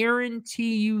 I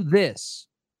guarantee you this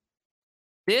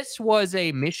this was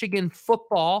a Michigan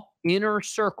football inner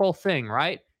circle thing,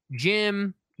 right?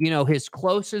 Jim, his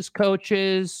closest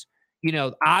coaches,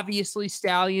 obviously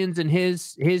Stallions and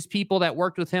his people that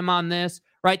worked with him on this,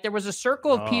 right? There was a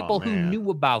circle of people who knew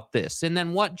about this. And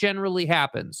then what generally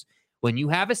happens when you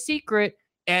have a secret,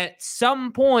 at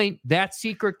some point that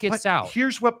secret gets out.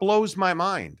 Here's what blows my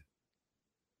mind.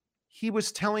 He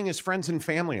was telling his friends and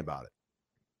family about it.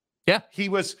 Yeah.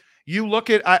 You look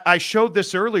at, I showed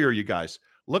this earlier, you guys.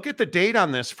 Look at the date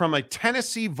on this from a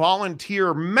Tennessee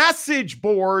volunteer message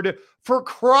board, for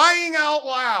crying out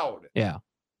loud. Yeah.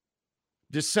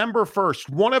 December 1st.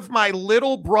 One of my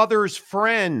little brother's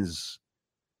friends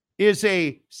is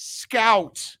a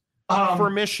scout for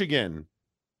Michigan.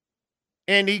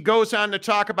 And he goes on to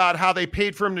talk about how they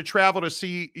paid for him to travel to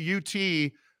see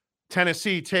UT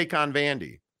Tennessee take on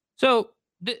Vandy. So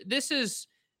this is,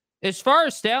 as far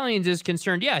as Stallions is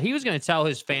concerned, yeah, he was going to tell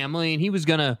his family and he was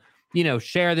going to,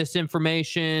 share this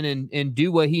information and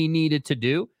do what he needed to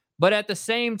do. But at the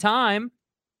same time,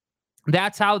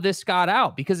 that's how this got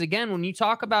out. Because again, when you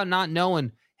talk about not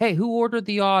knowing, hey, who ordered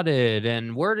the audit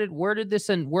and where did this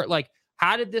and where, like,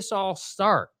 how did this all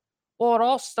start? Well, it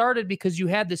all started because you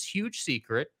had this huge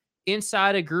secret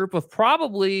inside a group of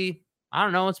probably, I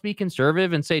don't know, let's be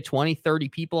conservative and say 20, 30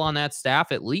 people on that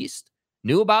staff at least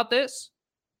knew about this.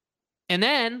 And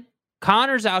then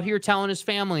Connor's out here telling his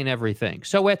family and everything.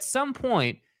 So at some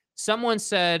point, someone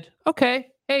said, okay,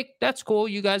 hey, that's cool.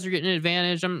 You guys are getting an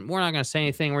advantage. We're not going to say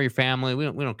anything. We're your family. We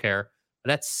don't care.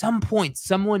 But at some point,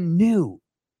 someone knew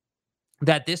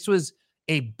that this was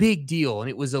a big deal and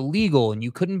it was illegal and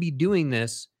you couldn't be doing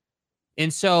this.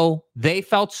 And so they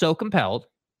felt so compelled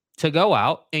to go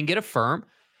out and get a firm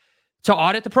to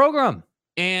audit the program.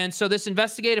 And so this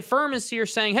investigative firm is here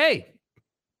saying, hey,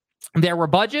 there were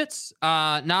budgets,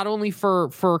 not only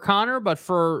for Connor, but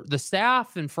for the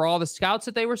staff and for all the scouts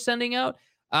that they were sending out.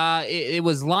 It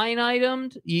was line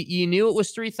itemed. You knew it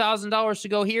was $3,000 to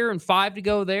go here and $5,000 to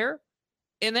go there.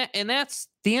 And that's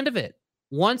the end of it.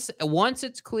 Once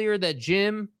it's clear that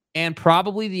Jim and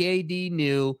probably the AD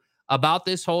knew about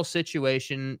this whole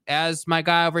situation, as my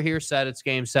guy over here said, it's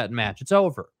game, set, and match. It's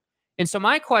over. And so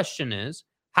my question is,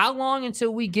 how long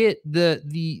until we get the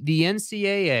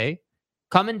NCAA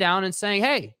coming down and saying,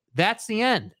 hey, that's the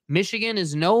end. Michigan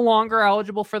is no longer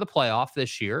eligible for the playoff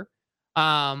this year.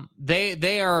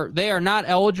 They are not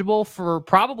eligible for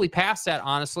probably past that,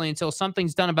 honestly, until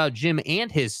something's done about Jim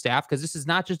and his staff, because this is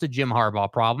not just a Jim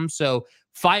Harbaugh problem. So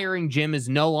firing Jim is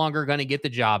no longer going to get the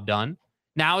job done.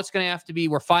 Now it's going to have to be,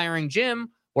 we're firing Jim,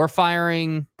 we're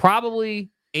firing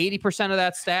probably 80% of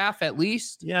that staff at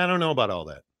least. Yeah, I don't know about all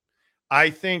that. I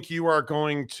think you are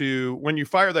going to, when you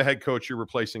fire the head coach, you're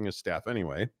replacing his staff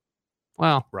anyway.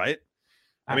 Well, right?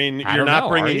 I mean, you're not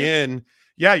bringing in,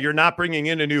 you're not bringing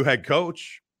in a new head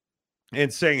coach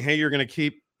and saying, hey, you're going to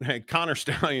keep, hey, Connor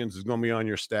Stallions is going to be on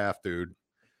your staff, dude.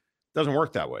 Doesn't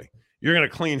work that way. You're going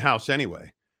to clean house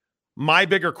anyway. My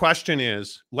bigger question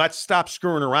is, let's stop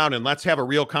screwing around and let's have a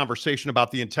real conversation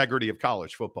about the integrity of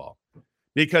college football.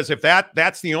 Because if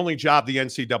that's the only job the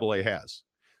NCAA has.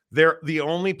 They're the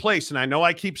only place, and I know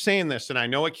I keep saying this, and I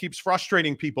know it keeps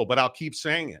frustrating people, but I'll keep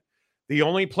saying it. The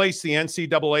only place the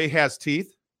NCAA has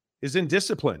teeth is in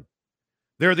discipline.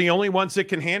 They're the only ones that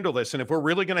can handle this. And if we're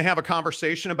really going to have a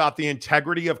conversation about the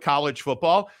integrity of college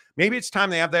football, maybe it's time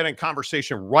to have that in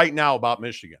conversation right now about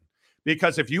Michigan.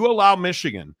 Because if you allow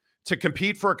Michigan to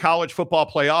compete for a college football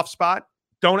playoff spot,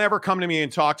 don't ever come to me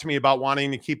and talk to me about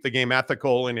wanting to keep the game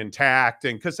ethical and intact,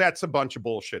 and because that's a bunch of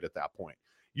bullshit at that point.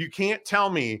 You can't tell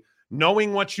me,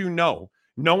 knowing what you know,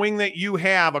 knowing that you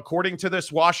have, according to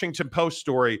this Washington Post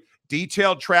story,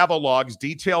 detailed travel logs,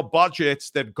 detailed budgets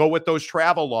that go with those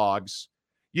travel logs,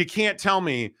 you can't tell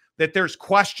me that there's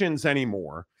questions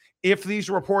anymore. If these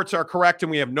reports are correct, and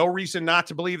we have no reason not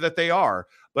to believe that they are,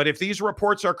 but if these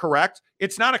reports are correct,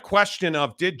 it's not a question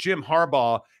of, did Jim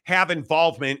Harbaugh have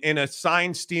involvement in a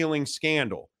sign-stealing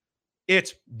scandal?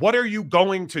 It's, what are you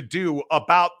going to do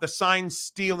about the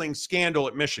sign-stealing scandal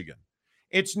at Michigan?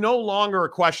 It's no longer a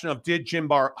question of, did Jim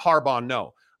Harbaugh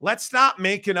know? Let's stop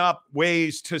making up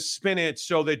ways to spin it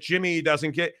so that Jimmy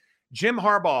doesn't get... Jim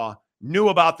Harbaugh knew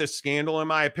about this scandal, in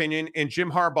my opinion, and Jim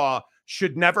Harbaugh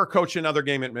should never coach another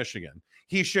game at Michigan.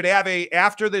 He should have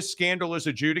after this scandal is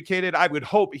adjudicated, I would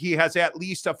hope he has at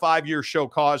least a 5-year show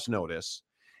cause notice.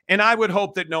 And I would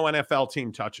hope that no NFL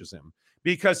team touches him.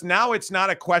 Because now it's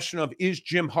not a question of, is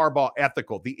Jim Harbaugh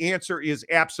ethical? The answer is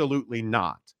absolutely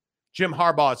not. Jim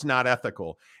Harbaugh is not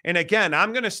ethical. And again,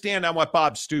 I'm going to stand on what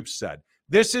Bob Stoops said.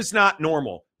 This is not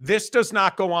normal. This does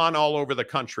not go on all over the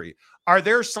country. Are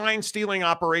there sign-stealing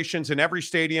operations in every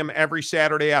stadium every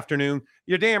Saturday afternoon?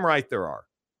 You're damn right there are.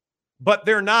 but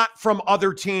they're not from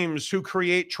other teams who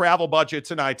create travel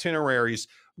budgets and itineraries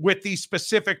with the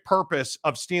specific purpose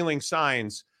of stealing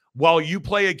signs. While you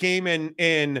play a game in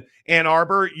Ann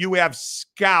Arbor, you have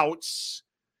scouts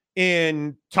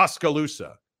in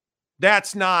Tuscaloosa.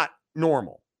 That's not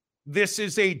normal. This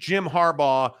is a Jim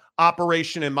Harbaugh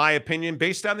operation, in my opinion,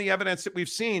 based on the evidence that we've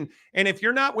seen. And if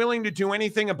you're not willing to do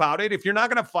anything about it, if you're not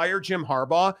going to fire Jim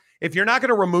Harbaugh, if you're not going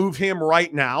to remove him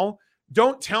right now,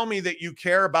 don't tell me that you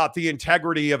care about the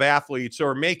integrity of athletes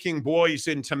or making boys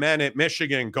into men at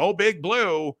Michigan. Go Big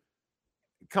Blue.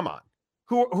 Come on.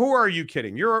 Who are you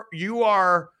kidding? You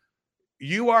are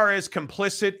as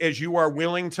complicit as you are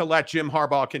willing to let Jim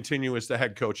Harbaugh continue as the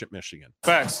head coach at Michigan.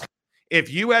 Facts. If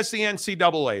you as the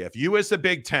NCAA, if you as the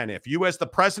Big Ten, if you as the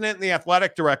president and the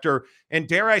athletic director, and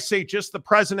dare I say just the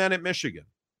president at Michigan,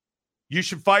 you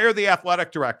should fire the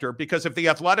athletic director, because if the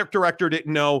athletic director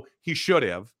didn't know, he should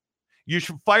have. You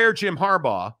should fire Jim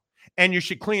Harbaugh, and you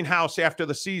should clean house after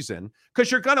the season,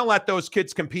 because you're going to let those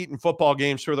kids compete in football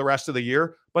games for the rest of the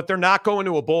year, but they're not going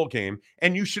to a bowl game,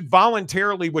 and you should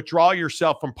voluntarily withdraw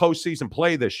yourself from postseason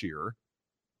play this year.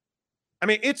 I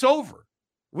mean, it's over.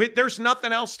 There's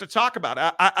nothing else to talk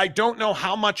about. I don't know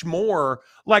how much more,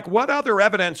 like what other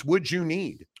evidence would you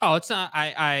need? Oh, it's not,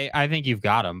 I think you've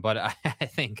got them, but I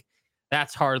think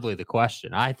that's hardly the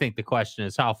question. I think the question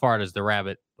is, how far does the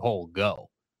rabbit hole go?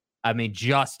 I mean,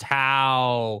 just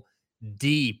how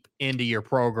deep into your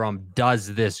program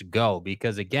does this go?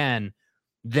 Because again,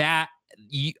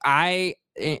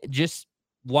 just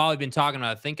while we've been talking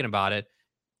about it, thinking about it,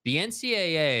 the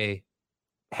NCAA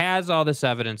has all this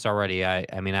evidence already. I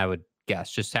mean, I would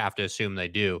guess, just have to assume they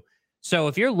do. So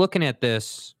if you're looking at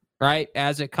this, right,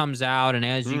 as it comes out and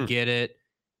as you get it,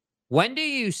 when do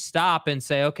you stop and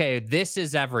say, okay, this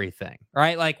is everything,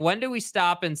 right? Like, when do we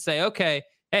stop and say, okay,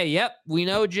 hey, yep, we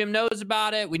know Jim knows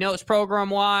about it. We know it's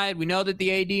program-wide. We know that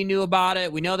the AD knew about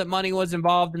it. We know that money was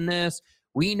involved in this.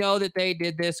 We know that they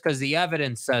did this because the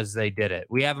evidence says they did it.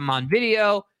 We have them on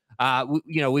video.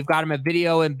 We've got them at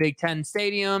video in Big Ten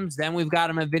stadiums. Then we've got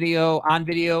them at video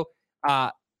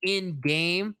in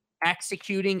game,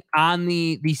 executing on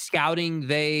the scouting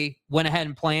they went ahead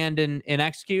and planned and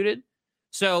executed.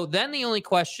 So then the only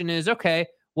question is, okay,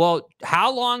 well,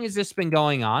 how long has this been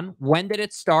going on? When did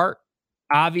it start?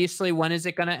 Obviously, when is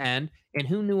it going to end? And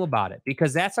who knew about it?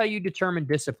 Because that's how you determine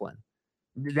discipline.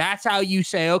 That's how you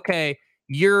say, okay,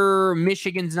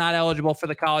 Michigan's not eligible for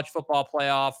the college football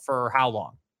playoff for how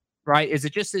long? Right? Is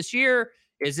it just this year?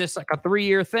 Is this like a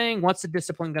 3-year thing? What's the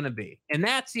discipline going to be? And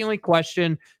that's the only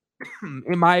question,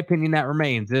 in my opinion, that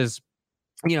remains is,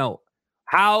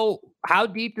 how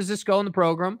deep does this go in the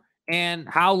program, and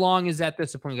how long is that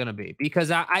discipline going to be? Because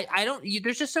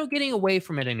there's just no getting away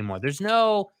from it anymore. There's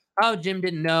no, oh, Jim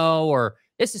didn't know, or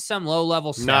this is some low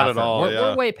level stuff. Not at all.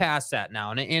 We're way past that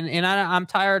now, and I'm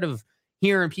tired of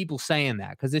hearing people saying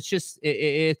that, because it's just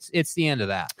it's the end of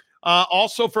that.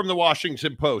 Also from the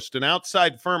Washington Post, an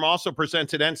outside firm also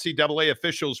presented NCAA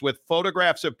officials with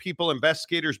photographs of people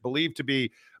investigators believe to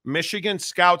be Michigan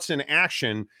scouts in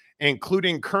action,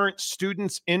 including current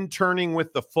students interning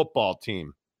with the football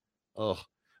team. Ugh.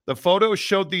 The photos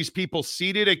showed these people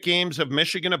seated at games of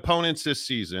Michigan opponents this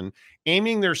season,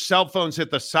 aiming their cell phones at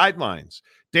the sidelines.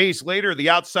 Days later, the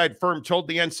outside firm told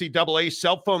the NCAA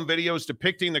cell phone videos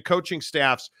depicting the coaching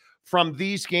staffs from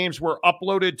these games were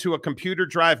uploaded to a computer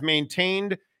drive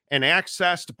maintained and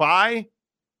accessed by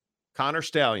Connor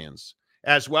Stallions,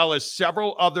 as well as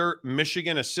several other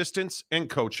Michigan assistants and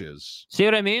coaches. See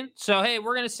what I mean? So, hey,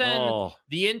 we're going to send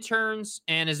the interns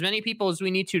and as many people as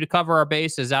we need to cover our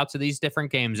bases out to these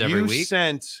different games every week. You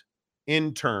sent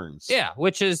interns. Yeah,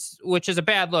 which is a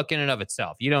bad look in and of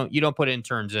itself. You don't put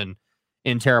interns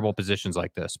in terrible positions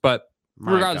like this. But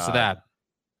regardless of that,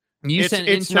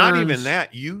 it's not even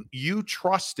that. You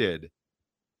trusted,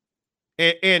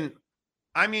 and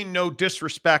I mean no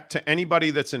disrespect to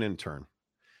anybody that's an intern.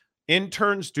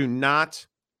 Interns do not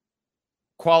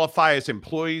qualify as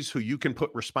employees who you can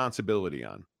put responsibility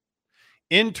on.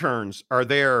 Interns are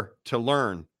there to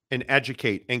learn and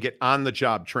educate and get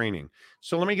on-the-job training.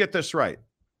 So let me get this right.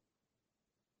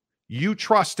 You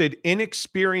trusted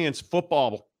inexperienced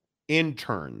football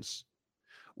interns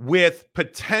with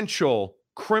potential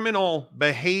criminal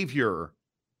behavior,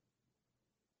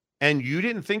 and you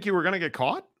didn't think you were going to get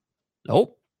caught?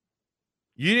 Nope.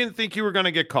 You didn't think you were going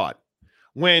to get caught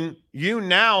when you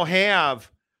now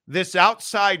have this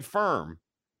outside firm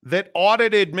that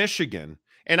audited Michigan.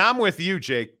 And I'm with you,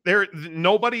 Jake.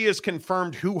 Nobody has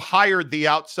confirmed who hired the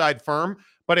outside firm,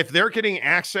 but if they're getting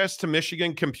access to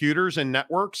Michigan computers and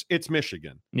networks, it's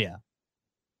Michigan. Yeah.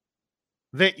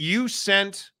 That you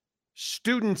sent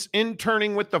students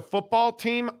interning with the football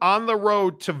team on the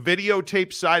road to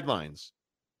videotape sidelines.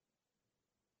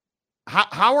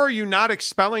 How are you not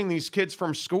expelling these kids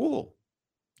from school?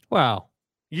 Wow.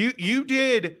 You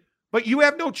did, but you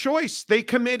have no choice. They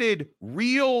committed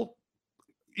real,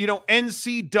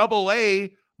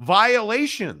 NCAA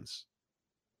violations.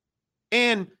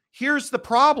 And here's the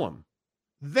problem.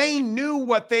 They knew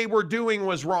what they were doing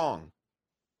was wrong.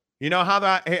 You know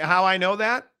how I know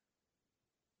that?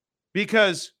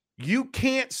 Because you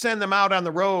can't send them out on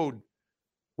the road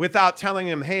without telling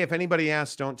them, hey, if anybody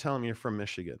asks, don't tell them you're from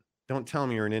Michigan. Don't tell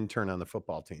them you're an intern on the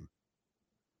football team.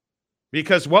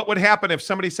 Because what would happen if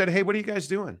somebody said, hey, what are you guys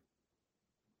doing?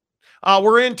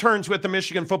 We're interns with the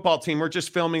Michigan football team. We're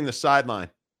just filming the sideline.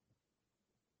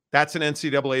 That's an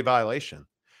NCAA violation.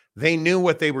 They knew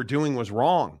what they were doing was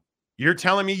wrong. You're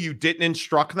telling me you didn't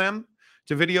instruct them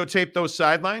to videotape those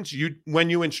sidelines? When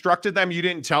you instructed them, you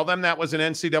didn't tell them that was an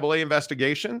NCAA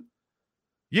investigation?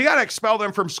 You got to expel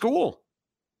them from school.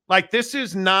 Like, this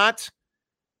is not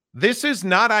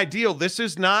ideal. This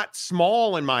is not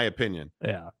small, in my opinion.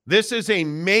 Yeah. This is a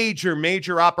major,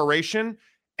 major operation.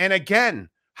 And again,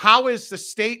 how is the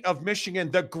state of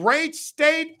Michigan, the great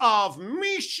state of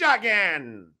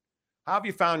Michigan? How have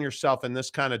you found yourself in this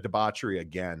kind of debauchery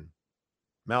again?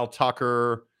 Mel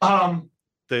Tucker,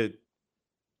 the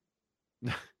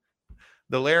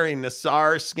Larry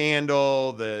Nassar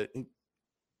scandal,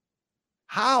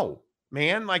 how,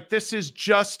 man? Like, this is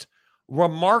just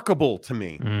remarkable to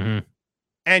me. Mm-hmm.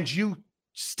 And you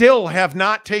still have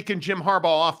not taken Jim Harbaugh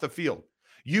off the field.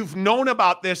 You've known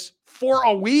about this for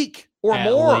a week or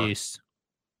more. At least.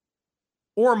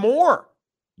 Or more.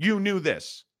 You knew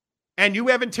this. And you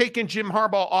haven't taken Jim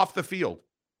Harbaugh off the field.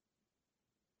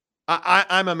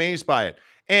 I'm amazed by it.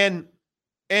 And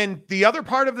the other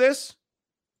part of this,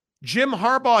 Jim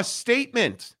Harbaugh's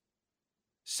statement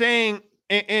saying,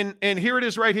 and here it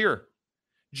is right here.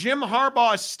 Jim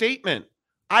Harbaugh's statement,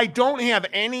 I don't have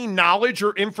any knowledge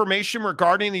or information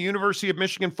regarding the University of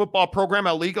Michigan football program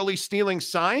illegally stealing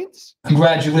signs.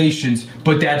 Congratulations,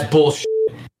 but that's bullshit.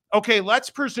 Okay, let's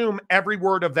presume every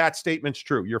word of that statement's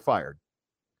true. You're fired.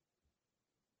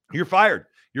 You're fired.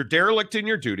 You're derelict in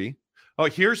your duty. Oh,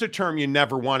 here's a term you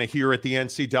never want to hear at the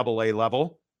NCAA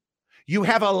level. You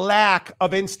have a lack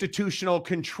of institutional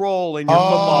control in your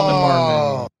football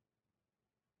department.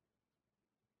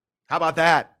 How about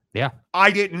that? Yeah. I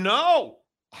didn't know.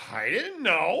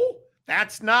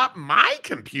 That's not my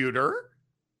computer.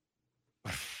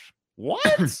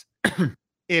 What?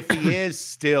 If he is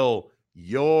still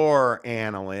your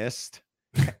analyst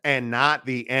and not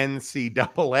the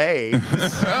NCAA.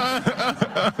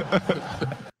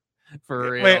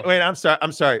 For real. Wait, I'm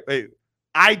sorry. Wait.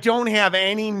 I don't have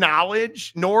any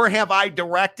knowledge, nor have I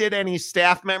directed any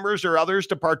staff members or others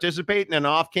to participate in an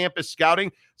off-campus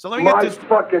scouting. So let me get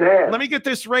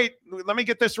this right. Let me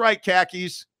get this right,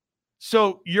 khakis.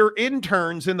 So your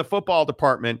interns in the football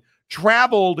department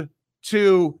traveled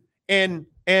to and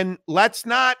let's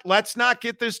not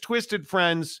get this twisted,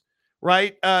 friends.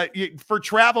 Right? For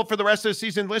travel for the rest of the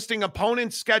season, listing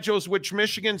opponent schedules which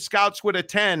Michigan scouts would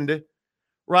attend.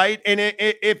 Right? And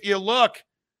if you look,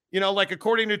 like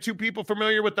according to two people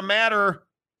familiar with the matter,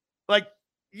 like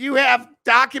you have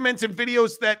documents and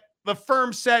videos that the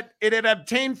firm said it had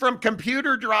obtained from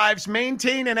computer drives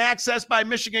maintained and accessed by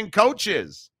Michigan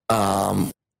coaches. And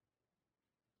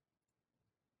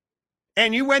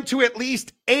you went to at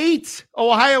least 8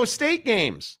 Ohio State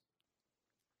games.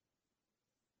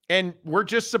 And we're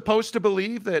just supposed to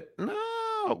believe that, no,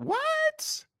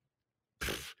 what?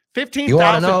 15,000. You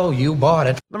want to know, you bought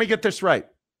it. Let me get this right.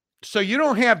 So you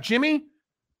don't have Jim,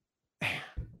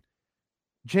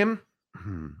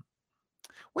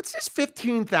 what's this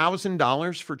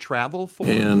 $15,000 for travel for?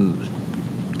 And,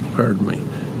 pardon me,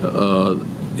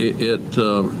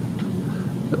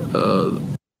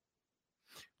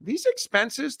 these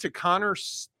expenses to Connor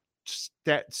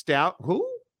Stout, who?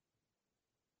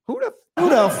 Who the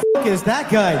fuck is that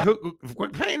guy?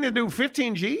 What paying to do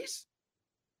 15 G's?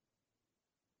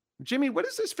 Jimmy, what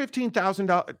is this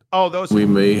 $15,000? Oh, those. We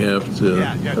may have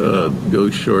to go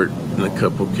short in a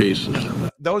couple cases.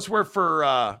 Those were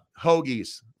for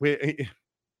hoagies. The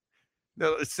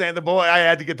boy, I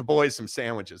had to get the boys some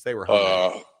sandwiches. They were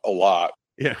hungry. A lot.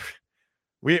 Yeah.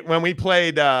 When we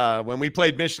played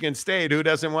Michigan State, who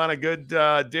doesn't want a good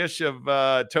dish of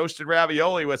toasted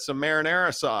ravioli with some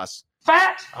marinara sauce?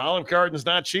 Fat. Olive Garden's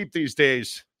not cheap these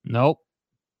days. Nope.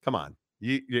 Come on,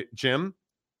 Jim.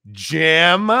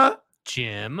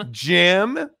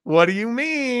 What do you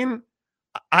mean?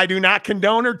 I do not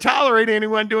condone or tolerate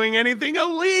anyone doing anything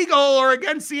illegal or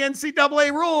against the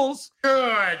NCAA rules.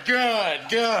 Good.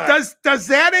 Does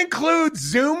that include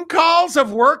Zoom calls of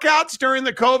workouts during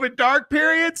the COVID dark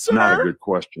period, sir? Not a good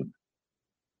question.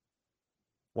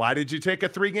 Why did you take a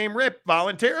 3-game rip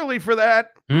voluntarily for that?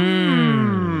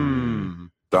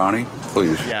 Donnie,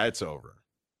 please. Yeah, it's over.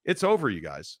 It's over, you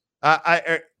guys.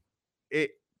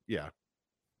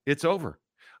 It's over.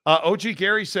 OG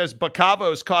Gary says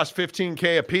Bacavos cost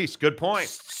 $15K a piece. Good point.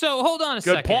 So hold on a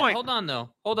second. Good point. Hold on, though.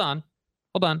 Hold on.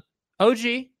 OG,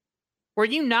 were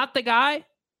you not the guy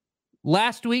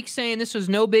last week saying this was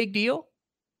no big deal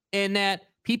and that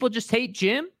people just hate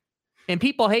Jim and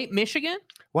people hate Michigan?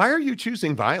 Why are you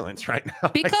choosing violence right now?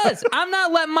 Because I'm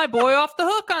not letting my boy off the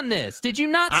hook on this. Did you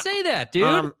not say that,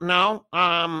 dude? No.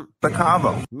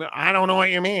 Bacavo. I don't know what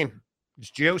you mean. It's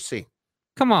juicy.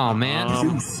 Come on,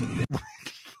 man.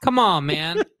 Come on,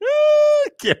 man.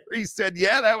 Gary said,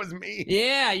 yeah, that was me.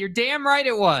 Yeah, you're damn right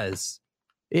it was.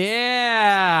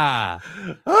 Yeah.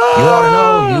 You ought to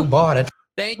know you bought it.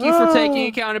 Thank you for taking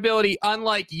accountability,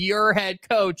 unlike your head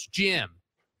coach, Jim.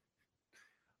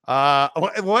 Jeff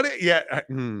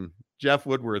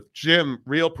Woodworth. Jim,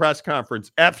 real press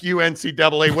conference. F you,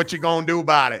 NCAA. What you gonna do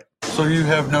about it? So you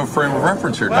have no frame of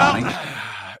reference here, Donnie.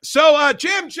 So,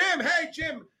 Jim, hey,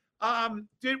 Jim.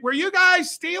 Were you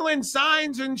guys stealing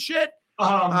signs and shit? Me?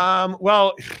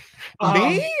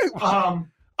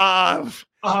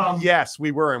 Yes,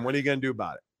 we were. And what are you gonna do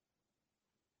about it?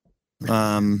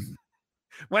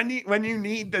 When you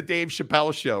need the Dave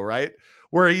Chappelle show, right?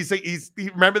 Where he's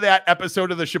remember that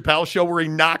episode of the Chappelle show where he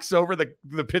knocks over the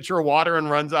pitcher of water and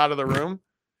runs out of the room?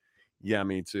 Yeah,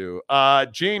 me too.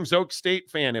 James, Oak State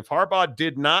fan. If Harbaugh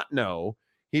did not know,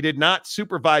 he did not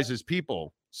supervise his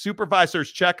people.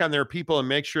 Supervisors check on their people and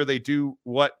make sure they do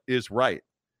what is right.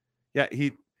 Yeah,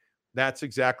 that's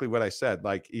exactly what I said.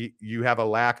 Like, you have a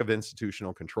lack of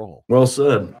institutional control. Well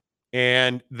said.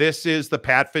 And this is the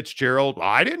Pat Fitzgerald.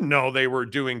 I didn't know they were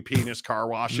doing penis car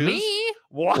washes. Me?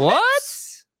 What?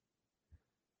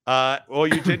 Well,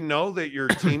 you didn't know that your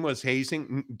team was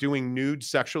doing nude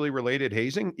sexually related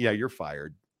hazing? Yeah, you're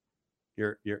fired.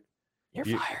 You're fired.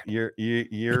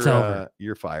 It's over.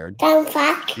 You're fired. Don't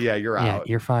fuck. Yeah, you're out. Yeah,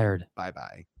 you're fired.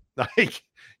 Bye-bye. Like,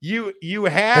 you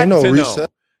had to know.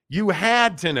 You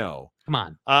had to know. Come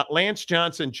on. Lance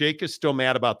Johnson, Jake is still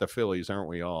mad about the Phillies, aren't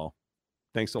we all?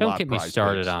 Thanks a lot. Don't get me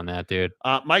started on that, dude.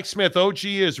 Mike Smith, OG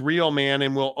is real, man,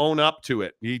 and will own up to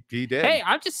it. He did. Hey,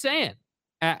 I'm just saying.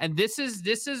 And this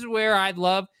is where I'd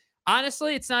love,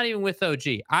 honestly, it's not even with OG.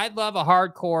 I'd love a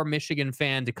hardcore Michigan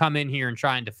fan to come in here and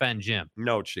try and defend Jim.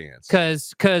 No chance.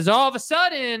 Because all of a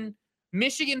sudden,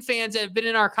 Michigan fans that have been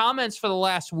in our comments for the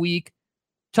last week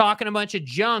talking a bunch of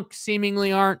junk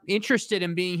seemingly aren't interested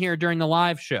in being here during the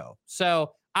live show.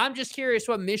 So I'm just curious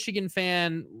what Michigan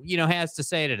fan, has to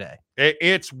say today.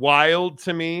 It's wild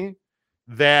to me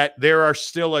that there are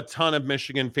still a ton of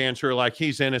Michigan fans who are like,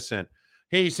 he's innocent.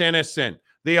 He's innocent.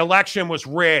 The election was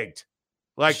rigged.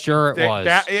 Like, sure it was.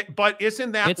 But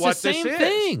isn't that it's what the same this is?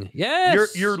 Thing.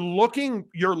 Yes. You're looking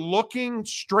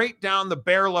straight down the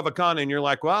barrel of a gun and you're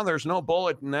like, well, there's no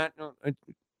bullet in that.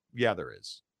 Yeah, there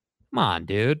is. Come on,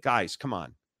 dude. Guys, come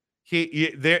on.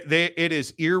 It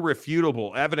is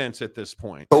irrefutable evidence at this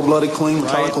point. Cold-blooded, clean,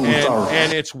 right?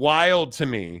 And it's wild to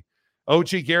me. OG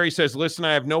Gary says, listen,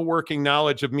 I have no working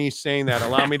knowledge of me saying that.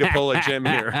 Allow me to pull a Jim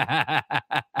here.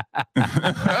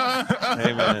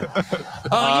 Amen.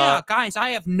 Yeah, guys, I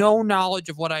have no knowledge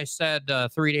of what I said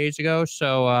 3 days ago,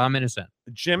 so I'm innocent.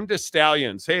 Jim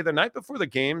DeStallions. Hey, the night before the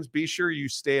games, be sure you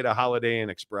stay at a Holiday Inn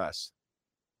Express.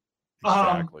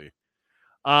 Exactly.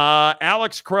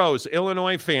 Alex Crows,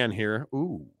 Illinois fan here.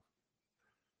 Ooh.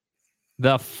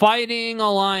 The Fighting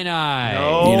Illini.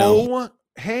 No.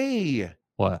 Hey.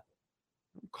 What?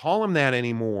 Don't call him that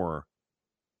anymore.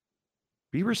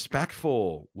 Be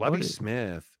respectful. Lovey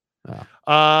Smith. Oh.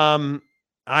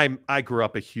 I grew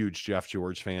up a huge Jeff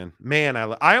George fan. Man,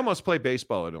 I almost played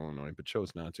baseball at Illinois, but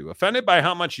chose not to. Offended by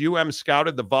how much UM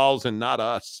scouted the Vols and not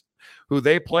us, who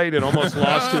they played and almost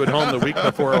lost to at home the week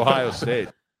before Ohio State.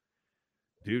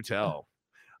 Do tell.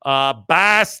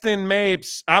 Boston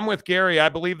Mapes. I'm with Gary. I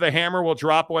believe the hammer will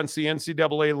drop once the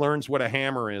NCAA learns what a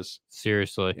hammer is.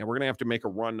 Seriously. Yeah, we're going to have to make a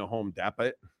run to Home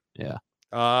Depot. Yeah.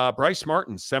 Bryce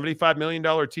Martin, $75 million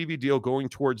TV deal going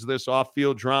towards this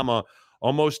off-field drama,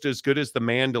 almost as good as the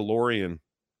Mandalorian.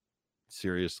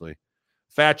 Seriously.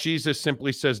 Fat Jesus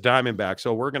simply says Diamondbacks.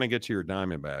 So we're going to get to your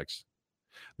Diamondbacks.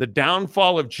 The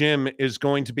downfall of Jim is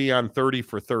going to be on 30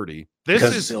 for 30. This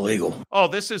is illegal. Oh,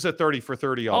 this is a 30 for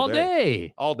 30 all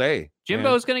day. All day.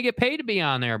 Jimbo's going to get paid to be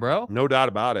on there, bro. No doubt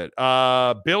about it.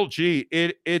 Bill G,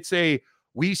 it's a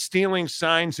We stealing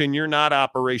signs and you're not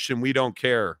Operation We Don't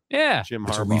Care. Yeah. Jim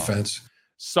It's a Harbaugh. defense.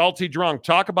 Salty Drunk.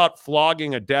 Talk about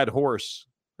flogging a dead horse.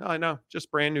 Oh, I know.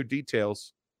 Just brand new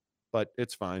details, but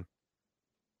it's fine.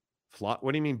 What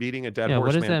do you mean beating a dead horse,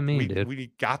 what does man? that mean, dude?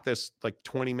 We got this like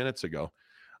 20 minutes ago.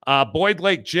 Boyd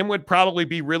Lake, Jim would probably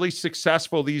be really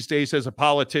successful these days as a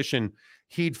politician.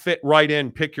 He'd fit right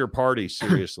in. Pick your party.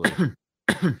 Seriously.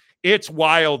 It's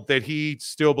wild that he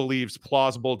still believes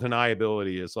plausible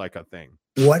deniability is like a thing.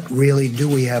 What really do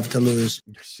we have to lose?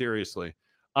 Seriously.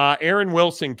 Aaron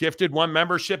Wilson gifted 1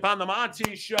 membership on the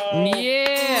Monty Show.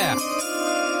 Yeah.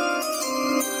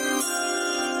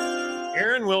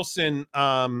 Aaron Wilson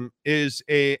is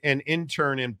an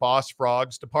intern in Boss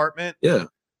Frog's department. Yeah.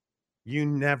 You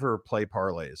never play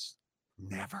parlays.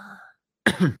 Never.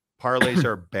 Parlays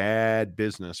are bad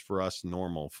business for us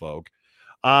normal folk.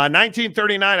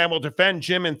 1939, I will defend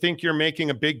Jim and think you're making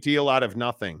a big deal out of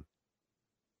nothing.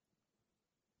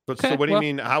 But so what do you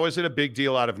mean? How is it a big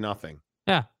deal out of nothing?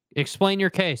 Yeah. Explain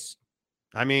your case.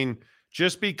 I mean,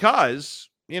 just because,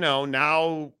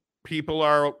 now people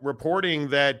are reporting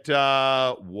that,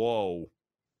 whoa,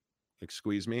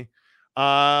 excuse me.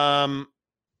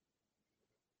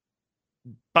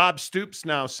 Bob Stoops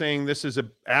now saying this is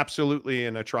absolutely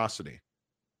an atrocity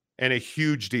and a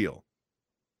huge deal,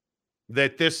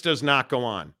 that this does not go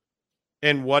on.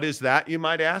 And what is that, you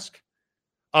might ask?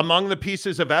 Among the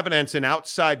pieces of evidence an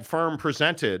outside firm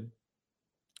presented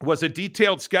was a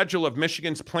detailed schedule of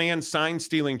Michigan's planned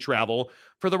sign-stealing travel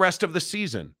for the rest of the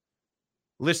season,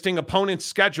 listing opponents'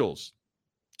 schedules,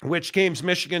 which games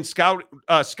Michigan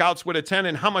scouts would attend,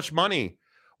 and how much money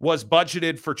was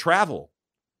budgeted for travel.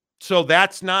 So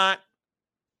that's not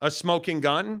a smoking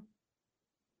gun.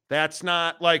 That's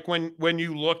not like when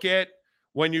you look at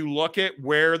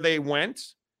where they went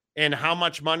and how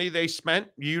much money they spent,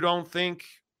 you don't think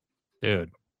that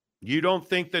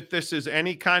this is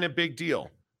any kind of big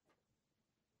deal.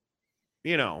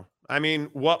 I mean,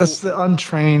 what? That's the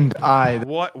untrained eye.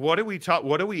 What do we talk?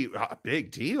 What do we? Big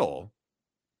deal.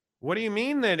 What do you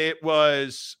mean that it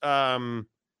was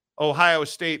Ohio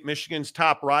State, Michigan's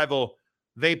top rival?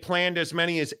 They planned as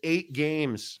many as 8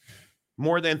 games,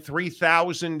 more than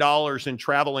 $3,000 in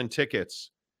travel and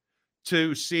tickets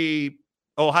to see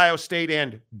Ohio State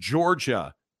and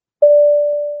Georgia.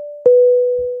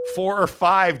 4 or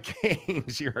 5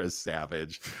 games. You're a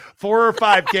savage. 4 or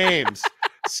 5 games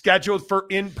scheduled for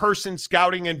in-person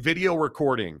scouting and video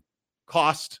recording.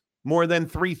 Cost more than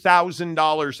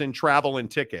 $3,000 in travel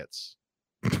and tickets.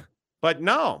 But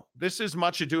no, this is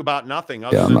much ado about nothing.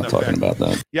 Yeah, I'm not talking about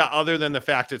that. Yeah, other than the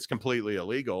fact it's completely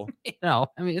illegal. I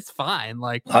mean, it's fine.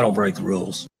 Like, I don't break the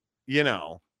rules.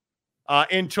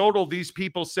 In total, these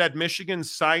people said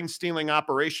Michigan's sign-stealing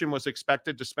operation was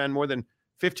expected to spend more than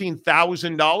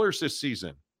 $15,000 this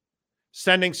season,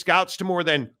 sending scouts to more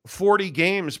than 40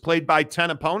 games played by 10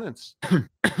 opponents.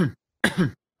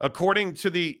 According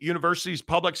to the university's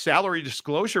public salary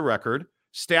disclosure record,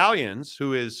 Stallions,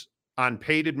 who is on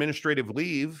paid administrative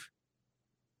leave,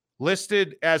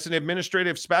 listed as an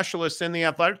administrative specialist in the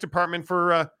athletic department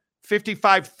for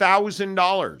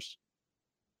 $55,000.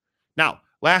 Now,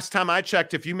 last time I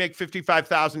checked, if you make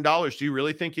 $55,000, do you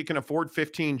really think you can afford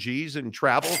 15 G's and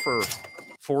travel for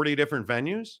 40 different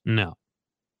venues? No.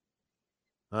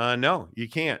 No, you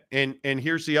can't. And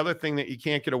here's the other thing that you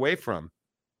can't get away from.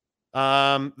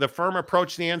 The firm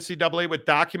approached the NCAA with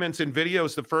documents and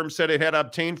videos the firm said it had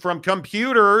obtained from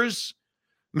computers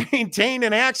maintained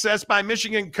and accessed by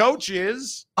Michigan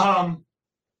coaches.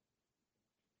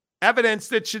 Evidence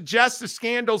that suggests the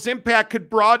scandal's impact could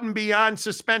broaden beyond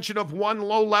suspension of one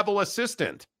low-level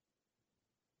assistant.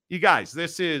 You guys,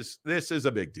 this is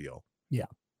a big deal. Yeah.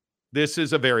 This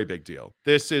is a very big deal.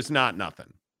 This is not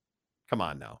nothing. Come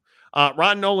on now.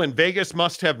 Ron Nolan, Vegas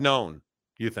must have known,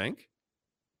 you think?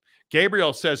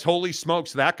 Gabriel says, holy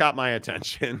smokes, that got my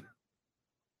attention.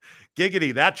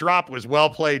 Giggity, that drop was well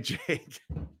played, Jake.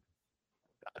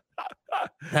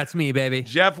 That's me, baby.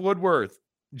 Jeff Woodworth,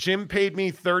 Jim paid me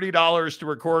 $30 to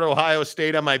record Ohio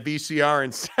State on my VCR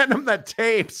and send him the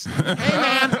tapes. Hey,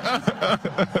 man.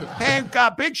 Hey,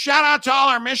 big shout out to all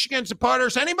our Michigan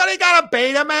supporters. Anybody got a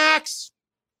Betamax?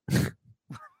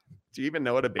 Do you even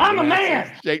know what a Betamax I'm a man.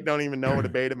 is? Jake don't even know what a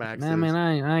Betamax is. I mean,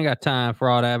 I ain't got time for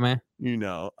all that, man.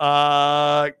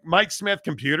 Mike Smith,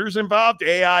 computers involved.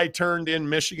 AI turned in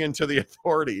Michigan to the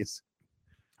authorities.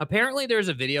 Apparently, there's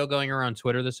a video going around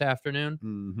Twitter this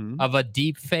afternoon of a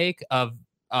deep fake of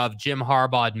Jim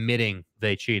Harbaugh admitting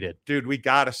they cheated. Dude, we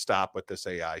got to stop with this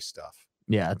AI stuff.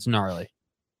 Yeah, it's gnarly.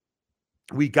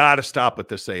 We got to stop with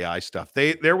this AI stuff.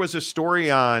 There was a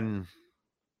story on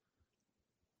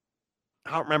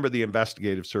I don't remember the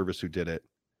investigative service who did it,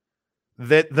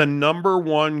 that the number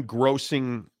one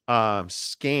grossing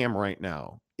scam right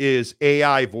now is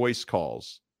AI voice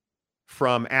calls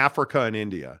from Africa and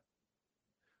India,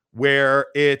 where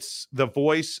it's the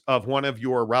voice of one of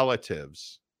your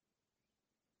relatives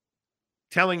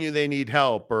telling you they need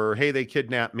help, or, hey, they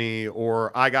kidnapped me,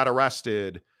 or I got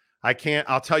arrested.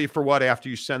 I'll tell you for what after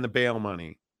you send the bail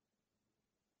money.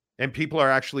 And people are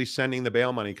actually sending the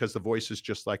bail money because the voice is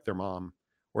just like their mom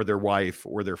or their wife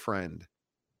or their friend.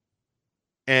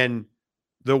 And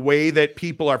the way that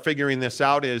people are figuring this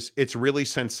out is it's really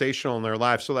sensational in their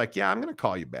lives. So like, yeah, I'm going to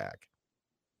call you back.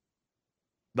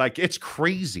 Like, it's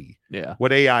crazy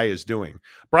what AI is doing.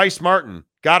 Bryce Martin,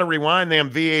 got to rewind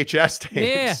them VHS tapes.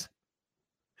 Yeah.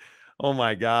 Oh,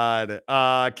 my God.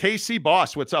 KC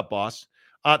Boss, what's up, boss?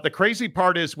 The crazy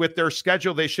part is with their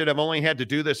schedule, they should have only had to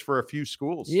do this for a few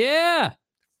schools. Yeah.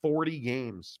 40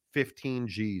 games, 15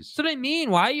 Gs. That's what I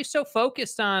mean. Why are you so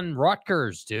focused on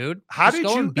Rutgers, dude? How Just did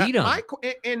go you and beat them?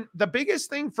 And the biggest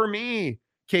thing for me,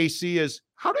 KC, is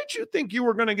how did you think you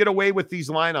were going to get away with these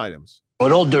line items?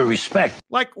 With all due respect.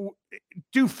 Like,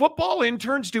 do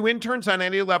interns on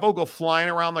any level go flying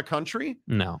around the country?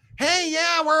 No. Hey,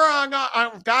 yeah, we're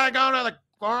gotta go to the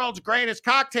world's greatest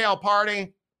cocktail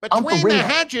party between the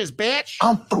hedges, bitch.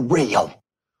 I'm for real.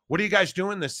 What are you guys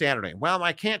doing this Saturday? Well,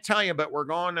 I can't tell you, but we're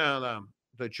going to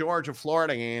the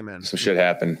Georgia-Florida game. And some shit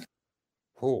happened.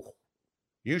 Oh,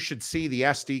 you should see the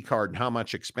SD card and how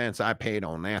much expense I paid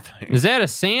on that thing. Is that a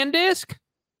SanDisk?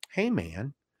 Hey,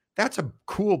 man, that's a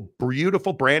cool,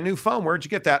 beautiful, brand new phone. Where'd you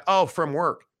get that? Oh, from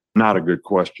work. Not a good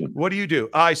question. What do?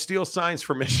 I steal signs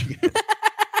from Michigan.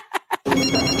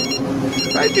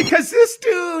 Right? Because this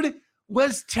dude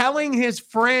was telling his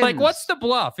friends, like, what's the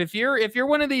bluff? If you're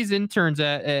one of these interns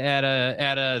at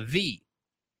the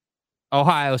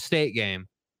Ohio State game,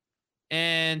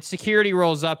 and security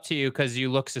rolls up to you because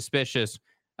you look suspicious.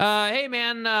 Hey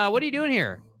man, what are you doing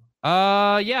here?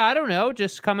 Yeah, I don't know,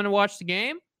 just coming to watch the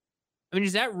game. I mean,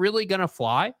 is that really gonna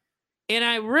fly? And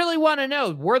I really want to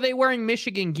know, were they wearing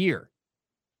Michigan gear?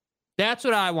 That's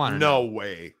what I want to know.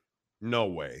 No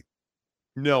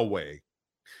way.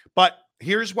 But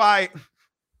here's why.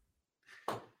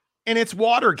 And it's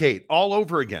Watergate all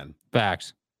over again.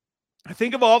 Facts. I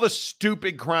think of all the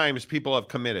stupid crimes people have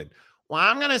committed. Well,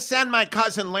 I'm going to send my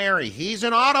cousin Larry. He's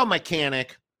an auto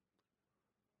mechanic,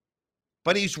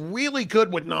 but he's really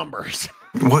good with numbers.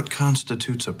 What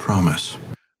constitutes a promise?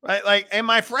 Right? Like, and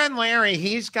my friend Larry,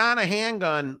 he's got a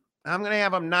handgun. I'm going to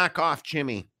have him knock off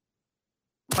Jimmy.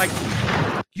 Like,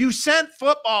 you sent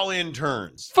football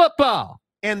interns.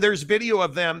 And there's video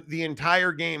of them the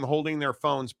entire game holding their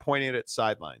phones pointed at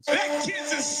sidelines. That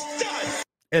kid's a stud.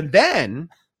 And then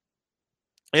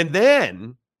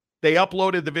they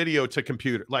uploaded the video to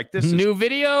computer. Like, this is new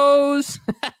videos.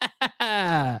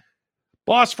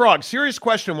 Boss Frog, serious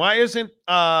question. Why isn't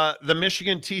the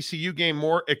Michigan TCU game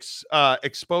more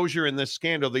exposure in this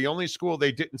scandal? The only school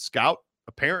they didn't scout,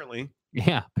 apparently.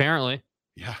 Yeah, apparently.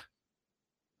 Yeah.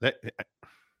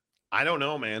 I don't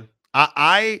know, man.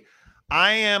 I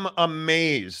am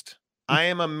amazed.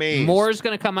 More is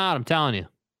going to come out, I'm telling you.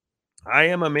 I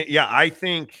am amazed. Yeah, I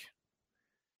think.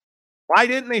 Why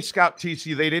didn't they scout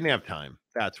TCU? They didn't have time.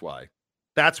 That's why.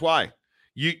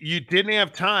 You didn't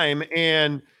have time,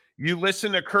 and you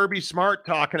listen to Kirby Smart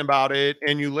talking about it,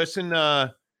 and you listen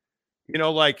to,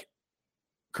 like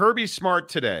Kirby Smart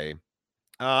today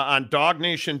on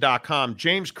dognation.com.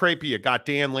 James Crapia got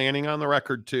Dan Lanning on the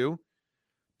record too.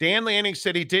 Dan Lanning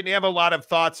said he didn't have a lot of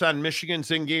thoughts on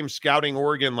Michigan's in-game scouting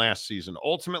Oregon last season.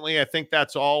 Ultimately, I think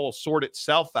that's all will sort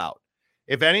itself out.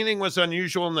 If anything was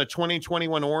unusual in the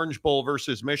 2021 Orange Bowl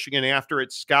versus Michigan after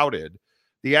it scouted,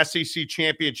 the SEC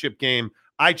championship game,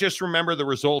 I just remember the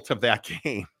result of that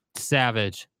game.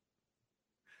 Savage.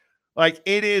 Like,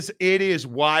 it is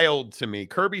wild to me.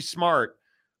 Kirby Smart,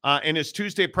 in his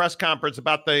Tuesday press conference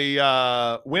about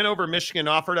the win over Michigan,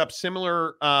 offered up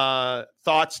similar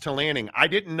thoughts to Lanning. I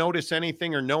didn't notice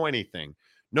anything or know anything.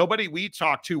 Nobody we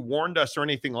talked to warned us or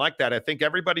anything like that. I think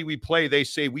everybody we play, they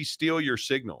say, we steal your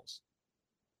signals.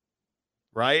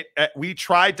 Right? We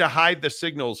tried to hide the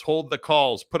signals, hold the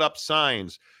calls, put up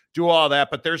signs, do all that.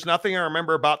 But there's nothing I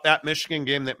remember about that Michigan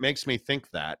game that makes me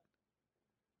think that.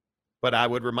 But I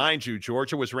would remind you,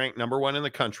 Georgia was ranked number 1 in the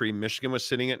country. Michigan was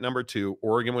sitting at number 2.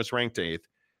 Oregon was ranked 8th,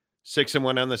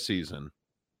 6-1 on the season.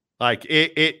 Like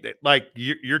like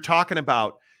you're talking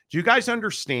about, do you guys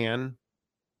understand?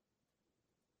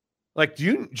 Like,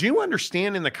 do you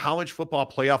understand in the college football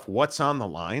playoff what's on the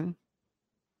line?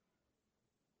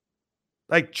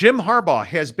 Like, Jim Harbaugh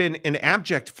has been an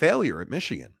abject failure at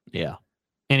Michigan. Yeah.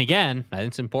 And again, I think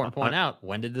it's important to point out,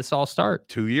 when did this all start?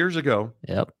 2 years ago.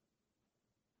 Yep.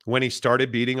 When he started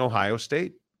beating Ohio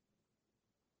State.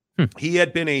 He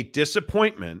had been a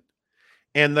disappointment,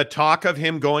 and the talk of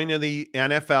him going to the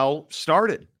NFL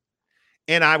started.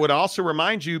 And I would also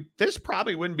remind you, this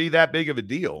probably wouldn't be that big of a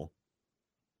deal,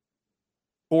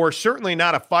 or certainly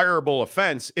not a fireable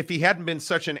offense, if he hadn't been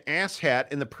such an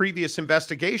asshat in the previous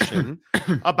investigation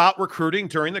about recruiting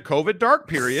during the COVID dark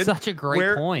period. Such a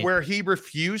great point. Where he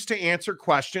refused to answer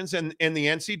questions, and the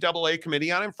NCAA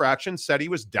Committee on Infractions said he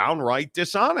was downright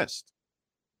dishonest.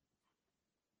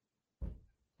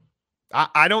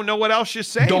 I don't know what else you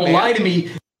say. Don't lie to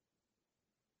me.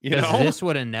 You know, this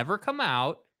would have never come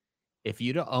out if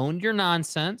you'd have owned your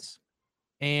nonsense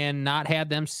and not had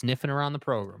them sniffing around the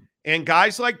program. And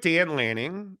guys like Dan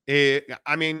Lanning,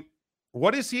 I mean,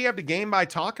 what does he have to gain by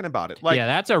talking about it? Like, yeah,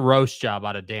 that's a roast job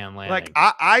out of Dan Lanning. Like,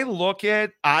 I look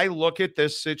at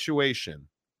this situation,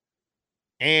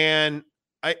 and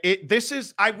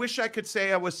I wish I could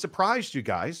say I was surprised, you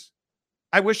guys.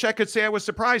 I wish I could say I was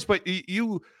surprised, but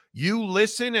you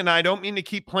listen, and I don't mean to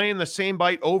keep playing the same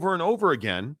bite over and over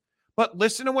again, but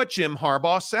listen to what Jim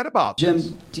Harbaugh said about this.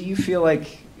 Jim, do you feel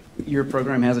like your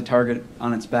program has a target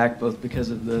on its back, both because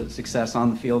of the success on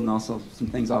the field and also some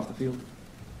things off the field?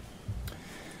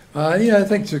 Yeah, I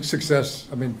think success,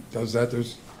 does that.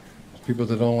 There's people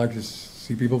that don't like to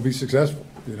see people be successful,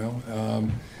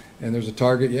 and there's a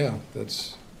target, yeah.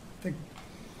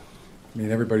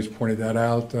 Everybody's pointed that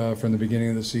out from the beginning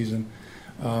of the season.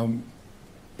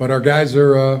 But our guys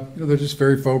are, they're just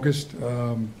very focused,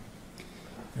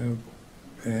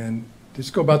 and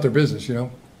just go about their business,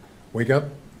 Wake up,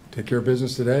 take care of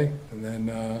business today, and then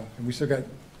and we still got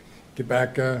get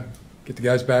the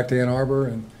guys back to Ann Arbor,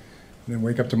 and then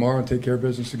wake up tomorrow and take care of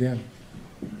business again.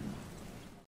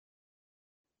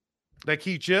 Like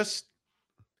he's just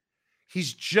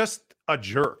a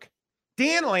jerk.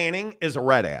 Dan Lanning is a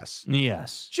red ass.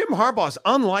 Yes. Jim Harbaugh's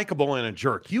unlikable and a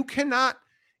jerk. You cannot,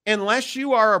 unless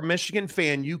you are a Michigan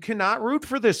fan, you cannot root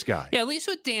for this guy. Yeah, at least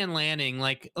with Dan Lanning,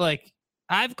 like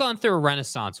I've gone through a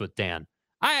renaissance with Dan.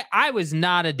 I was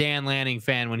not a Dan Lanning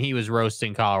fan when he was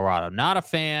roasting Colorado. Not a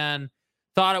fan.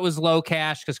 Thought it was low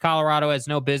cash because Colorado has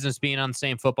no business being on the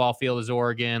same football field as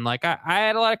Oregon. Like, I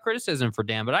had a lot of criticism for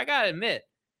Dan, but I got to admit,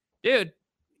 dude,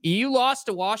 you lost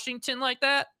to Washington like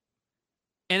that,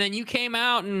 and then you came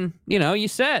out and, you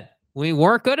said we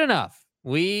weren't good enough.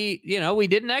 We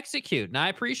didn't execute, and I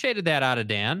appreciated that out of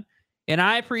Dan, and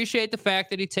I appreciate the fact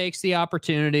that he takes the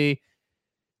opportunity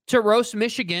to roast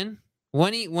Michigan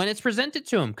when it's presented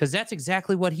to him, because that's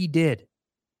exactly what he did.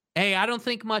 Hey, I don't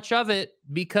think much of it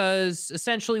because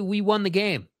essentially we won the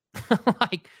game.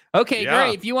 Like, okay, yeah.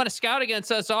 Great. If you want to scout against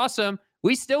us, awesome.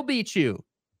 We still beat you.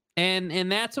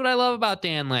 And that's what I love about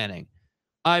Dan Lanning.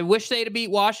 I wish they'd have beat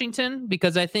Washington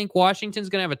because I think Washington's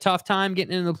going to have a tough time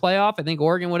getting into the playoff. I think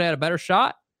Oregon would have had a better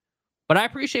shot. But I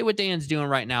appreciate what Dan's doing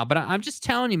right now. But I'm just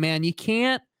telling you, man, you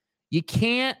can't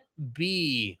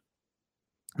be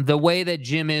the way that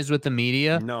Jim is with the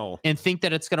media, and think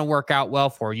that it's going to work out well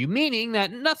for you, meaning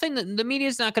that the media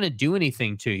is not going to do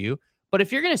anything to you. But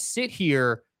if you're going to sit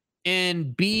here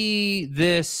and be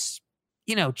this,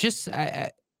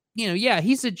 yeah,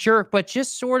 he's a jerk, but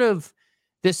just sort of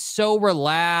this so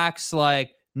relaxed,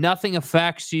 like nothing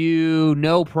affects you,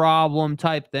 no problem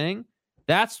type thing.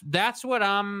 That's where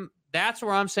I'm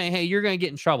saying, hey, you're going to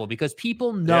get in trouble because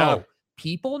people know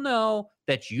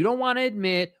that you don't want to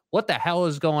admit what the hell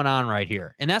is going on right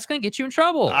here. And that's going to get you in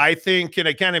trouble. I think, and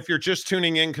again, if you're just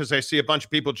tuning in, because I see a bunch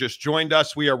of people just joined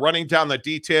us, we are running down the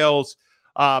details,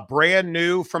 brand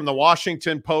new from the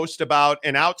Washington Post about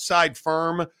an outside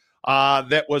firm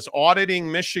that was auditing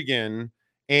Michigan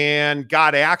and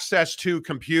got access to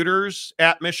computers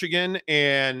at Michigan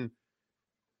and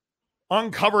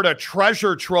uncovered a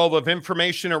treasure trove of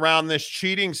information around this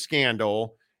cheating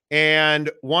scandal. And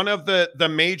one of the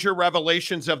major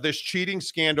revelations of this cheating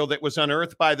scandal that was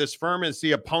unearthed by this firm is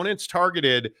the opponents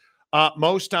targeted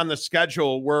most on the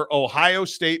schedule were Ohio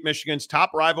State, Michigan's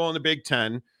top rival in the Big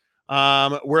Ten,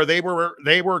 where they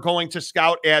were going to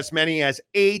scout as many as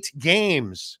 8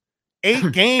 games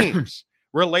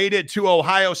related to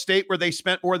Ohio State, where they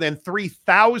spent more than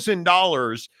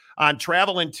 $3,000 on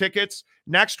travel and tickets.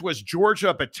 Next was Georgia,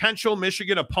 a potential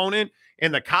Michigan opponent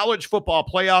in the college football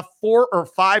playoff, 4 or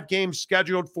 5 games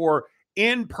scheduled for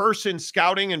in-person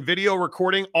scouting and video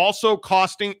recording, also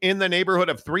costing in the neighborhood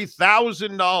of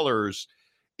 $3,000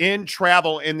 in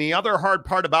travel. And the other hard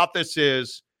part about this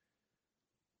is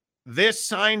this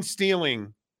sign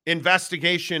stealing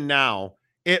investigation now,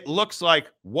 it looks like,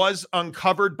 was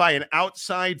uncovered by an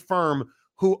outside firm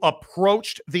who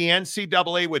approached the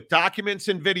NCAA with documents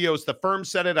and videos the firm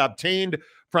said it obtained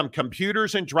from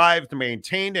computers and drives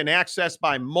maintained and accessed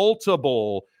by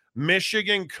multiple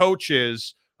Michigan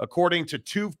coaches, according to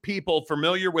 2 people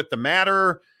familiar with the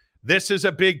matter. This is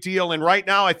a big deal. And right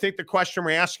now, I think the question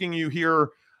we're asking you here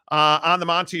on the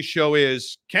Monty Show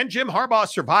is, can Jim Harbaugh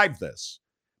survive this?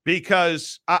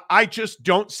 Because I just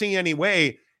don't see any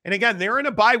way. And again, they're in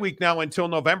a bye week now until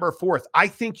November 4th. I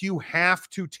think you have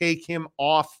to take him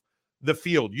off the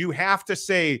field. You have to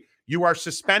say you are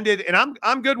suspended, and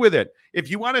I'm good with it. If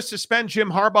you want to suspend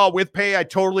Jim Harbaugh with pay, I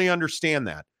totally understand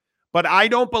that. But I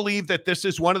don't believe that this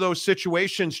is one of those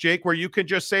situations, Jake, where you can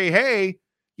just say, hey,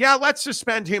 yeah, let's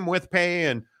suspend him with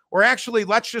pay, or actually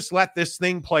let's just let this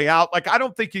thing play out. Like, I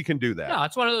don't think you can do that. No,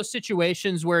 it's one of those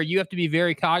situations where you have to be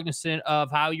very cognizant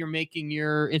of how you're making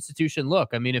your institution look.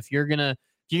 I mean, if you're going to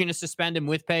suspend him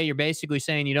with pay, you're basically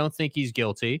saying you don't think he's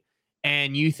guilty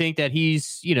and you think that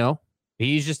he's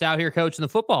just out here coaching the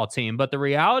football team. But the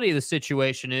reality of the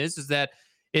situation is that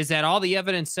all the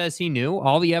evidence says he knew,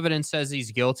 all the evidence says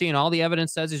he's guilty, and all the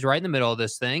evidence says he's right in the middle of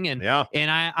this thing. And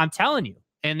I'm telling you,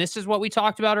 and this is what we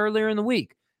talked about earlier in the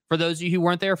week, for those of you who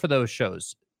weren't there for those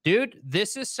shows, dude,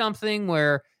 this is something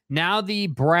where now the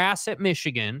brass at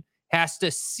Michigan has to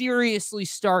seriously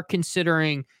start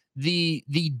considering the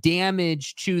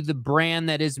damage to the brand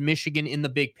that is Michigan in the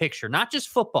big picture, not just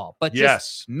football, but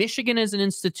just Michigan as an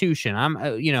institution.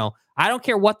 I don't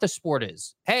care what the sport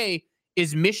is. Hey,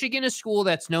 is Michigan a school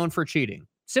that's known for cheating?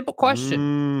 Simple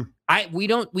question.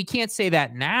 We can't say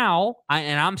that now.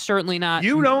 And I'm certainly not.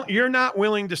 You're not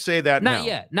willing to say that now.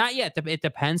 Not yet. It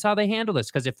depends how they handle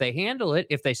this. Because if they handle it,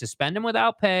 if they suspend him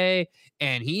without pay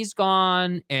and he's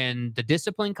gone and the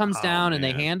discipline comes down and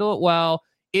they handle it well,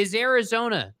 is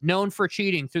Arizona known for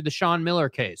cheating through the Sean Miller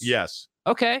case? Yes.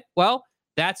 Okay. Well,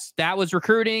 that was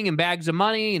recruiting and bags of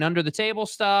money and under the table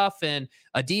stuff and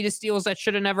Adidas deals that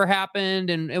should have never happened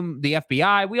and the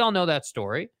FBI. We all know that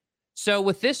story. So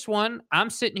with this one, I'm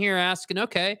sitting here asking,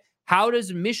 okay, how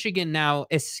does Michigan now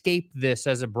escape this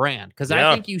as a brand? Because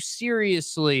I think you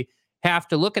seriously have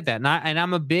to look at that. And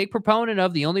I'm a big proponent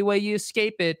of the only way you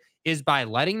escape it is by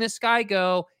letting this guy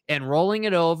go and rolling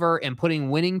it over and putting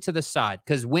winning to the side,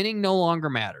 because winning no longer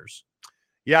matters.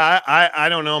 Yeah, I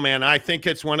don't know, man. I think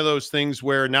it's one of those things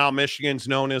where now Michigan's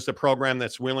known as a program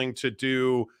that's willing to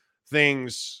do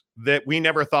things that we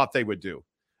never thought they would do.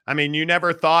 I mean, you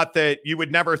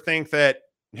would never think that,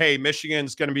 hey,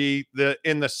 Michigan's going to be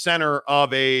in the center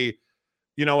of a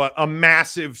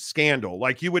massive scandal.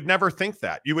 Like, you would never think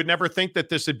that. You would never think that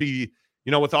this would be,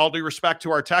 with all due respect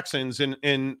to our Texans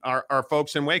and our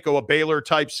folks in Waco, a Baylor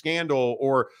type scandal,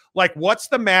 or like, what's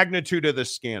the magnitude of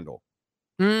this scandal?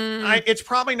 It's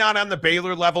probably not on the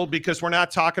Baylor level because we're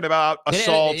not talking about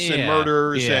assaults and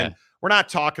murders and we're not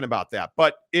talking about that.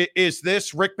 But is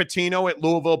this Rick Pitino at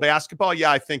Louisville basketball?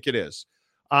 Yeah, I think it is.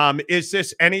 Is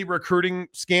this any recruiting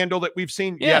scandal that we've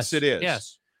seen? Yes, it is.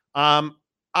 Yes.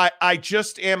 I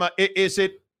just am.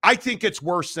 I think it's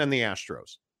worse than the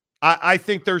Astros. I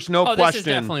think there's no question. This is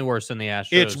definitely worse than the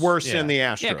Astros. It's worse than the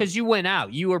Astros. Yeah, because you went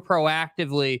out. You were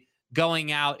proactively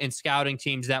going out and scouting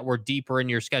teams that were deeper in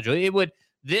your schedule.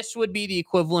 This would be the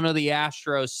equivalent of the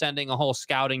Astros sending a whole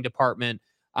scouting department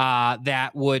that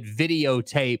would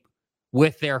videotape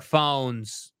with their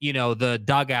phones, the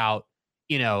dugout,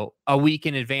 a week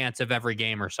in advance of every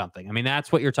game or something. I mean,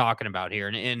 that's what you're talking about here.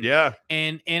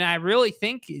 And I really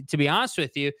think, to be honest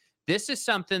with you, this is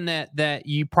something that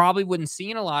you probably wouldn't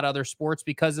see in a lot of other sports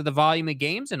because of the volume of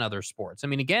games in other sports. I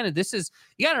mean, again, you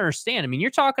got to understand. I mean, you're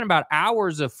talking about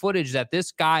hours of footage that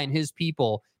this guy and his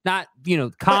people, not,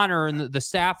 Connor and the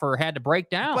staffer, had to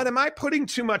break down. But am I putting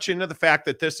too much into the fact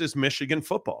that this is Michigan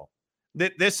football?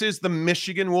 That this is the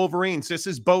Michigan Wolverines. This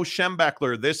is Bo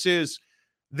Schembechler.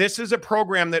 This is a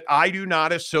program that I do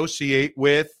not associate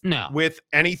with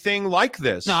anything like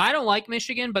this. No, I don't like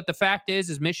Michigan, but the fact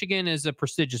is Michigan is a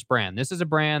prestigious brand. This is a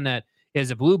brand that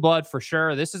is a blue blood for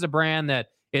sure. This is a brand that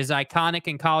is iconic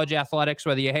in college athletics,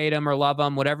 whether you hate them or love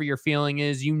them, whatever your feeling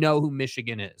is, who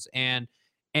Michigan is. And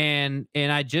I'm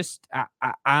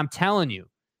telling you,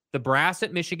 the brass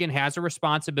at Michigan has a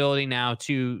responsibility now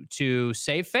to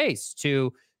save face,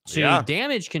 to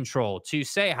damage control, to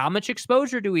say, how much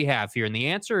exposure do we have here? And the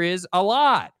answer is a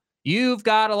lot. You've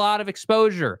got a lot of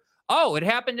exposure. Oh, it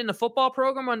happened in the football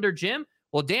program under Jim?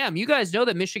 Well, damn, you guys know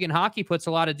that Michigan hockey puts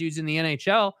a lot of dudes in the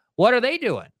NHL. What are they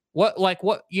doing? What,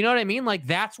 you know what I mean? Like,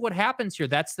 that's what happens here.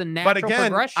 That's the natural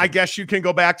progression. I guess you can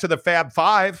go back to the Fab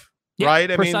Five. Yeah,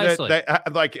 right. I precisely. mean,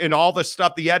 like in all the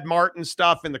stuff, the Ed Martin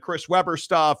stuff and the Chris Webber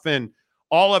stuff and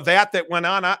all of that went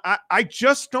on. I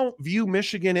just don't view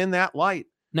Michigan in that light.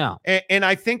 No. And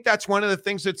I think that's one of the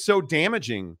things that's so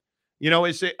damaging,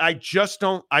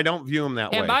 I don't view him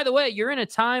that way. And by the way, you're in a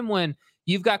time when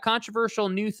you've got controversial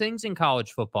new things in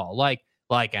college football, like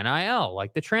NIL,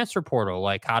 like the transfer portal,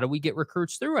 like how do we get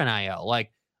recruits through NIL?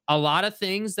 Like a lot of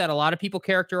things that a lot of people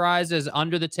characterize as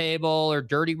under the table or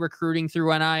dirty recruiting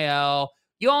through NIL.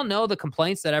 You all know the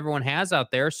complaints that everyone has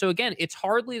out there. So again, it's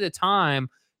hardly the time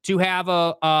to have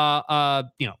a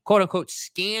quote unquote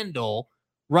scandal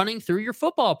running through your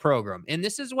football program. And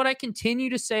this is what I continue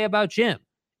to say about Jim.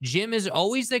 Jim is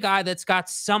always the guy that's got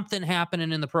something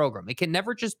happening in the program. It can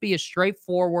never just be a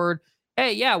straightforward,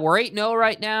 hey, yeah, we're 8-0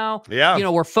 right now. Yeah.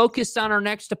 We're focused on our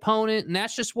next opponent, and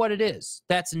that's just what it is.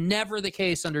 That's never the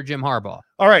case under Jim Harbaugh.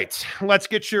 All right, let's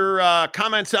get your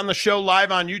comments on the show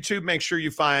live on YouTube. Make sure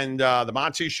you find The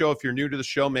Monty Show. If you're new to the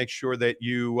show, make sure that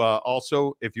you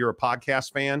also, if you're a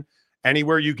podcast fan,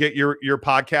 anywhere you get your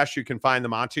podcast, you can find The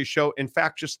Monty Show. In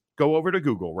fact, just go over to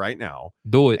Google right now.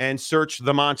 Do it. And search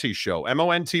The Monty Show.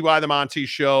 Monty, The Monty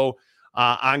Show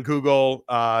on Google.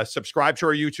 Subscribe to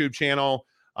our YouTube channel.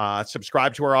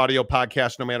 Subscribe to our audio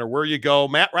podcast no matter where you go.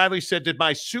 Matt Riley said, did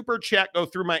my super chat go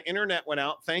through? My internet went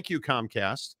out. Thank you,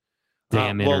 Comcast.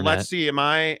 Damn well, internet. let's see. Am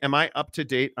I up to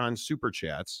date on super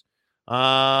chats?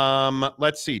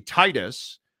 Let's see.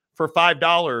 Titus for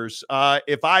 $5.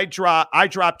 If I dropped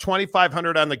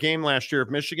 $2,500 on the game last year, if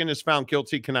Michigan is found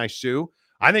guilty, can I sue?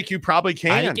 I think you probably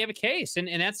can. I give a case, and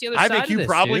that's the other side of this. I think you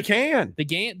probably can.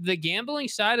 The gambling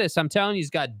side of this, I'm telling you,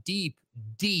 has got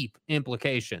deep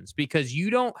implications because you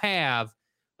don't have,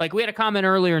 like we had a comment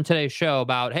earlier in today's show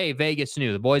about, hey, Vegas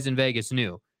knew, the boys in Vegas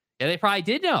knew. Yeah, they probably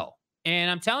did know.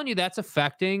 And I'm telling you, that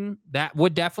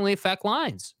would definitely affect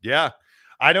lines. Yeah.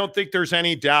 I don't think there's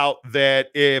any doubt that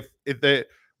if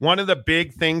one of the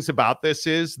big things about this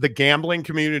is the gambling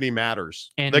community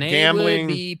matters. And the they gambling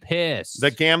would be pissed. The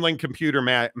gambling computer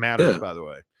matters, by the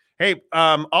way. Hey,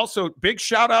 also, big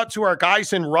shout out to our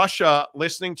guys in Russia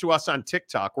listening to us on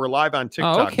TikTok. We're live on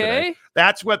TikTok today.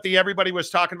 That's what everybody was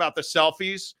talking about, the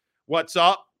selfies. What's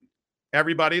up,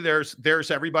 everybody? There's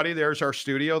everybody. There's our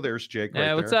studio. There's Jake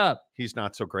right what's there. up? He's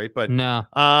not so great, but no.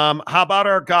 How about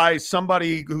our guys,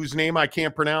 somebody whose name I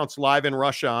can't pronounce, live in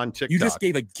Russia on TikTok? You just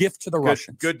gave a gift to the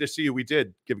Russians. Good to see you. We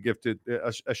did give a gift to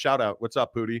a shout out. What's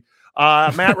up, Pootie?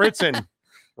 Matt Ritson.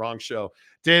 Wrong show.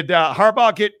 Did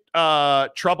Harbaugh get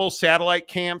trouble satellite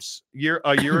camps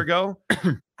a year ago?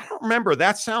 I don't remember.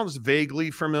 That sounds vaguely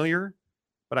familiar,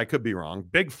 but I could be wrong.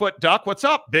 Bigfoot Duck. What's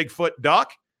up, Bigfoot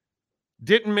Duck?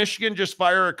 Didn't Michigan just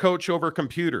fire a coach over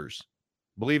computers?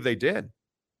 Believe they did.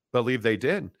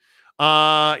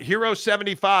 Hero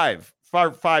 75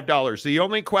 for $5. The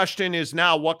only question is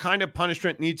now, what kind of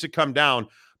punishment needs to come down?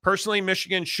 Personally,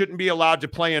 Michigan shouldn't be allowed to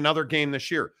play another game this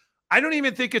year. I don't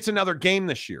even think it's another game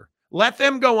this year. Let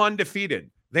them go undefeated.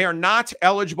 They are not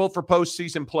eligible for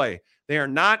postseason play. They are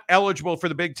not eligible for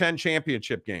the Big Ten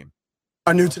championship game.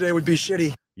 I knew today would be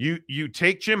shitty. You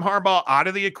take Jim Harbaugh out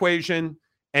of the equation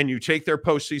and you take their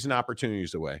postseason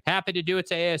opportunities away. Happy to do it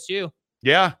to ASU.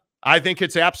 Yeah, I think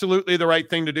it's absolutely the right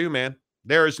thing to do, man.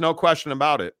 There is no question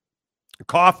about it.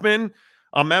 Kaufman,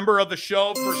 a member of the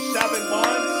show for 7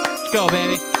 months. Let's go,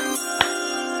 baby.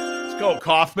 Let's go,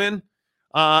 Kaufman.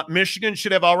 Michigan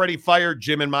should have already fired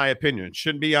Jim, in my opinion.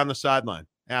 Shouldn't be on the sideline.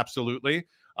 Absolutely.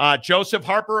 Joseph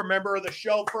Harper, a member of the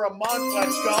show for a month.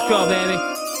 Let's go. Let's go, baby.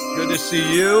 Good to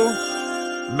see you.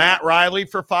 Matt Riley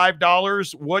for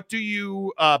 $5. What do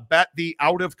you bet the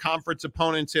out-of-conference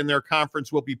opponents in their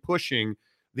conference will be pushing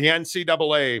the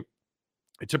NCAA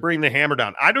to bring the hammer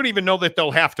down? I don't even know that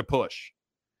they'll have to push.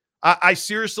 I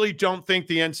seriously don't think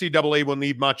the NCAA will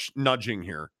need much nudging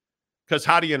here. Because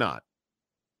how do you not?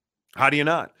 How do you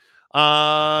not?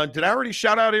 Did I already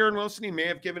shout out Aaron Wilson? He may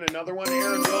have given another one.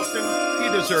 Aaron Wilson, he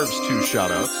deserves 2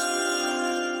 shout outs.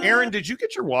 Aaron, did you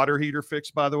get your water heater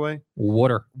fixed, by the way?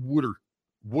 Water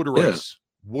ice.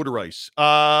 Water ice.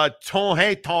 Ton.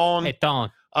 Hey,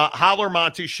 Ton. Holler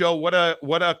Monty show. What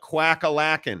a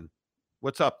quack-a-lackin'.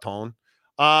 What's up, Ton?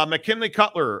 McKinley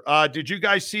Cutler. Did you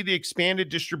guys see the expanded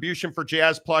distribution for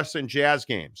Jazz Plus and Jazz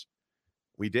games?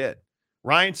 We did.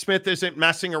 Ryan Smith isn't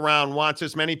messing around, wants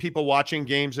as many people watching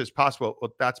games as possible.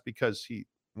 Well, that's because he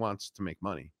wants to make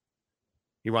money.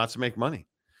 He wants to make money.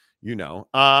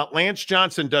 Lance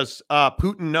Johnson, does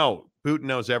Putin know? Putin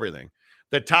knows everything.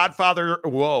 The Todd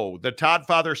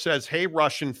Father says, hey,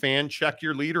 Russian fan, check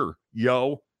your leader,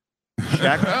 yo.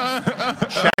 Check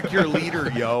your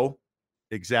leader, yo.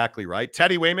 Exactly right.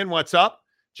 Teddy Wayman, what's up?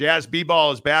 Jazz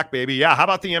B-ball is back, baby. Yeah, how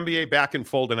about the NBA back in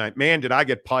full tonight? Man, did I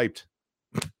get piped.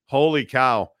 Holy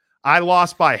cow. I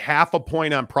lost by half a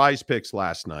point on Prize Picks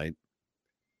last night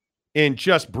in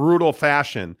just brutal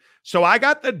fashion. So I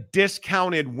got the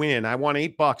discounted win. I won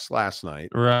 $8 last night.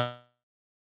 Right.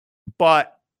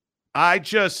 But I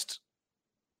don't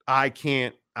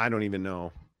even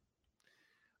know.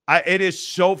 It is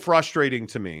so frustrating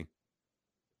to me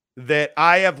that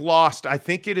I have lost, I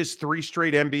think it is 3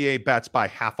 straight NBA bets by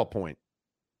half a point.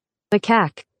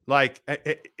 Macaque. Like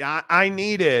I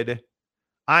needed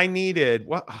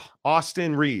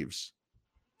Austin Reeves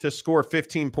to score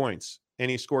 15 points,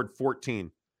 and he scored 14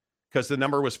 because the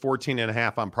number was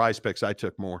 14.5 on Prize Picks. I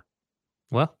took more.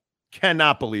 Well,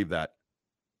 cannot believe that.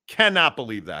 Cannot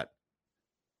believe that.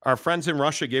 Our friends in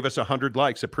Russia gave us 100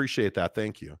 likes. Appreciate that.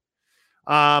 Thank you.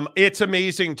 It's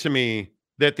amazing to me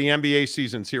that the NBA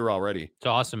season's here already. It's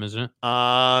awesome, isn't it?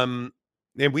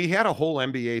 And we had a whole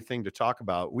NBA thing to talk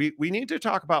about. We need to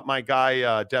talk about my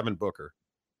guy, Devin Booker.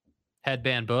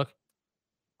 Headband Book.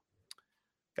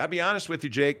 Got to be honest with you,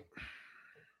 Jake.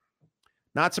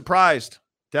 Not surprised.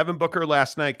 Devin Booker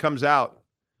last night comes out.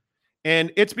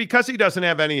 And it's because he doesn't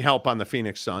have any help on the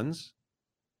Phoenix Suns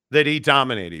that he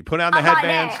dominated. He put on the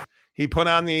headbands. He put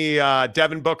on the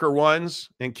Devin Booker ones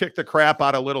and kicked the crap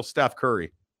out of little Steph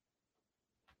Curry.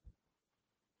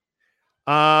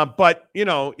 But,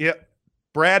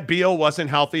 Brad Beal wasn't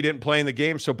healthy, didn't play in the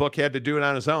game, so Book had to do it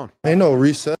on his own. Ain't no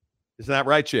reset. Isn't that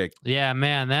right, Jake? Yeah,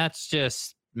 man, that's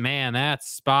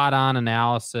spot on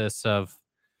analysis of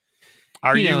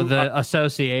the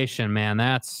association, man.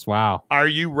 That's wow. Are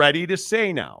you ready to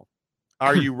say now?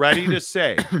 Are you ready to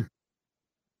say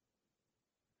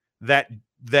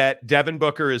that Devin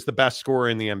Booker is the best scorer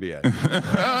in the NBA?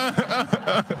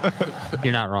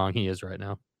 You're not wrong. He is right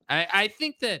now. I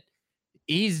think that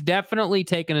he's definitely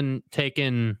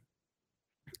taken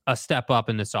a step up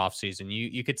in this offseason.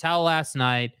 You could tell last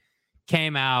night,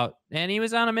 came out, and he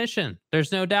was on a mission.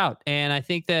 There's no doubt. And I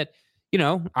think that,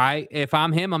 if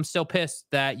I'm him, I'm still pissed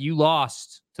that you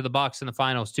lost to the Bucks in the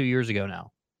finals 2 years ago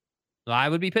now. I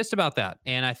would be pissed about that.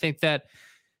 And I think that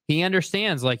he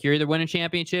understands, like, you're either winning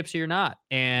championships or you're not.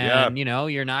 And,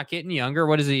 you're not getting younger.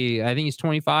 What is he? I think he's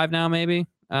 25 now, maybe.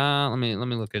 Let me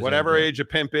look at whatever age a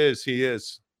pimp is, he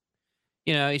is.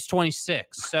 He's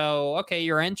 26. So, okay,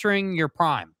 you're entering your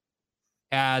prime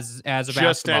as a basketball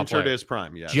just entered player. His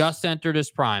prime, yes. Just entered his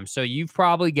prime. So you've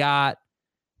probably got,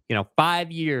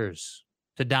 5 years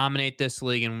to dominate this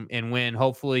league and win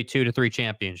hopefully 2 to 3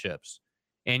 championships.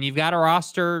 And you've got a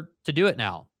roster to do it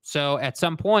now. So at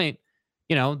some point,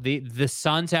 the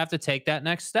Suns have to take that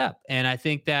next step. And I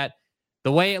think that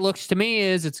the way it looks to me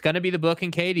is it's going to be the Book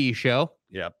and KD show.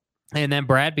 Yep. And then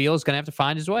Brad Beal is going to have to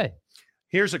find his way.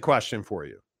 Here's a question for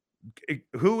you.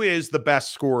 Who is the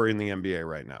best scorer in the NBA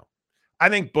right now? I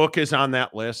think Book is on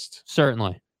that list.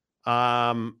 Certainly.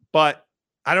 But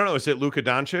I don't know. Is it Luka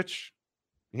Doncic?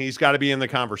 He's got to be in the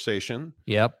conversation.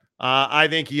 Yep. I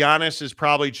think Giannis is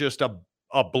probably just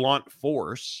a blunt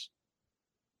force.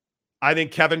 I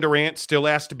think Kevin Durant still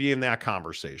has to be in that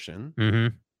conversation.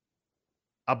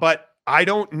 Mm-hmm. But I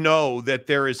don't know that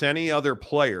there is any other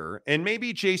player, and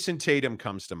maybe Jason Tatum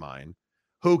comes to mind,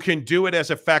 who can do it as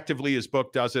effectively as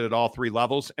Book does it at all 3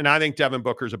 levels. And I think Devin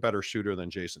Booker's a better shooter than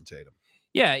Jason Tatum.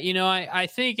 Yeah, I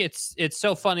think it's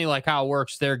so funny, like, how it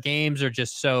works. Their games are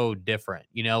just so different.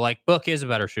 Like, Book is a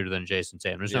better shooter than Jason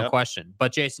Tatum. There's no question.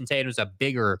 But Jason Tatum's a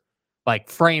bigger, like,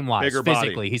 frame-wise, bigger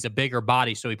physically. Body. He's a bigger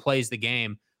body, so he plays the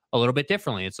game a little bit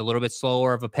differently. It's a little bit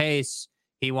slower of a pace.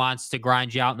 He wants to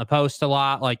grind you out in the post a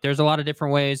lot. Like, there's a lot of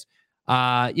different ways.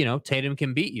 Tatum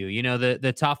can beat you.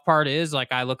 The tough part is,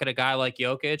 like, I look at a guy like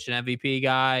Jokic, an MVP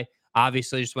guy,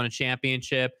 obviously just won a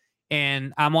championship.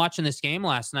 And I'm watching this game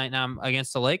last night, and I'm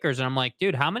against the Lakers, and I'm like,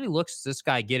 dude, how many looks does this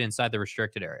guy get inside the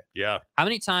restricted area? Yeah. How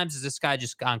many times is this guy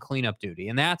just on cleanup duty?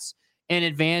 And that's an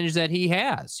advantage that he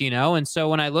has, And so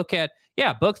when I look at,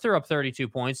 Book threw up 32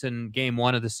 points in game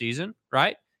 1 of the season,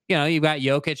 right? You've got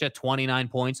Jokic at 29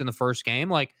 points in the first game.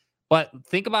 Like, but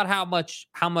think about how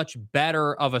much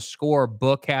better of a score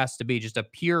Book has to be, just a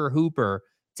pure hooper,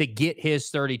 to get his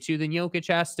 32 than Jokic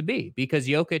has to be, because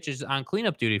Jokic is on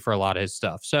cleanup duty for a lot of his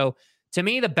stuff. So to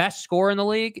me, the best scorer in the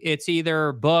league, it's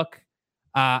either Book.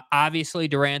 Obviously,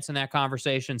 Durant's in that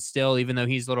conversation still, even though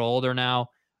he's a little older now.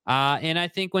 And I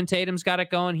think when Tatum's got it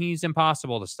going, he's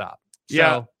impossible to stop.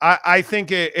 So, I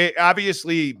think it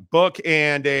obviously Book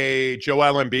and a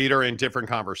Joel Embiid are in different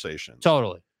conversations.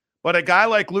 Totally. But a guy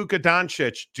like Luka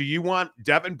Doncic, do you want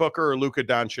Devin Booker or Luka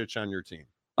Doncic on your team?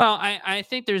 Well, I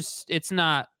think it's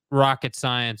not rocket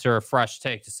science or a fresh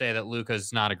take to say that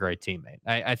Luka's not a great teammate.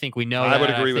 I think we know that. I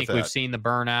would agree with I think that. We've seen the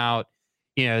burnout,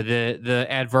 the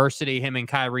adversity him and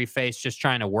Kyrie face just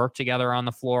trying to work together on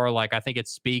the floor. Like, I think it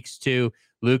speaks to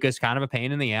Luka's kind of a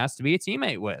pain in the ass to be a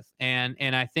teammate with. And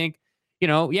I think,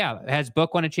 has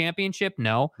Book won a championship?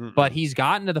 No, but he's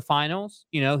gotten to the finals.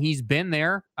 He's been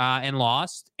there and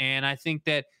lost. And I think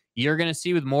that you're going to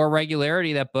see with more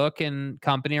regularity that Book and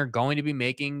company are going to be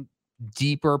making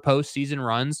deeper postseason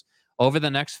runs over the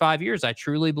next 5 years. I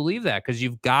truly believe that because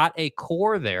you've got a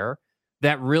core there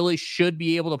that really should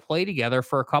be able to play together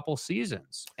for a couple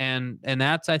seasons. And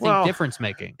that's, I think, difference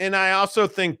making. And I also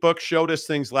think Book showed us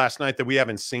things last night that we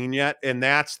haven't seen yet. And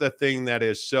that's the thing that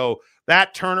is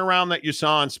that turnaround that you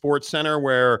saw on SportsCenter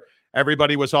where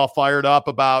everybody was all fired up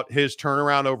about his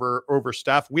turnaround over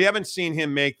Steph. We haven't seen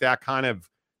him make that kind of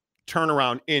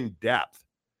turnaround in depth.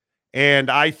 And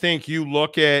I think you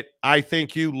look at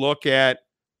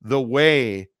the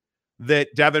way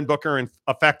that Devin Booker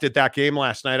affected that game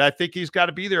last night. I think he's got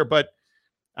to be there. But,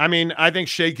 I mean, I think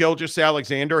Shai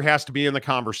Gilgeous-Alexander has to be in the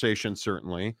conversation,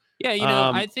 certainly.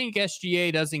 Yeah, I think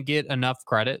SGA doesn't get enough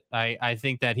credit. I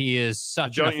think that he is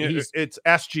such it's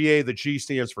SGA, the G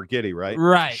stands for Giddey, right?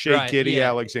 Right. Shai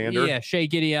Giddy-Alexander. Yeah, Shai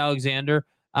Giddy-Alexander.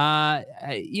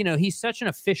 He's such an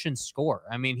efficient scorer.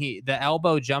 I mean, the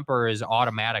elbow jumper is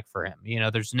automatic for him.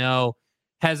 There's no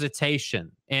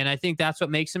hesitation. And I think that's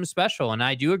what makes him special. And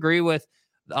I do agree with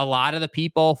a lot of the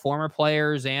people, former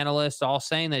players, analysts, all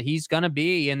saying that he's going to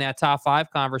be in that top 5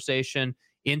 conversation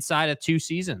inside of 2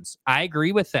 seasons. I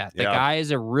agree with that. The guy is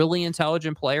a really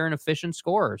intelligent player and efficient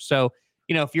scorer. So,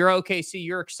 if you're OKC,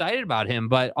 you're excited about him.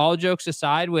 But all jokes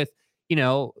aside with,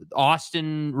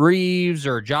 Austin Reeves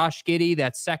or Josh Giddey,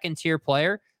 that second tier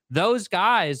player, those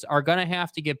guys are going to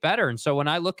have to get better. And so when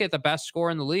I look at the best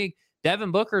scorer in the league,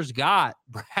 Devin Booker's got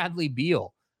Bradley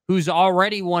Beal, who's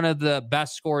already one of the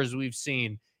best scorers we've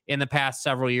seen in the past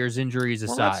several years, injuries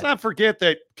aside. Let's not forget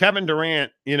that Kevin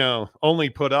Durant, only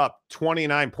put up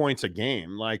 29 points a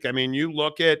game. You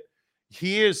look at,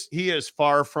 he is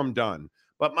far from done.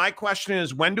 But my question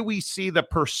is, when do we see the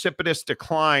precipitous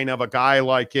decline of a guy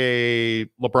like a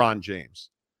LeBron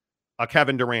James, a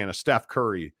Kevin Durant, a Steph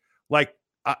Curry?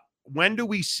 When do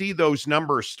we see those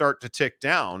numbers start to tick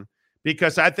down?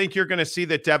 Because I think you're going to see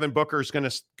that Devin Booker is going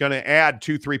to add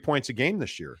 2-3 points a game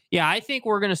this year. Yeah, I think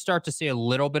we're going to start to see a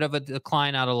little bit of a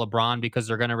decline out of LeBron because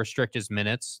they're going to restrict his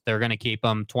minutes. They're going to keep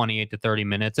him 28 to 30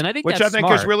 minutes, and I think that's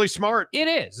smart. Is really smart. It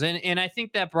is, and I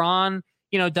think that Bron,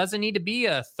 doesn't need to be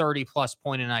a 30-plus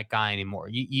point a night guy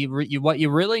anymore. What you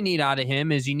really need out of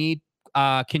him is you need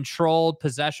controlled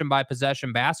possession by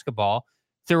possession basketball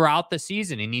throughout the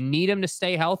season, and you need him to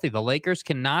stay healthy. The Lakers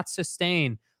cannot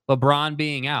sustain LeBron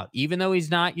being out. Even though he's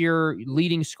not your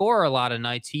leading scorer a lot of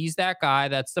nights, he's that guy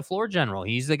that's the floor general.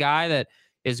 He's the guy that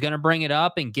is going to bring it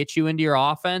up and get you into your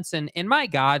offense. And my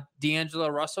God, D'Angelo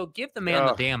Russell, give the man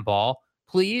the damn ball,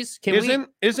 please.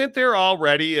 Isn't there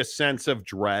already a sense of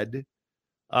dread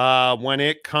when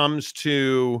it comes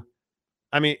to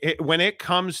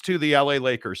the LA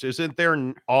Lakers? Isn't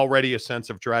there already a sense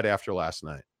of dread after last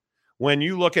night? When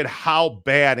you look at how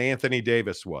bad Anthony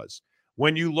Davis was,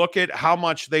 when you look at how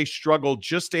much they struggled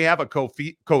just to have a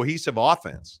cohesive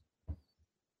offense,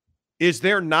 is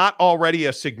there not already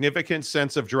a significant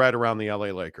sense of dread around the LA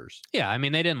Lakers? Yeah, they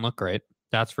didn't look great.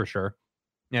 That's for sure.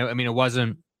 It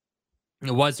wasn't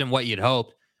what you'd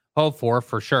hope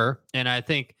for sure. And I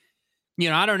think,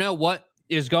 I don't know what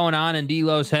is going on in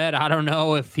D'Lo's head. I don't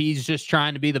know if he's just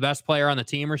trying to be the best player on the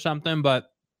team or something, but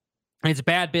it's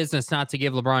bad business not to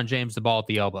give LeBron James the ball at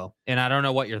the elbow. And I don't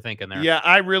know what you're thinking there. Yeah,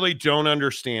 I really don't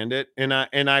understand it. And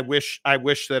I wish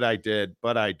that I did,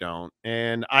 but I don't.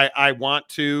 And I want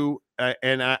to,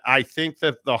 and I think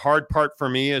that the hard part for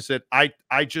me is that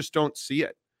I just don't see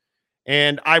it.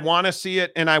 And I want to see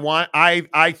it. And I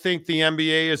think the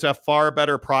NBA is a far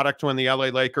better product when the LA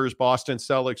Lakers, Boston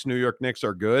Celtics, New York Knicks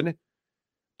are good.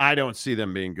 I don't see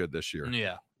them being good this year.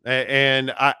 Yeah.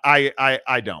 And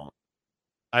I don't.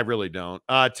 I really don't.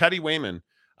 Teddy Wayman,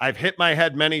 I've hit my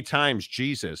head many times.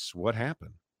 Jesus, what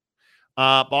happened?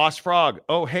 Boss Frog.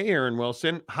 Oh, hey, Aaron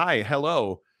Wilson. Hi,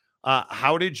 hello.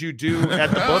 How did you do at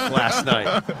the book last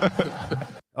night?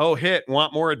 Oh, hit.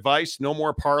 Want more advice? No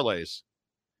more parlays.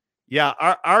 Yeah,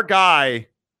 our guy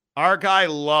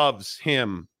loves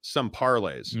him some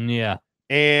parlays. Yeah.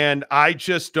 And I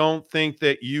just don't think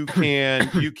that you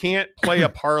can't play a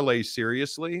parlay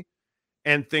seriously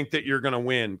and think that you're going to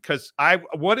win. Because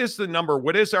what is the number?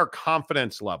 What is our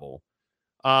confidence level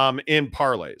in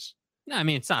parlays? No,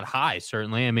 it's not high,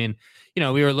 certainly. We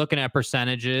were looking at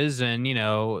percentages and,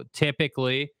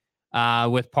 typically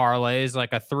with parlays,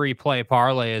 like a 3-play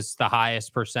parlay is the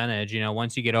highest percentage.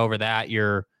 Once you get over that,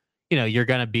 you're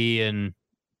going to be in,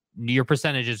 your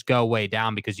percentages go way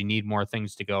down because you need more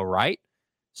things to go right.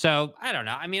 So I don't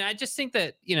know. I just think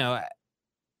that,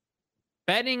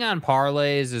 betting on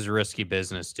parlays is risky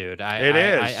business, dude. It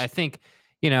is. I think,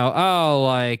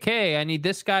 hey, I need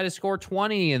this guy to score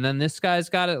 20, and then this guy's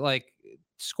got to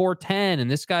score 10, and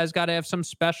this guy's got to have some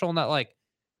special.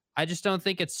 I just don't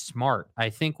think it's smart. I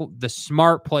think the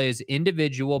smart play is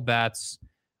individual bets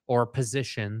or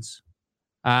positions,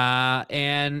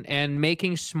 and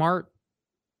making smart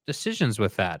decisions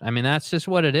with that. I mean, that's just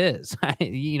what it is.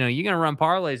 You're going to run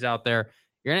parlays out there,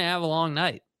 you're going to have a long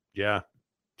night. Yeah,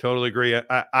 totally agree.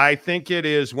 I think it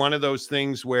is one of those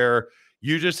things where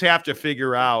you just have to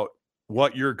figure out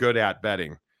what you're good at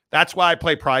betting. That's why I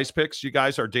play Prize Picks. You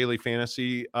guys, our daily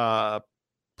fantasy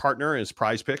partner is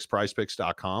Prize Picks,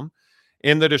 prizepicks.com.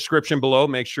 In the description below,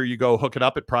 make sure you go hook it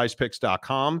up at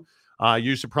prizepicks.com.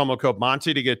 Use the promo code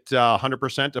Monty to get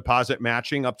 100% deposit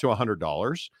matching up to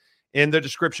 $100. In the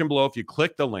description below, if you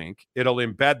click the link, it'll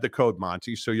embed the code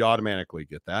Monty, so you automatically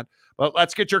get that. But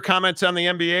let's get your comments on the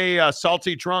NBA.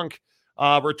 Salty Drunk,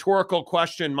 rhetorical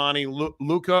question, Monty,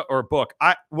 Luka or Book?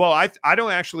 I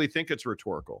don't actually think it's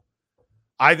rhetorical.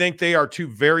 I think they are two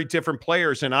very different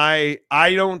players, and I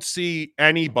don't see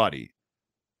anybody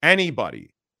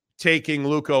taking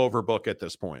Luka over Book at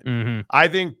this point. Mm-hmm. I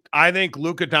think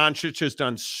Luka Doncic has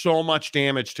done so much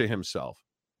damage to himself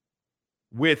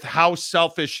with how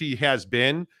selfish he has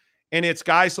been. And it's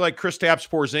guys like Kristaps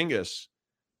Porzingis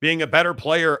being a better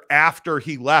player after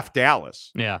he left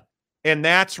Dallas. Yeah. And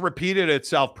that's repeated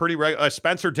itself pretty regularly.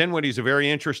 Spencer Dinwiddie's a very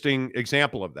interesting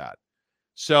example of that.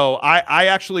 So I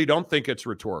actually don't think it's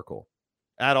rhetorical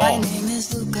at all.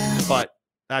 But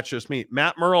that's just me.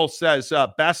 Matt Merle says,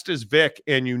 best is Vic,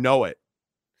 and you know it.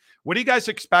 What do you guys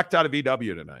expect out of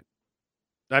EW tonight?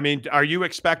 I mean, are you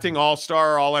expecting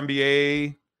All-Star,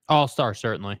 All-NBA? All-Star,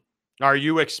 certainly. Are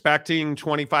you expecting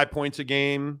 25 points a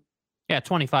game? Yeah,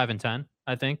 25 and 10,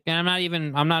 I think. And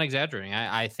I'm not exaggerating.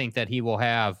 I think that he will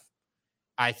have,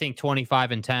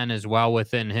 25 and 10 is well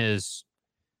within his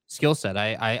skill set.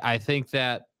 I think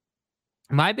that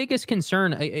my biggest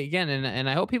concern, again, and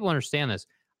I hope people understand this,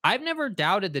 I've never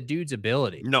doubted the dude's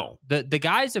ability. No. The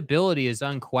guy's ability is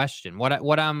unquestioned.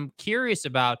 What I'm curious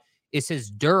about is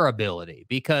his durability,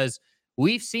 because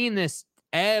we've seen this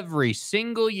every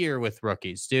single year with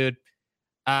rookies, dude.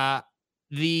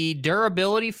 The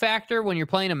durability factor when you're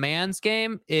playing a man's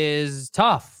game is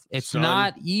tough. It's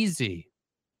not easy.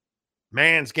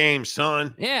 Man's game,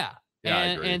 son. Yeah. I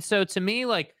agree. And so to me,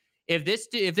 if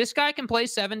this guy can play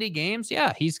 70 games,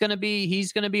 yeah, he's gonna be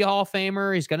a Hall of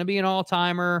Famer. He's gonna be an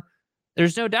all-timer.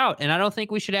 There's no doubt. And I don't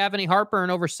think we should have any heartburn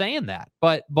over saying that.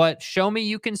 But show me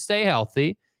you can stay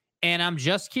healthy. And I'm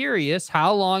just curious,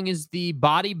 how long is the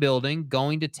bodybuilding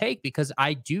going to take? Because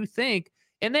I do think,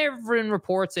 and there have been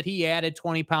reports that he added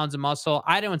 20 pounds of muscle.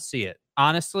 I don't see it.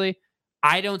 Honestly,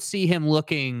 I don't see him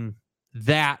looking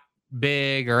that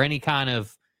big or any kind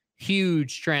of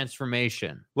huge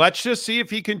transformation. Let's just see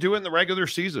if he can do it in the regular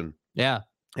season. Yeah.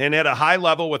 And at a high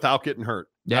level without getting hurt.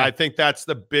 Yeah. I think that's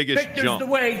the biggest jump. the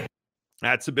way.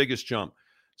 That's the biggest jump.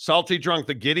 Salty Drunk,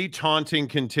 the giddy taunting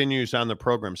continues on the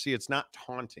program. See, it's not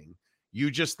taunting.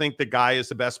 You just think the guy is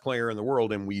the best player in the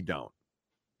world, and we don't.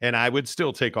 And I would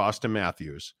still take Austin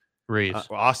Reeves.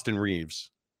 Austin Reeves.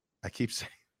 I keep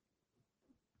saying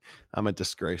I'm a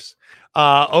disgrace.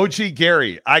 OG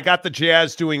Gary, I got the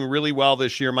Jazz doing really well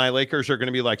this year. My Lakers are going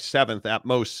to be like 7th, at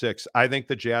most 6th. I think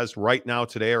the Jazz right now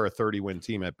today are a 30-win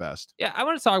team at best. Yeah, I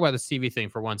want to talk about this TV thing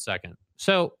for 1 second.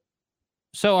 So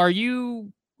are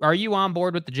you on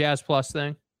board with the Jazz Plus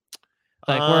thing?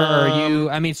 Where are you?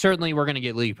 I mean, certainly we're going to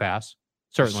get League Pass.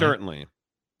 Certainly.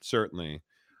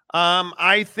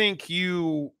 I think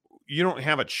you don't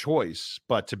have a choice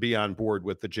but to be on board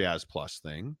with the Jazz Plus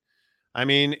thing. I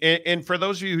mean, and for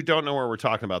those of you who don't know what we're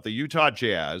talking about, the Utah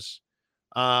Jazz,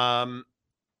 what's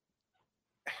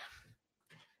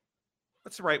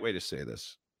the right way to say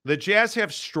this? The Jazz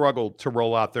have struggled to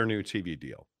roll out their new TV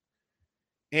deal.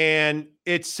 And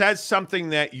it says something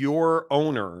that your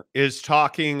owner is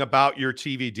talking about your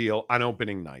TV deal on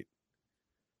opening night.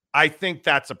 I think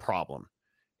that's a problem.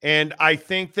 And I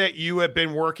think that you have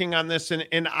been working on this,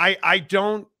 and I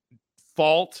don't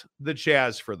fault the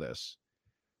Jazz for this.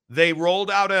 They rolled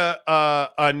out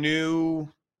a new,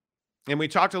 and we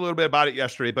talked a little bit about it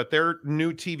yesterday, but their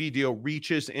new TV deal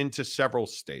reaches into several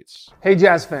states. Hey,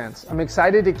 Jazz fans. I'm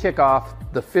excited to kick off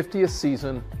the 50th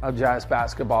season of Jazz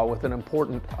basketball with an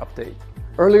important update.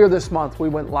 Earlier this month, we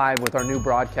went live with our new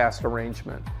broadcast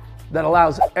arrangement that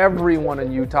allows everyone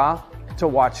in Utah to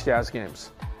watch Jazz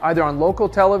games, either on local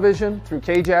television through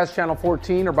KJazz Channel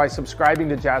 14 or by subscribing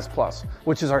to Jazz Plus,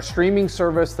 which is our streaming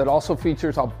service that also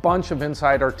features a bunch of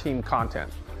inside our team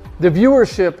content. The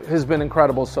viewership has been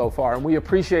incredible so far, and we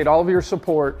appreciate all of your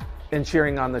support and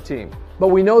cheering on the team. But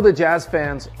we know the Jazz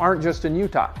fans aren't just in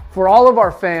Utah. For all of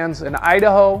our fans in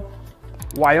Idaho,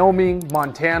 Wyoming,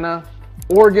 Montana,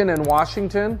 Oregon, and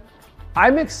Washington,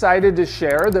 I'm excited to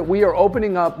share that we are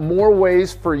opening up more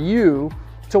ways for you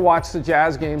to watch the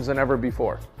Jazz games than ever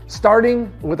before.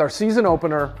 Starting with our season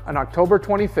opener on October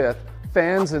 25th,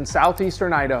 fans in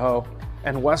southeastern Idaho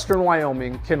and western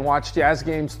Wyoming can watch Jazz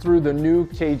games through the new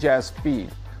K-Jazz feed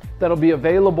that'll be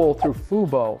available through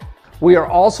Fubo. We are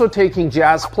also taking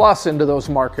Jazz Plus into those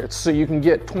markets so you can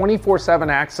get 24/7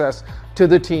 access to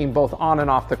the team both on and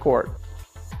off the court.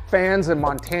 Fans in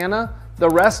Montana, the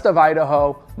rest of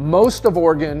Idaho, most of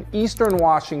Oregon, Eastern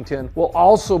Washington will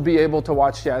also be able to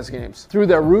watch Jazz games through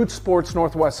their Root Sports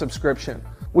Northwest subscription.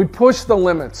 We push the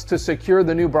limits to secure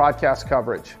the new broadcast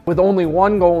coverage with only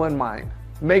one goal in mind,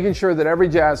 making sure that every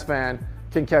Jazz fan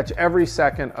can catch every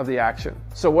second of the action.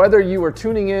 So whether you are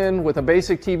tuning in with a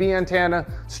basic TV antenna,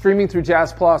 streaming through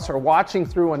Jazz Plus, or watching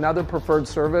through another preferred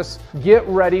service, get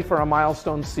ready for a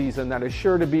milestone season that is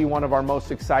sure to be one of our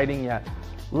most exciting yet.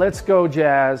 Let's go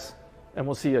Jazz, and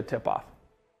we'll see you at tip-off.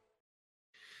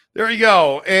 There you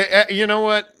go. You know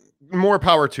what? More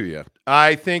power to you.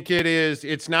 I think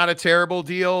it's not a terrible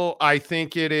deal. I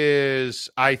think it's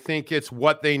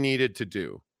what they needed to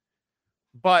do.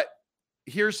 But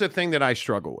here's the thing that I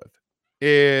struggle with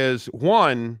is,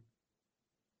 one,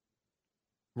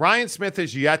 Ryan Smith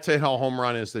has yet to hit a home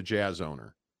run as the Jazz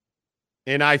owner.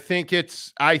 And I think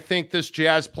this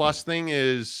Jazz Plus thing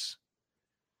is,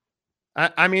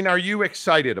 I mean, are you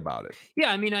excited about it?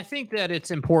 Yeah, I mean, I think that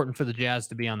it's important for the Jazz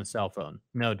to be on the cell phone,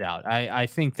 no doubt. I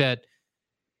think that,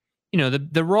 the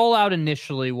rollout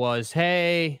initially was,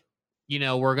 hey,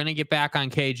 we're going to get back on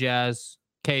KJazz,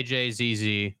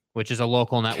 KJZZ, which is a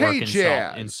local network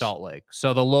in Salt Lake.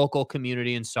 So the local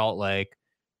community in Salt Lake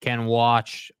can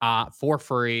watch for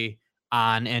free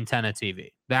on Antenna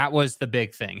TV. That was the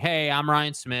big thing. Hey, I'm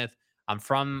Ryan Smith. I'm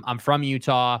from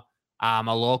Utah. I'm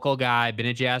a local guy, been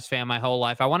a Jazz fan my whole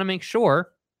life. I want to make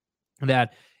sure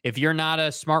that if you're not a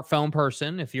smartphone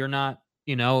person, if you're not,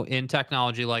 in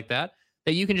technology like that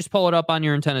you can just pull it up on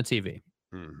your Antenna TV.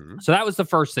 Mm-hmm. So that was the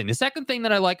first thing. The second thing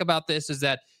that I like about this is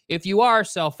that if you are a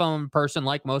cell phone person,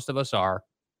 like most of us are,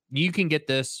 you can get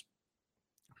this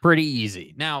pretty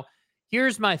easy. Now,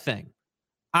 here's my thing.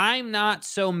 I'm not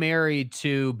so married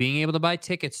to being able to buy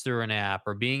tickets through an app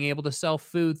or being able to sell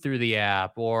food through the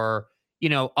app or,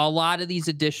 a lot of these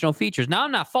additional features. Now,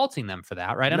 I'm not faulting them for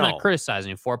that, right? I'm not criticizing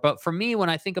you for it. But for me,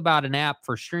 when I think about an app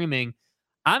for streaming,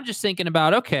 I'm just thinking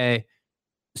about, okay,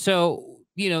 so,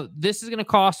 this is going to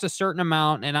cost a certain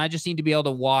amount and I just need to be able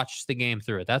to watch the game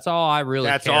through it. That's all I really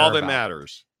care about. That's all that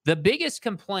matters. The biggest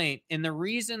complaint, and the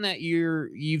reason that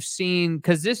you've seen,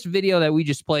 because this video that we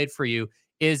just played for you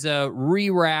is a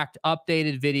re-racked,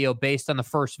 updated video based on the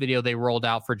first video they rolled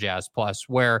out for Jazz Plus,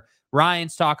 where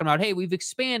Ryan's talking about, hey, we've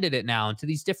expanded it now into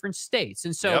these different states.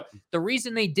 And so the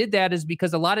reason they did that is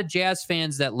because a lot of Jazz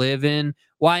fans that live in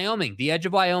Wyoming, the edge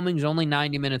of Wyoming is only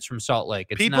 90 minutes from Salt Lake.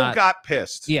 People got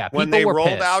pissed. Yeah. When they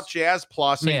rolled out Jazz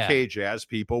Plus and K-Jazz,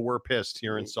 people were pissed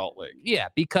here in Salt Lake. Yeah,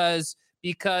 because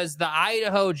the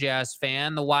Idaho Jazz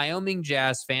fan, the Wyoming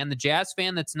Jazz fan, the Jazz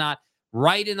fan that's not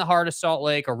right in the heart of Salt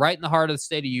Lake or right in the heart of the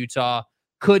state of Utah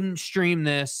couldn't stream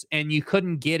this, and you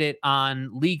couldn't get it on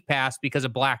League Pass because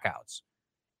of blackouts.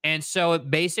 And so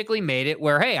it basically made it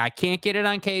where, hey, I can't get it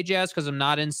on KJazz because I'm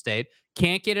not in state.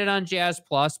 Can't get it on Jazz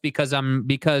Plus because I'm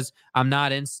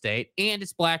not in state, and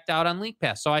it's blacked out on League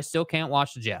Pass, so I still can't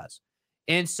watch the Jazz.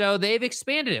 And so they've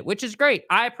expanded it, which is great.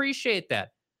 I appreciate that.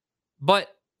 But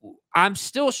I'm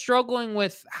still struggling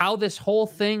with how this whole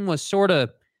thing was sort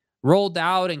of rolled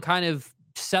out and kind of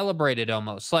celebrated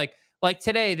almost. Like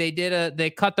today, they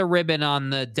cut the ribbon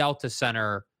on the Delta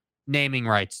Center naming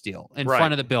rights deal in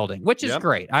front of the building, which is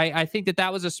great. I think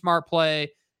that was a smart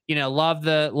play. Love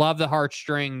the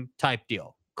heartstring type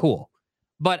deal. Cool.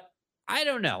 But I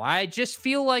don't know. I just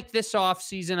feel like this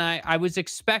offseason, I was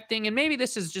expecting, and maybe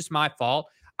this is just my fault,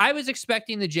 I was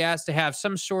expecting the Jazz to have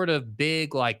some sort of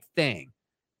big thing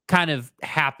kind of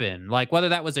happen. Like whether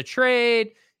that was a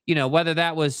trade, whether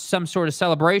that was some sort of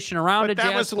celebration around it.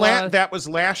 That was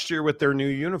last year with their new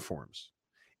uniforms.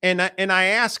 And I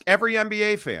ask every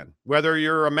NBA fan, whether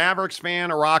you're a Mavericks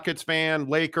fan, a Rockets fan,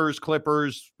 Lakers,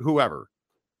 Clippers, whoever,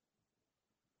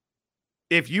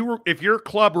 if your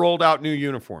club rolled out new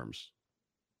uniforms,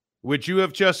 would you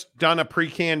have just done a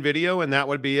pre-can video and that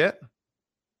would be it?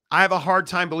 I have a hard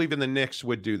time believing the Knicks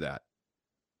would do that.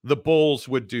 The Bulls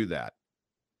would do that.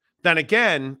 Then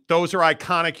again, those are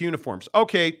iconic uniforms.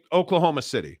 Okay, Oklahoma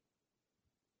City.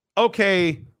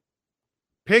 Okay,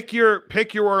 pick your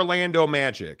Orlando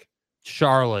Magic.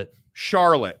 Charlotte.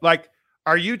 Like,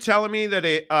 Are you telling me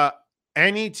that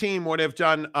any team would have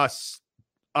done a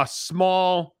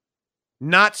small,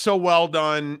 not so well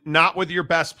done, not with your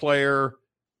best player,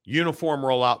 uniform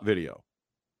rollout video?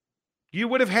 You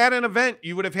would have had an event.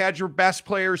 You would have had your best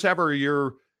players ever.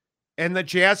 And the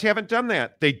Jazz haven't done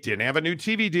that. They didn't have a new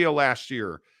TV deal last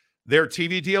year. Their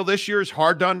TV deal this year is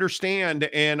hard to understand,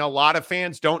 and a lot of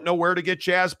fans don't know where to get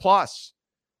Jazz Plus.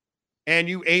 And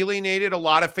you alienated a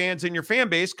lot of fans in your fan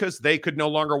base because they could no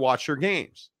longer watch your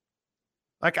games.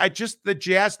 Like, the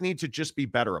Jazz need to just be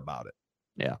better about it.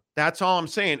 Yeah. That's all I'm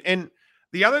saying. And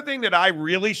the other thing that I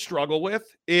really struggle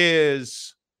with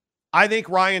is I think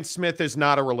Ryan Smith is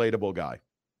not a relatable guy.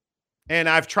 And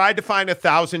I've tried to find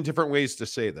 1,000 different ways to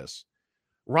say this.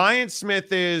 Ryan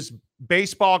Smith is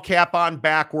baseball cap on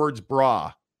backwards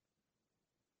bra.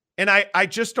 And I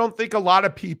just don't think a lot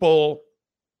of people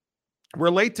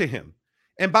relate to him.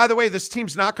 And by the way, this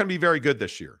team's not going to be very good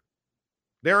this year.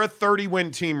 They're a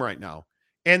 30-win team right now.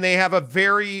 And they have a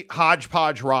very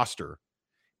hodgepodge roster.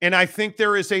 And I think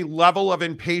there is a level of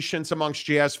impatience amongst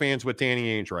Jazz fans with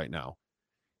Danny Ainge right now.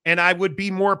 And I would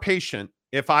be more patient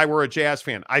if I were a Jazz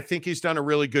fan. I think he's done a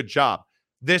really good job.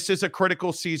 This is a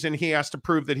critical season. He has to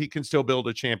prove that he can still build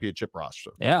a championship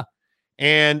roster. Yeah.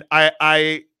 And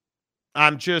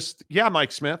I'm just,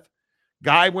 Mike Smith,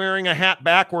 guy wearing a hat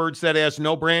backwards that has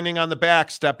no branding on the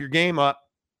back, step your game up.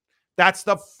 That's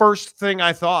the first thing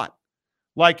I thought.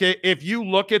 Like, if you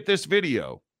look at this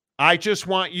video, I just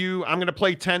want you, I'm going to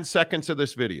play 10 seconds of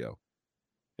this video.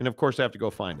 And of course, I have to go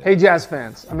find it. Hey, Jazz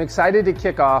fans, I'm excited to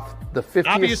kick off the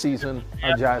 50th season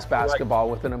of Jazz basketball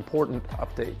with an important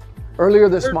update. Earlier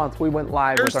this month, we went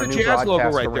live with our new Jazz broadcast logo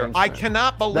right there. arrangement I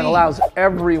cannot believe that allows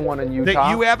everyone in Utah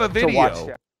that you have a to watch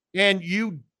video and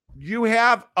you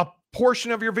have a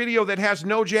portion of your video that has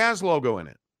no Jazz logo in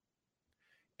it.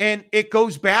 And it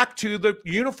goes back to the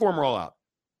uniform rollout.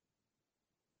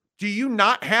 Do you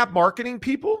not have marketing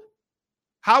people?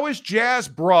 How is Jazz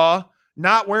Bra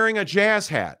not wearing a Jazz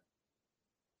hat?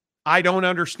 I don't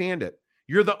understand it.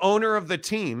 You're the owner of the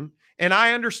team, and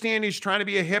I understand he's trying to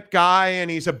be a hip guy, and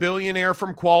he's a billionaire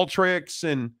from Qualtrics.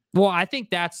 And well, I think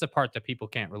that's the part that people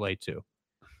can't relate to.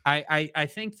 I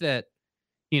think that,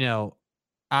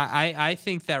 I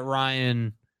think that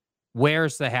Ryan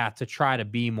wears the hat to try to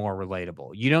be more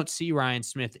relatable. You don't see Ryan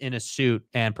Smith in a suit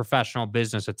and professional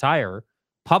business attire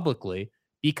publicly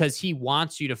because he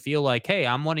wants you to feel like, hey,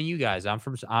 I'm one of you guys. I'm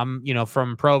from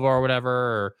Provo or whatever,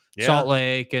 or Salt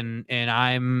Lake. And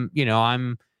I'm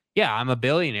a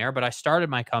billionaire, but I started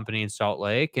my company in Salt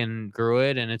Lake and grew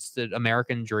it. And it's the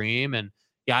American dream and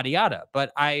yada, yada.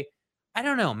 But I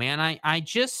don't know, man.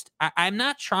 I'm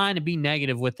not trying to be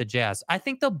negative with the Jazz. I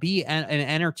think they'll be an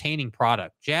entertaining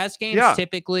product. Jazz games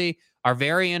typically are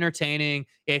very entertaining.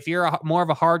 If you're more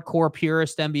of a hardcore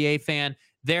purist NBA fan,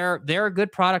 they're a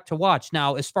good product to watch.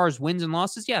 Now, as far as wins and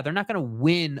losses, they're not going to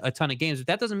win a ton of games, but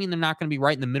that doesn't mean they're not going to be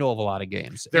right in the middle of a lot of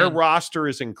games. Their roster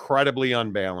is incredibly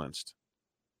unbalanced.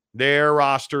 And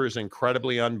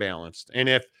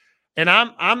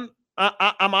I'm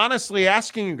honestly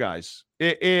asking you guys,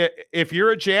 if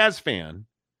you're a Jazz fan,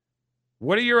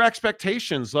 what are your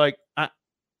expectations? Like,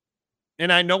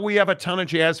 and I know we have a ton of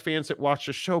Jazz fans that watch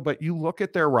the show, but you look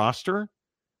at their roster.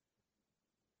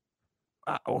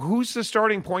 Who's the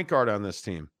starting point guard on this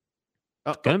team?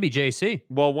 It's going to be JC.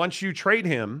 Well, once you trade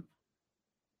him,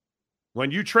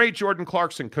 when you trade Jordan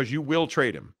Clarkson, because you will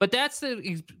trade him. But that's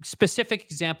the specific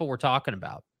example we're talking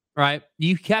about, right?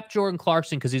 You kept Jordan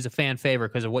Clarkson because he's a fan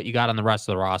favorite because of what you got on the rest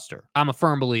of the roster. I'm a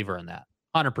firm believer in that.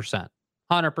 100%.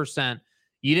 100%.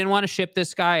 You didn't want to ship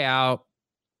this guy out.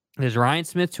 As Ryan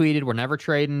Smith tweeted, we're never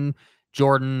trading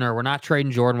Jordan, or we're not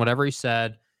trading Jordan, whatever he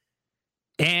said.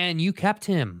 And you kept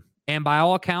him. And by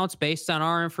all accounts, based on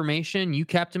our information, you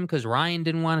kept him because Ryan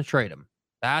didn't want to trade him.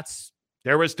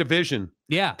 There was division.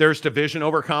 Yeah. There's division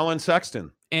over Colin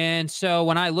Sexton. And so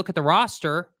when I look at the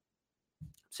roster, I'm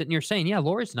sitting here saying,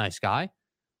 Lauri's a nice guy,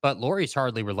 but Lauri's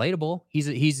hardly relatable.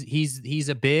 He's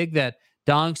a big that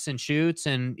dunks and shoots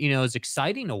and, is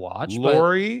exciting to watch.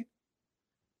 Lauri,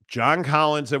 John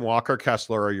Collins, and Walker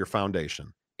Kessler are your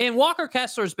foundation. And Walker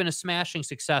Kessler has been a smashing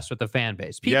success with the fan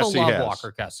base. People love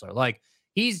Walker Kessler. Like,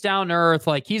 he's down to earth.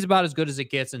 Like, he's about as good as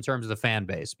it gets in terms of the fan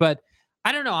base. But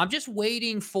I don't know. I'm just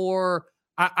waiting for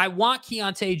I want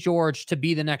Keontae George to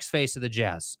be the next face of the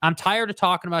Jazz. I'm tired of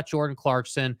talking about Jordan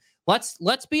Clarkson.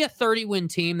 Let's be a 30-win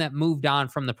team that moved on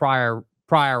from the prior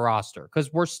roster,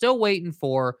 because we're still waiting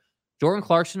for Jordan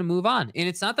Clarkson to move on. And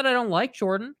it's not that I don't like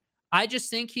Jordan. I just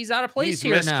think he's out of place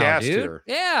here now, dude. Here.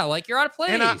 Yeah, like, you're out of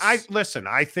place. And listen,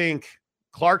 I think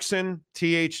Clarkson,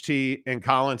 THT, and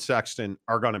Colin Sexton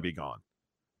are going to be gone.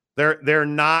 They're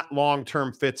not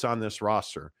long-term fits on this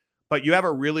roster. But you have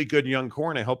a really good young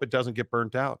core, and I hope it doesn't get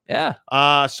burnt out. Yeah.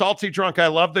 Salty Drunk, I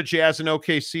love the Jazz and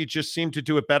OKC just seem to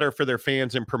do it better for their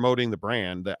fans in promoting the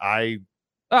brand. I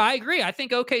agree. I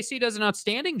think OKC does an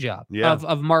outstanding job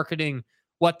of marketing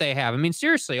what they have. I mean,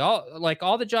 seriously,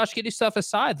 all the Josh Giddey stuff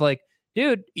aside, like,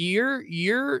 dude,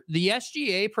 the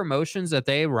SGA promotions that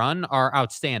they run are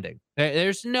outstanding.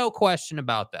 There's no question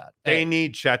about that. They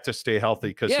need Chet to stay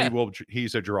healthy because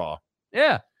he's a draw.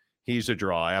 Yeah. He's a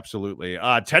draw, absolutely.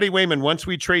 Teddy Wayman, once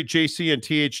we trade JC and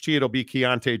THT, it'll be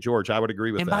Keontae George. I would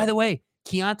agree with that. And by the way,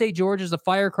 Keontae George is a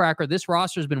firecracker this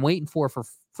roster's been waiting for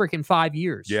freaking 5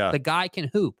 years. Yeah. The guy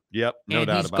can hoop. Yep, no doubt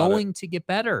about it. And he's going to get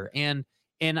better. And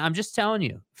I'm just telling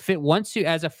you, once you,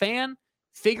 as a fan,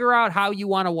 figure out how you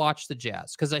want to watch the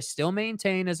Jazz. Because I still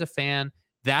maintain as a fan,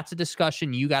 that's a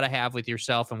discussion you got to have with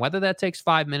yourself. And whether that takes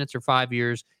 5 minutes or 5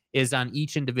 years is on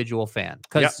each individual fan,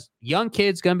 because young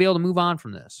kids going to be able to move on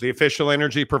from this. The official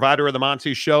energy provider of the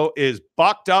Monty Show is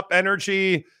Bucked Up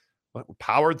Energy,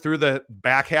 powered through the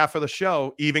back half of the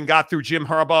show, even got through Jim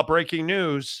Harbaugh breaking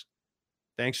news.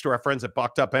 Thanks to our friends at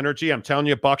Bucked Up Energy. I'm telling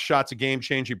you, Buckshot's a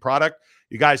game-changing product.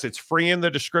 You guys, it's free in the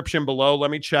description below.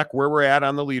 Let me check where we're at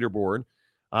on the leaderboard.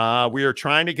 We are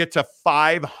trying to get to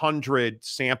 500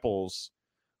 samples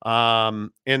in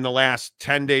the last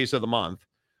 10 days of the month.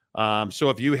 So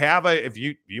if you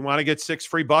want to get 6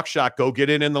 free Buckshot, go get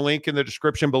it in the link in the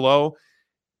description below.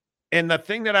 And the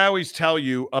thing that I always tell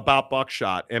you about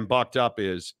Buckshot and Bucked Up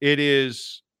is it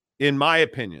is, in my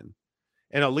opinion,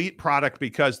 an elite product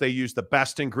because they use the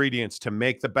best ingredients to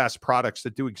make the best products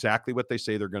that do exactly what they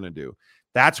say they're going to do.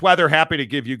 That's why they're happy to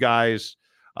give you guys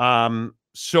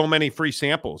so many free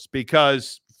samples,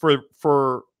 because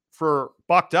for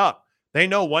Bucked Up, they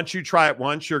know once you try it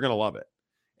once, you're going to love it.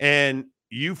 And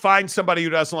you find somebody who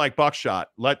doesn't like Buckshot,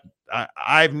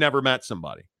 I've never met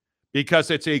somebody,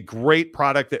 because it's a great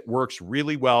product that works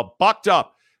really well. Bucked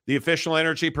Up, the official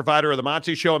energy provider of the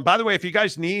Monty Show. And by the way, if you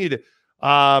guys need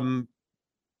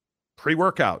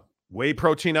pre-workout, whey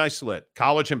protein isolate,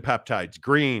 collagen peptides,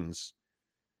 greens,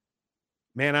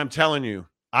 man, I'm telling you,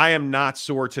 I am not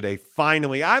sore today.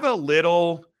 Finally, I have a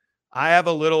little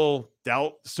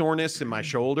delt soreness in my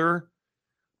shoulder,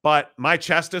 but my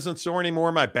chest isn't sore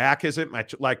anymore. My back isn't.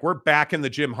 We're back in the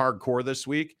gym hardcore this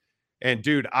week. And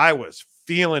dude, I was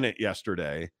feeling it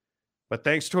yesterday. But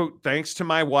thanks to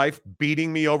my wife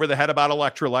beating me over the head about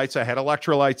electrolytes. I had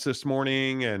electrolytes this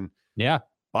morning, and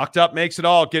Bucked Up makes it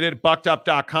all. Get it at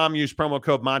buckedup.com. Use promo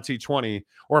code Monty20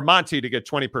 or Monty to get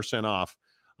 20% off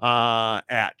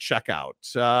at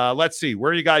checkout. Let's see.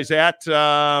 Where are you guys at?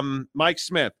 Mike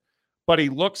Smith. But he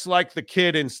looks like the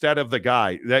kid instead of the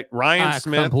guy. That Ryan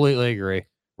Smith. I completely agree.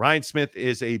 Ryan Smith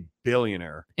is a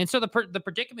billionaire. And so the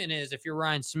predicament is, if you're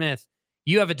Ryan Smith,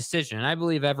 you have a decision. And I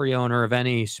believe every owner of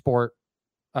any sport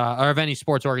or of any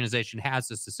sports organization has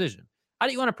this decision. How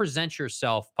do you want to present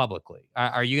yourself publicly?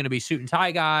 Are you going to be suit and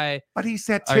tie guy? But he's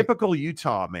that typical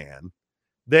Utah man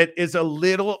that is a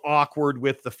little awkward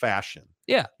with the fashion.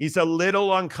 Yeah. He's a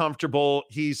little uncomfortable.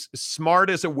 He's smart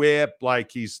as a whip.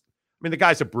 The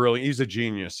guy's he's a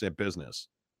genius at business.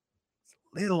 It's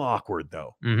a little awkward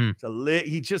though. Mm-hmm. He's a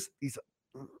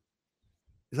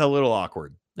little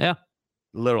awkward. Yeah.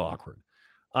 A little awkward.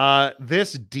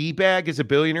 This D-bag is a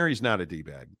billionaire. He's not a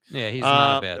D-bag. Yeah, he's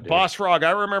not a bad dude. Boss Frog, I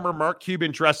remember Mark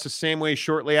Cuban dressed the same way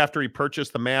shortly after he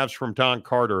purchased the Mavs from Don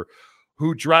Carter,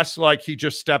 who dressed like he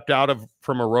just stepped out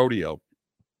from a rodeo.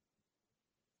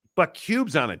 But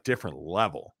Cube's on a different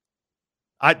level.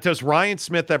 Does Ryan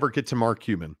Smith ever get to Mark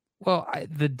Cuban? Well,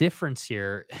 the difference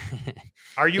here.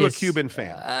 Are you a Cuban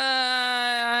fan?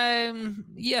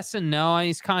 Yes and no.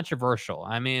 He's controversial.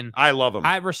 I mean, I love him.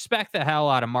 I respect the hell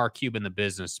out of Mark Cuban, the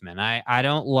businessman. I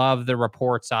don't love the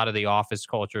reports out of the office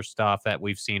culture stuff that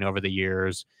we've seen over the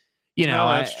years.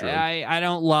 That's true. I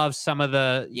don't love some of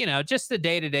the, just the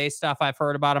day-to-day stuff I've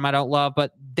heard about him. I don't love,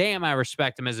 but damn, I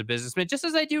respect him as a businessman, just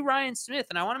as I do Ryan Smith.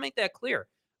 And I want to make that clear.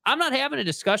 I'm not having a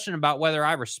discussion about whether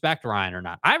I respect Ryan or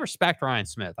not. I respect Ryan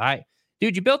Smith.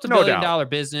 Dude, you built a $1 billion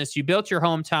business. You built your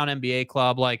hometown NBA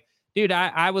club. Dude,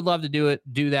 I would love to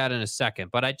do that in a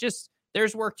second, but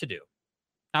there's work to do.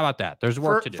 How about that? There's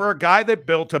work to do. For a guy that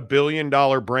built a $1 billion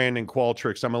brand in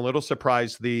Qualtrics, I'm a little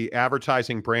surprised the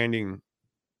advertising branding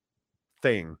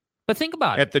thing. But think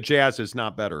about it. At the Jazz is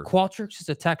not better. Qualtrics is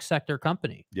a tech sector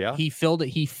company. Yeah. He filled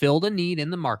a need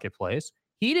in the marketplace.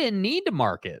 He didn't need to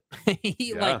market.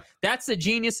 That's the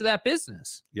genius of that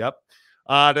business. Yep.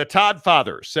 The Todd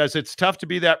Father says it's tough to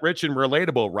be that rich and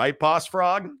relatable, right, Boss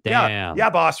Frog? Damn.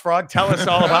 Yeah, Boss Frog. Tell us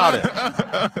all about it.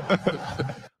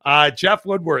 Jeff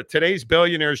Woodworth, today's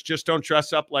billionaires just don't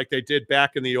dress up like they did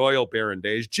back in the oil baron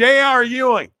days. J.R.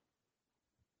 Ewing.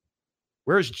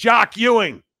 Where's Jock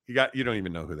Ewing? You don't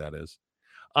even know who that is.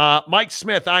 Mike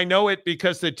Smith, I know it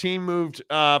because the team moved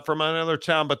from another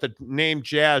town, but the name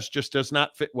Jazz just does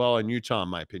not fit well in Utah, in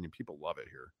my opinion. People love it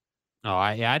here. Oh,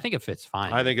 I think it fits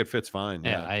fine. I think it fits fine.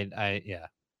 Yeah.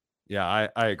 Yeah,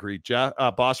 I agree.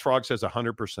 Boss Frog says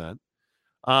 100%.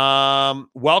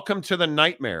 Welcome to the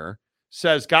Nightmare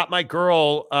says, got my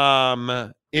girl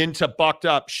into Bucked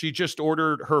Up. She just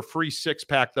ordered her free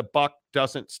 6-pack. The buck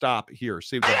doesn't stop here.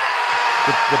 See, the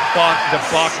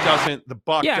buck doesn't.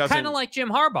 Yeah, kind of like Jim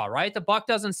Harbaugh, right? The buck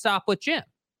doesn't stop with Jim,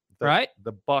 right?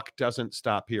 The buck doesn't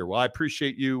stop here. Well, I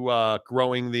appreciate you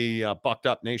growing the Bucked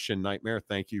Up Nation, Nightmare.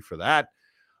 Thank you for that.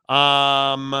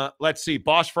 Let's see.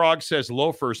 Boss Frog says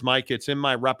loafers, Mike. It's in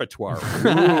my repertoire.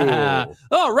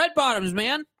 Oh, red bottoms,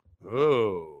 man.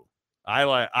 Oh,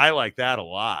 I like that a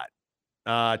lot.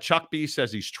 Chuck B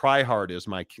says he's try hard, as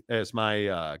my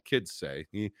kids say.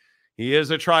 He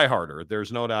is a try-harder.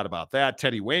 There's no doubt about that.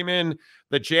 Teddy Wayman,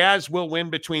 the Jazz will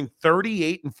win between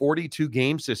 38 and 42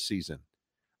 games this season.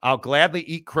 I'll gladly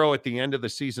eat crow at the end of the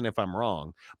season if I'm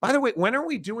wrong. By the way, when are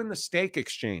we doing the steak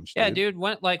exchange? Yeah, dude.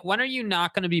 When are you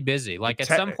not going to be busy? Like, at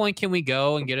some point, can we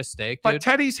go and get a steak, dude? But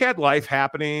Teddy's had life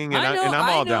happening, and I'm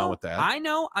all down with that. I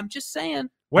know. I'm just saying.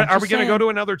 When are we going to go to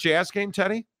another Jazz game,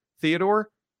 Teddy?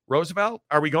 Theodore? Roosevelt?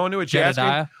 Are we going to a Jazz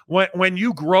game? When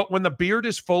you grow, when the beard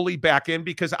is fully back in,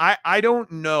 because I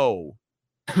don't know.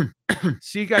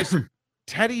 See, guys,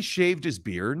 Teddy shaved his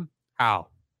beard. How?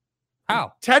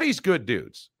 Teddy's good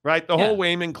dudes, right? The whole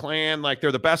Wayman clan, like,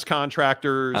 they're the best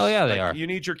contractors. Oh yeah, they are. You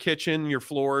need your kitchen, your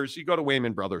floors. You go to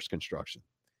Wayman Brothers Construction.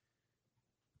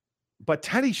 But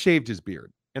Teddy shaved his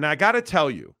beard, and I got to tell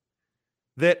you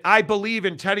that I believe,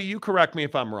 and Teddy, you correct me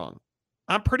if I'm wrong.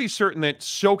 I'm pretty certain that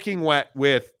soaking wet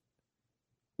with,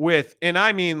 and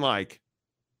I mean like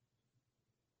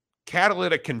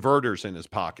catalytic converters in his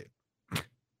pocket.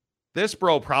 This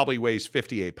bro probably weighs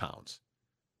 58 pounds.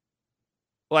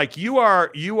 Like you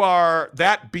are,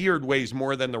 that beard weighs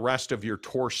more than the rest of your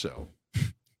torso.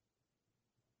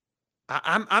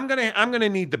 I'm gonna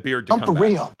need the beard to come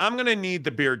back. I'm gonna need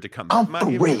the beard to come back.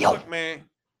 Look, man.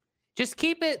 Just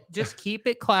keep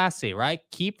it classy, right?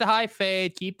 Keep the high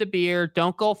fade, keep the beard.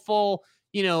 Don't go full,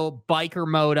 biker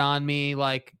mode on me.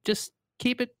 Like, just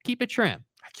keep it trim.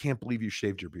 I can't believe you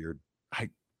shaved your beard.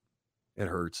 It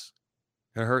hurts.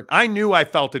 It hurt. I knew I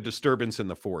felt a disturbance in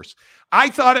the force. I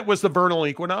thought it was the vernal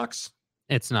equinox.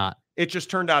 It's not. It just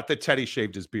turned out that Teddy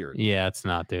shaved his beard. Yeah, it's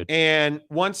not, dude. And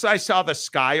once I saw the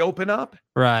sky open up.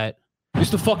 Right. It's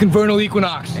the fucking vernal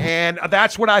equinox. And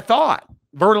that's what I thought.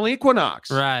 Vernal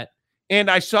equinox. Right. And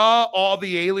I saw all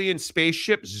the alien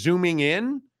spaceships zooming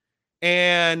in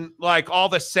and like all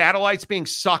the satellites being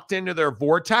sucked into their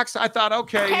vortex. I thought,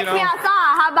 okay, Catch me outside.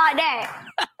 How about that?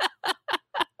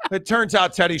 It turns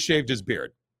out Teddy shaved his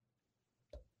beard.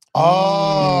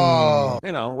 Oh.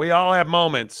 We all have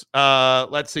moments.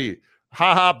 Let's see.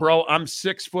 Haha, bro, I'm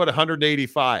 6 foot,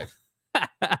 185.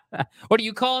 What are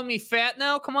you calling me fat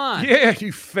now? Come on. Yeah,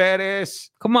 you fat ass.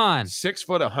 Come on. 6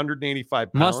 foot,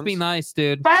 185 pounds. Must be nice,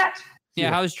 dude. Fat? Yeah,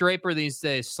 how's Draper these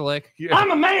days, Slick? Yeah.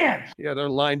 I'm a man. Yeah, they're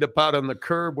lined up out on the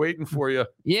curb waiting for you.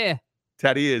 Yeah.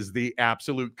 Teddy is the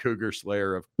absolute cougar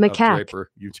slayer of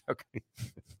Draper. You joking?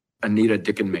 Anita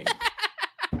Dick and me.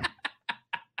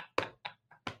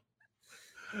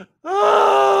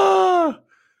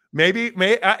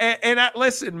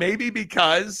 Listen, maybe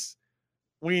because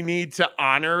we need to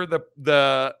honor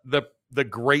the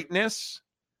greatness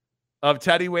of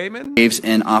Teddy Wayman. Waves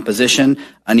in opposition.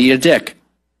 Anita Dick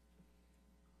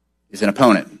is an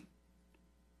opponent.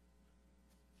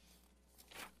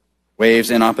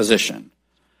 Waves in opposition.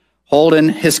 Holden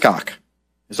Hiscock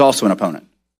is also an opponent.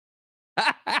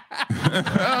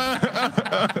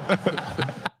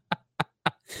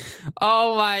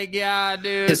 Oh my God,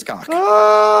 dude. Hiscock.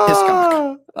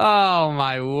 Hiscock. Oh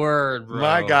my word, bro.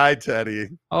 My guy, Teddy.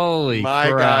 Holy My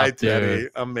crap, guy, dude. Teddy.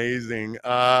 Amazing.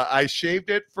 I shaved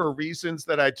it for reasons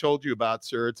that I told you about,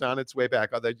 sir. It's on its way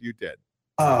back. Oh, that you did.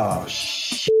 Oh,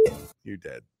 shit. You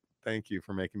did. Thank you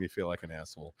for making me feel like an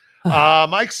asshole.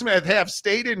 Mike Smith, have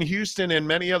stayed in Houston and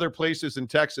many other places in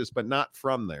Texas, but not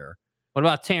from there. What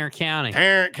about Tarrant County?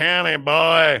 Tarrant County,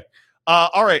 boy.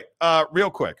 All right.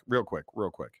 Real quick.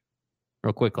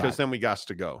 Because then we got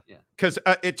to go. Yeah. Because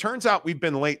it turns out we've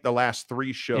been late the last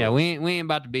 3 shows. Yeah, we ain't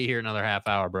about to be here another half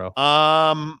hour, bro.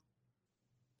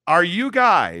 Are you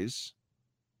guys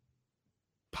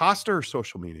pasta or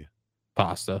social media?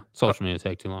 Pasta. Social media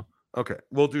take too long. Okay,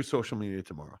 we'll do social media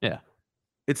tomorrow. Yeah.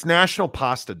 It's National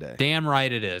Pasta Day. Damn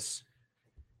right it is.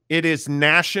 It is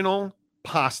National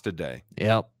Pasta Day.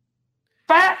 Yep.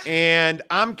 And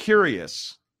I'm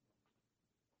curious,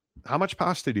 how much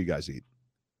pasta do you guys eat?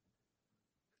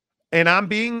 And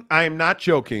I am not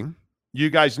joking. You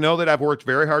guys know that I've worked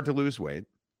very hard to lose weight.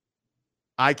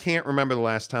 I can't remember the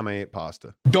last time I ate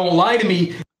pasta. Don't lie to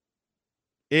me.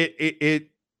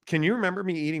 Can you remember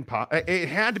me eating pasta? It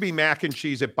had to be mac and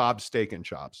cheese at Bob's Steak and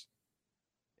Chops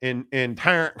in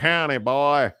Tarrant County,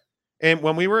 boy. And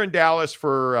when we were in Dallas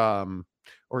for,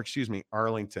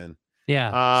 Arlington.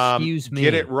 Yeah. Excuse me.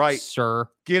 Get it right, sir.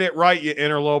 Get it right, you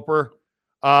interloper.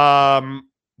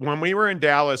 When we were in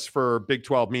Dallas for Big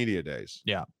 12 Media Days.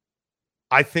 Yeah.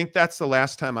 I think that's the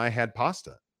last time I had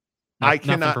pasta.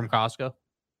 Nothing from Costco?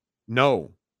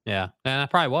 No. Yeah. And that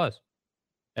probably was.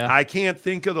 Yeah. I can't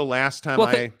think of the last time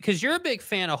because you're a big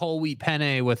fan of whole wheat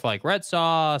penne with like red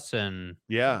sauce and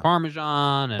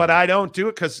Parmesan. But I don't do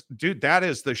it because, dude, that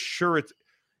is the surest.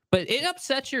 But it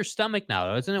upsets your stomach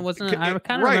now, doesn't it? Wasn't it? I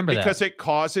kind of remember that. Because it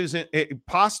causes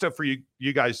pasta for you.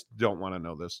 You guys don't want to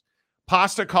know this.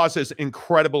 Pasta causes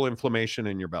incredible inflammation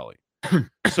in your belly.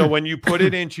 So when you put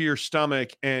it into your stomach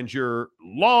and your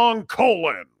long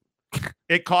colon,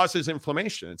 it causes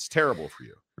inflammation. It's terrible for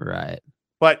you. Right.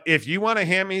 But if you want to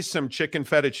hand me some chicken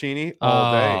fettuccine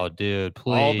all day. Oh, dude,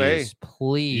 please. All day.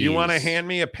 Please. You want to hand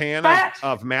me a pan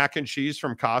of mac and cheese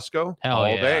from Costco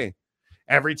all day.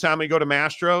 Every time we go to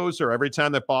Mastro's or every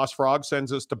time that Boss Frog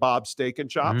sends us to Bob's Steak and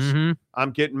Chops,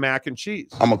 I'm getting mac and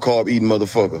cheese. I'm a carb-eating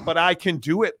motherfucker. But I can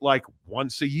do it like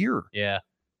once a year. Yeah.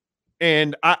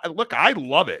 And I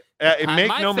love it.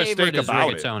 Make no mistake about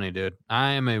it. Rigatoni, dude.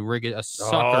 I am a sucker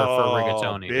for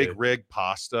rigatoni. Big rig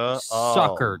pasta.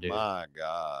 Sucker, dude. My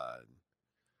God.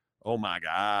 Oh my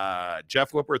God.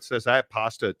 Jeff Whitworth says I have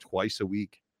pasta twice a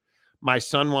week. My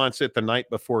son wants it the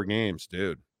night before games,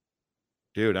 dude.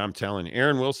 Dude, I'm telling you.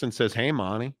 Aaron Wilson says, hey,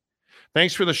 Monty.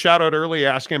 Thanks for the shout out early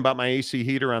asking about my AC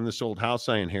heater on this old house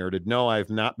I inherited. No, I've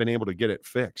not been able to get it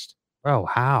fixed. Bro,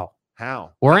 how?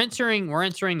 How? We're entering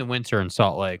the winter in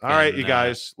Salt Lake. All right, you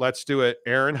guys, let's do it.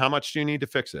 Aaron, how much do you need to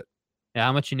fix it? Yeah,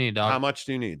 how much you need, dog? How much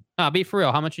do you need? No, be for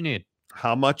real. How much you need?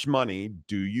 How much money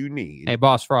do you need? Hey,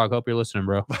 Boss Frog, hope you're listening,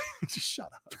 bro. Shut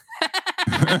up.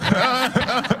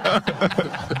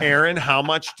 Aaron, how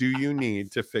much do you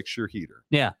need to fix your heater?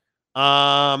 Yeah.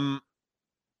 I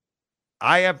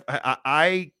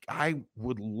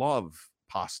would love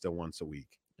pasta once a week.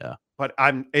 Yeah. But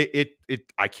I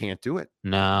can't do it.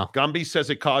 No. Gumby says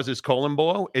it causes colon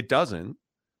blow. It doesn't.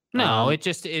 No, it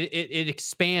just it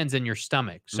expands in your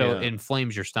stomach, so it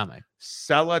inflames your stomach.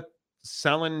 Celentani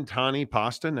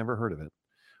pasta, never heard of it.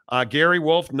 Gary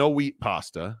Wolf, no wheat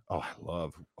pasta. Oh, I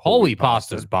love whole wheat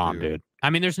pasta's bomb, dude. I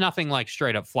mean, there's nothing like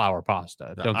straight up flour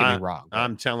pasta. Don't get me wrong.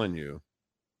 I'm telling you,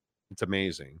 it's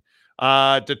amazing.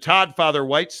 The Todd Father,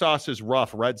 white sauce is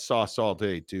rough. Red sauce all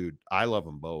day, dude. I love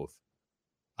them both.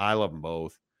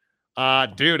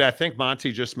 Dude, I think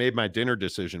Monty just made my dinner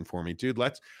decision for me, dude.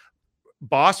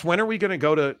 Boss, when are we going to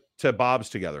go to Bob's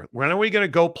together? When are we going to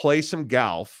go play some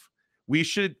golf? We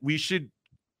should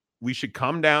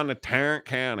come down to Tarrant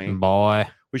County. Boy.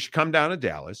 We should come down to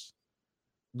Dallas.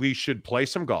 We should play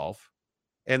some golf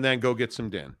and then go get some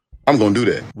din. I'm going to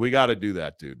do that. We got to do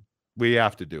that, dude. We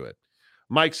have to do it.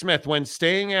 Mike Smith, when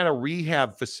staying at a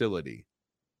rehab facility,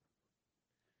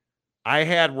 I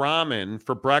had ramen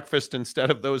for breakfast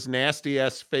instead of those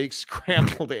nasty-ass fake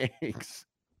scrambled eggs.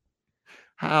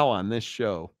 How on this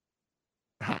show?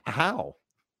 How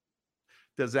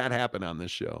does that happen on this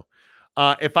show?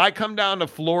 If I come down to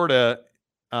Florida,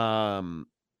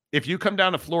 if you come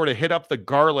down to Florida, hit up the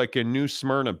garlic in New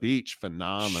Smyrna Beach.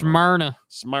 Phenomenal.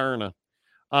 Smyrna.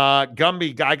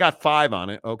 Gumby, I got 5 on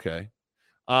it. Okay.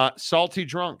 Salty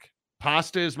drunk.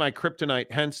 Pasta is my kryptonite,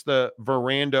 hence the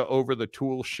veranda over the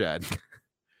tool shed.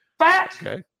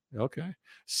 Okay.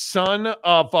 Son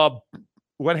of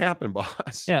what happened,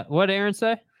 boss? Yeah. What Aaron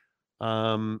say?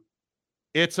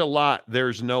 It's a lot.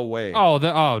 There's no way.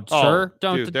 Sir,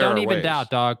 don't dude, even ways.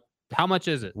 Doubt, dog. How much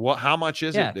is it? What? How much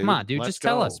is it, dude? Come on, dude. Just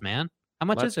tell us, man. How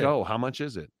much is it? Let's go. How much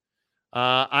is it?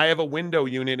 I have a window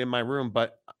unit in my room,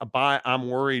 but I'm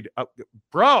worried.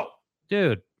 Bro.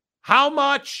 Dude. How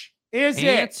much is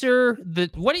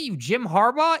it? What are you, Jim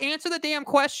Harbaugh? Answer the damn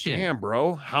question. Damn,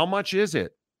 bro. How much is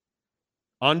it?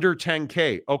 Under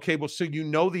 10K. Okay, well, so you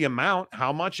know the amount.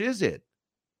 How much is it?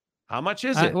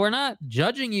 We're not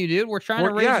judging you, dude. We're trying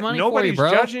to raise money for you, bro. Nobody's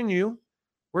judging you.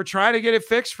 We're trying to get it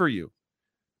fixed for you.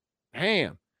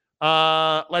 Damn.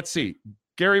 Let's see.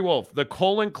 Gary Wolf, the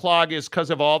colon clog is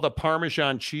because of all the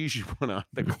Parmesan cheese you put on.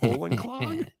 The colon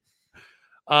clog?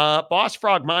 Boss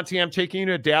Frog, Monty, I'm taking you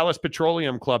to Dallas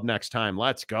Petroleum Club next time.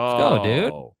 Let's go. Let's go,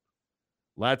 dude.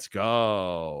 Let's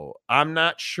go. I'm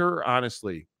not sure,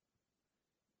 honestly.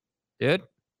 Dude,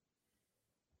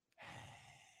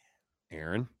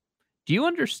 Aaron, do you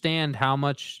understand how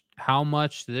much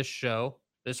this show,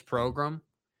 this program,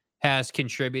 has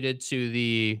contributed to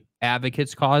the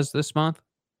advocates' cause this month?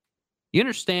 You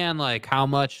understand like how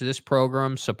much this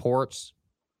program supports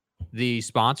the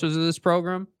sponsors of this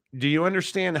program? do you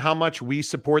understand how much we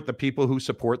support the people who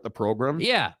support the program?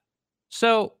 Yeah.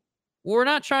 So we're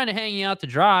not trying to hang you out to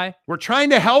dry. We're trying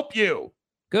to help you.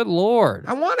 Good Lord.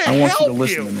 I want I want help you to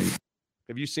listen to me.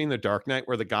 Have you seen The Dark Knight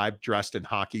where the guy dressed in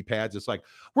hockey pads? It's like,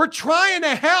 we're trying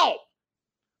to help.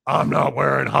 I'm not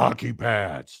wearing hockey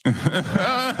pads.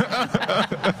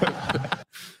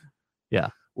 Yeah.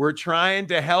 We're trying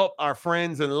to help our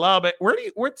friends in Lubbock.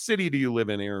 What city do you live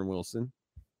in, Aaron Wilson?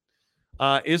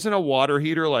 Isn't a water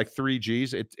heater like 3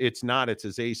 Gs? It's not. It's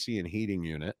his AC and heating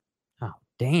unit. Oh,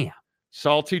 damn.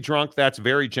 Salty drunk. That's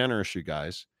very generous, you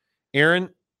guys. Aaron,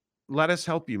 let us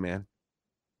help you, man.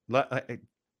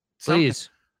 Please.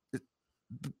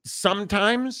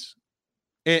 Sometimes,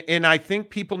 and I think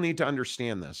people need to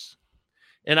understand this,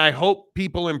 and I hope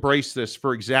people embrace this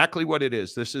for exactly what it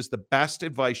is. This is the best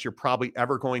advice you're probably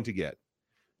ever going to get.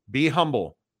 Be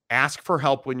humble. Ask for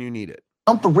help when you need it.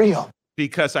 I'm for real.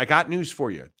 Because I got news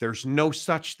for you. There's no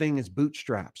such thing as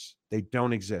bootstraps. They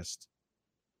don't exist.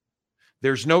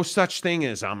 There's no such thing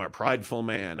as I'm a prideful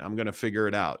man. I'm going to figure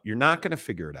it out. You're not going to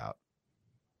figure it out.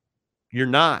 You're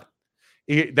not.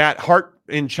 That heart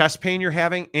and chest pain you're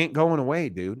having ain't going away,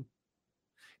 dude.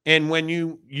 And when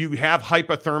you have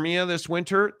hypothermia this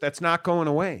winter, that's not going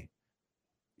away.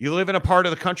 You live in a part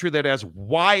of the country that has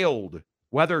wild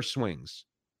weather swings.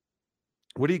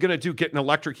 What are you going to do? Get an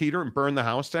electric heater and burn the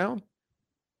house down?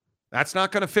 That's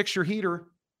not going to fix your heater,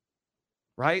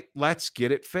 right? Let's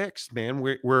get it fixed, man.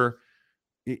 We're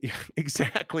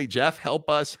exactly, Jeff. Help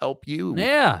us help you.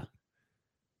 Yeah.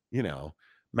 You know,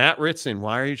 Matt Ritson,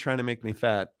 why are you trying to make me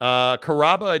fat?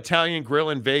 Carrabba Italian Grill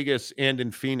in Vegas and in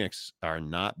Phoenix are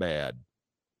not bad.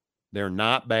 They're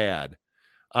not bad.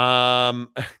 Are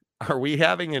we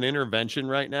having an intervention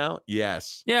right now?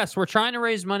 Yes. Yes, we're trying to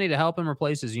raise money to help him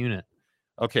replace his unit.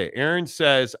 Okay, Aaron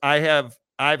says,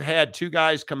 I've had 2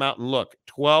 guys come out and look.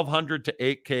 1,200 to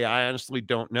 8K. I honestly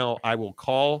don't know. I will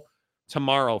call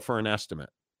tomorrow for an estimate.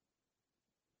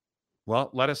 Well,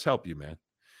 let us help you, man.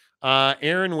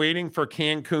 Aaron waiting for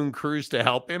Cancun cruise to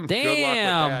help him. Damn, good luck with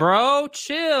that. bro,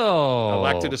 chill.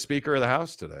 Elected a Speaker of the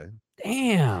House today.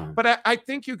 Damn. But I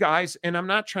think you guys, and I'm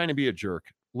not trying to be a jerk,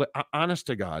 honest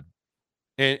to God,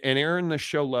 and Aaron, the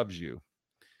show loves you.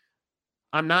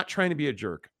 I'm not trying to be a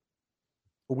jerk.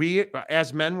 We,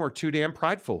 as men, we're too damn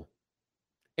prideful.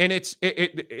 And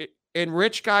and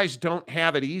rich guys don't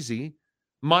have it easy.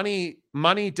 Money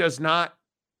does not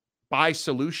buy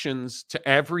solutions to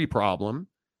every problem.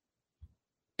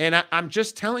 And I'm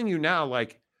just telling you now,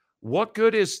 like, what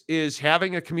good is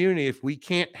having a community if we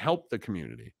can't help the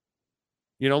community?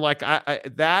 You know, like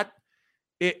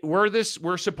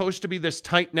we're supposed to be this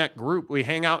tight-knit group. We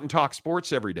hang out and talk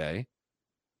sports every day.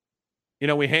 You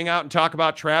know, we hang out and talk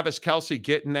about Travis Kelce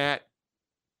getting that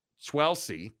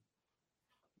Swelsey.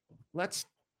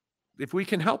 If we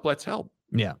can help, let's help.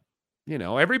 Yeah. You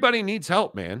know, everybody needs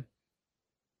help, man.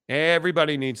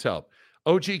 Everybody needs help.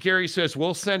 OG Gary says,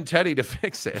 we'll send Teddy to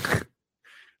fix it.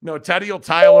 No, Teddy will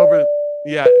tile over.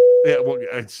 Yeah, well,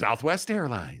 Southwest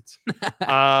Airlines.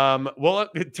 Well,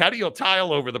 Teddy will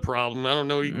tile over the problem. I don't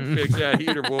know. You can fix that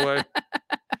heater, boy.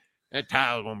 That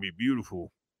tile's going to be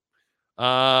beautiful.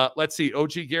 Let's see.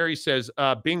 OG Gary says,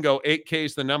 bingo, 8K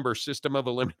is the number. System of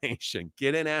elimination.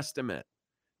 Get an estimate.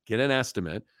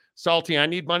 Salty, I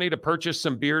need money to purchase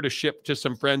some beer to ship to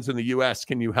some friends in the U.S.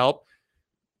 Can you help?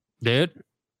 Dude.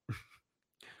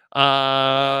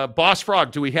 Boss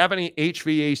Frog, do we have any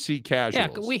HVAC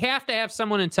casuals? Yeah, we have to have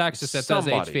someone in Texas that does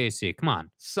HVAC. Come on.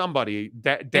 Somebody.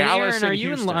 Dallas Aaron, and are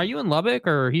Houston. you in Lubbock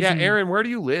or he's Yeah, Aaron, where do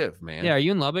you live, man? Yeah, are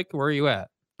you in Lubbock? Where are you at?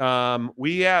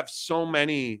 We have so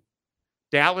many.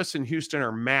 Dallas and Houston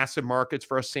are massive markets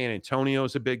for us. San Antonio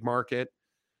is a big market.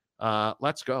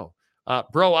 Let's go.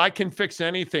 Bro, I can fix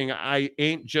anything. I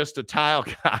ain't just a tile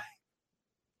guy.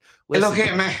 Look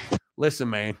here, man. Listen,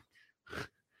 man.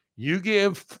 You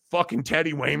give fucking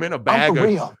Teddy Wayman a bag of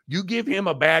real. You give him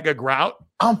a bag of grout.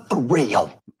 I'm for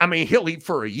real. I mean, he'll eat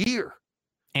for a year.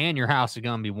 And your house is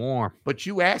gonna be warm. But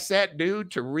you ask that dude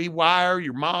to rewire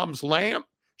your mom's lamp,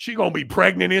 she gonna be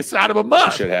pregnant inside of a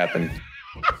month. Should happen.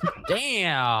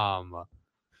 Damn.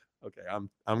 Okay,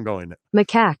 I'm going.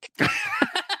 Macaque.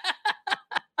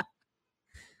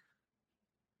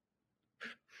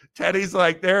 Teddy's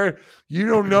like, you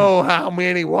don't know how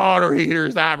many water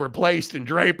heaters I've replaced in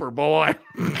Draper, boy.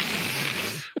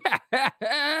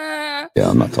 Yeah,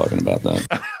 I'm not talking about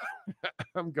that.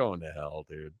 I'm going to hell,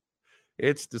 dude.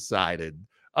 It's decided.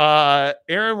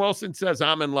 Aaron Wilson says,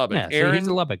 I'm in Lubbock. Yeah, so Aaron, he's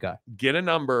a Lubbock guy. Get a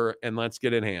number and let's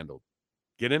get it handled.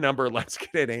 Get a number, let's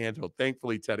get it handled.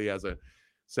 Thankfully, Teddy has a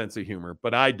sense of humor,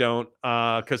 but I don't,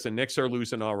 because the Knicks are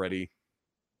losing already.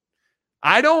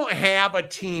 I don't have a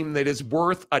team that is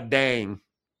worth a dang.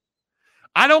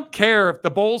 I don't care if the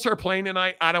Bulls are playing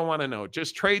tonight. I don't want to know.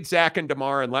 Just trade Zach and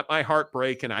DeMar and let my heart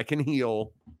break and I can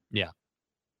heal. Yeah.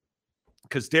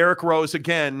 Because Derrick Rose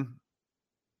again.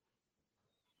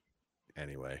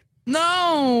 Anyway.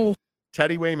 No.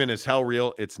 Teddy Wayman is hell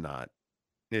real. It's not.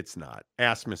 It's not.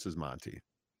 Ask Mrs. Monty.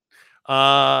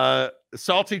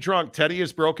 Salty Drunk. Teddy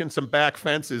has broken some back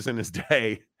fences in his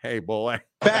day. Hey, boy.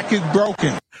 Back is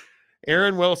broken.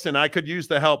 Aaron Wilson. I could use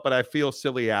the help, but I feel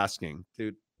silly asking.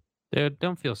 Dude,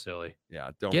 don't feel silly.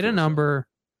 Yeah, don't get a number.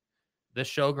 The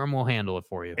Showgram will handle it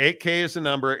for you. 8K is the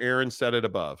number. Aaron said it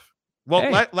above. Well,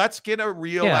 hey. let's get a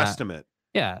real estimate.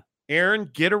 Yeah. Aaron,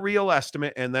 get a real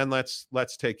estimate, and then let's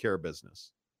take care of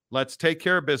business. Let's take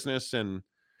care of business, and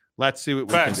let's see what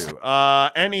we can do.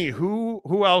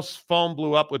 Who else phone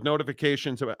blew up with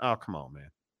notifications about? Oh, come on,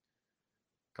 man.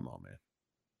 Come on, man.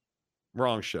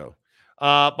 Wrong show.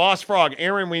 Boss Frog,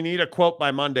 Aaron, we need a quote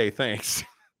by Monday. Thanks.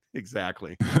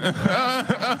 Exactly.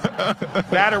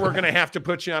 That or we're going to have to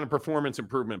put you on a performance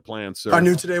improvement plan, sir. I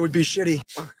knew today would be shitty.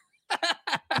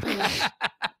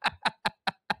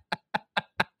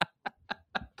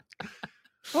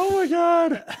 Oh, my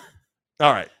God.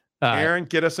 All right. Aaron,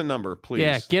 get us a number, please.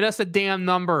 Yeah, get us a damn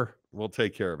number. We'll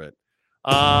take care of it.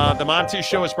 The Monty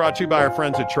Show is brought to you by our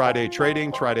friends at Tri-Day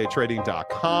Trading,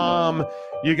 TriDayTrading.com.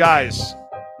 You guys,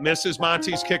 Mrs.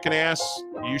 Monty's kicking ass.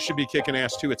 You should be kicking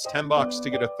ass, too. It's $10 to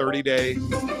get a 30-day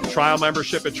trial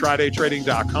membership at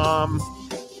TriDayTrading.com.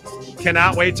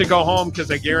 Cannot wait to go home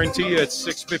because I guarantee you it's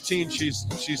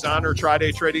 6:15. She's on her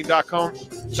TriDayTrading.com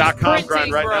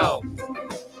grind right now.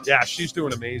 Yeah, she's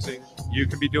doing amazing. You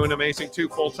could be doing amazing too.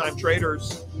 Full-time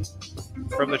traders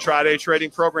from the Tri-Day Trading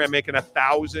program making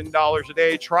 $1,000 a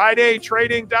day.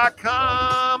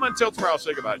 TriDayTrading.com. Until tomorrow,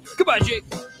 say goodbye, Jake. Goodbye, Jake.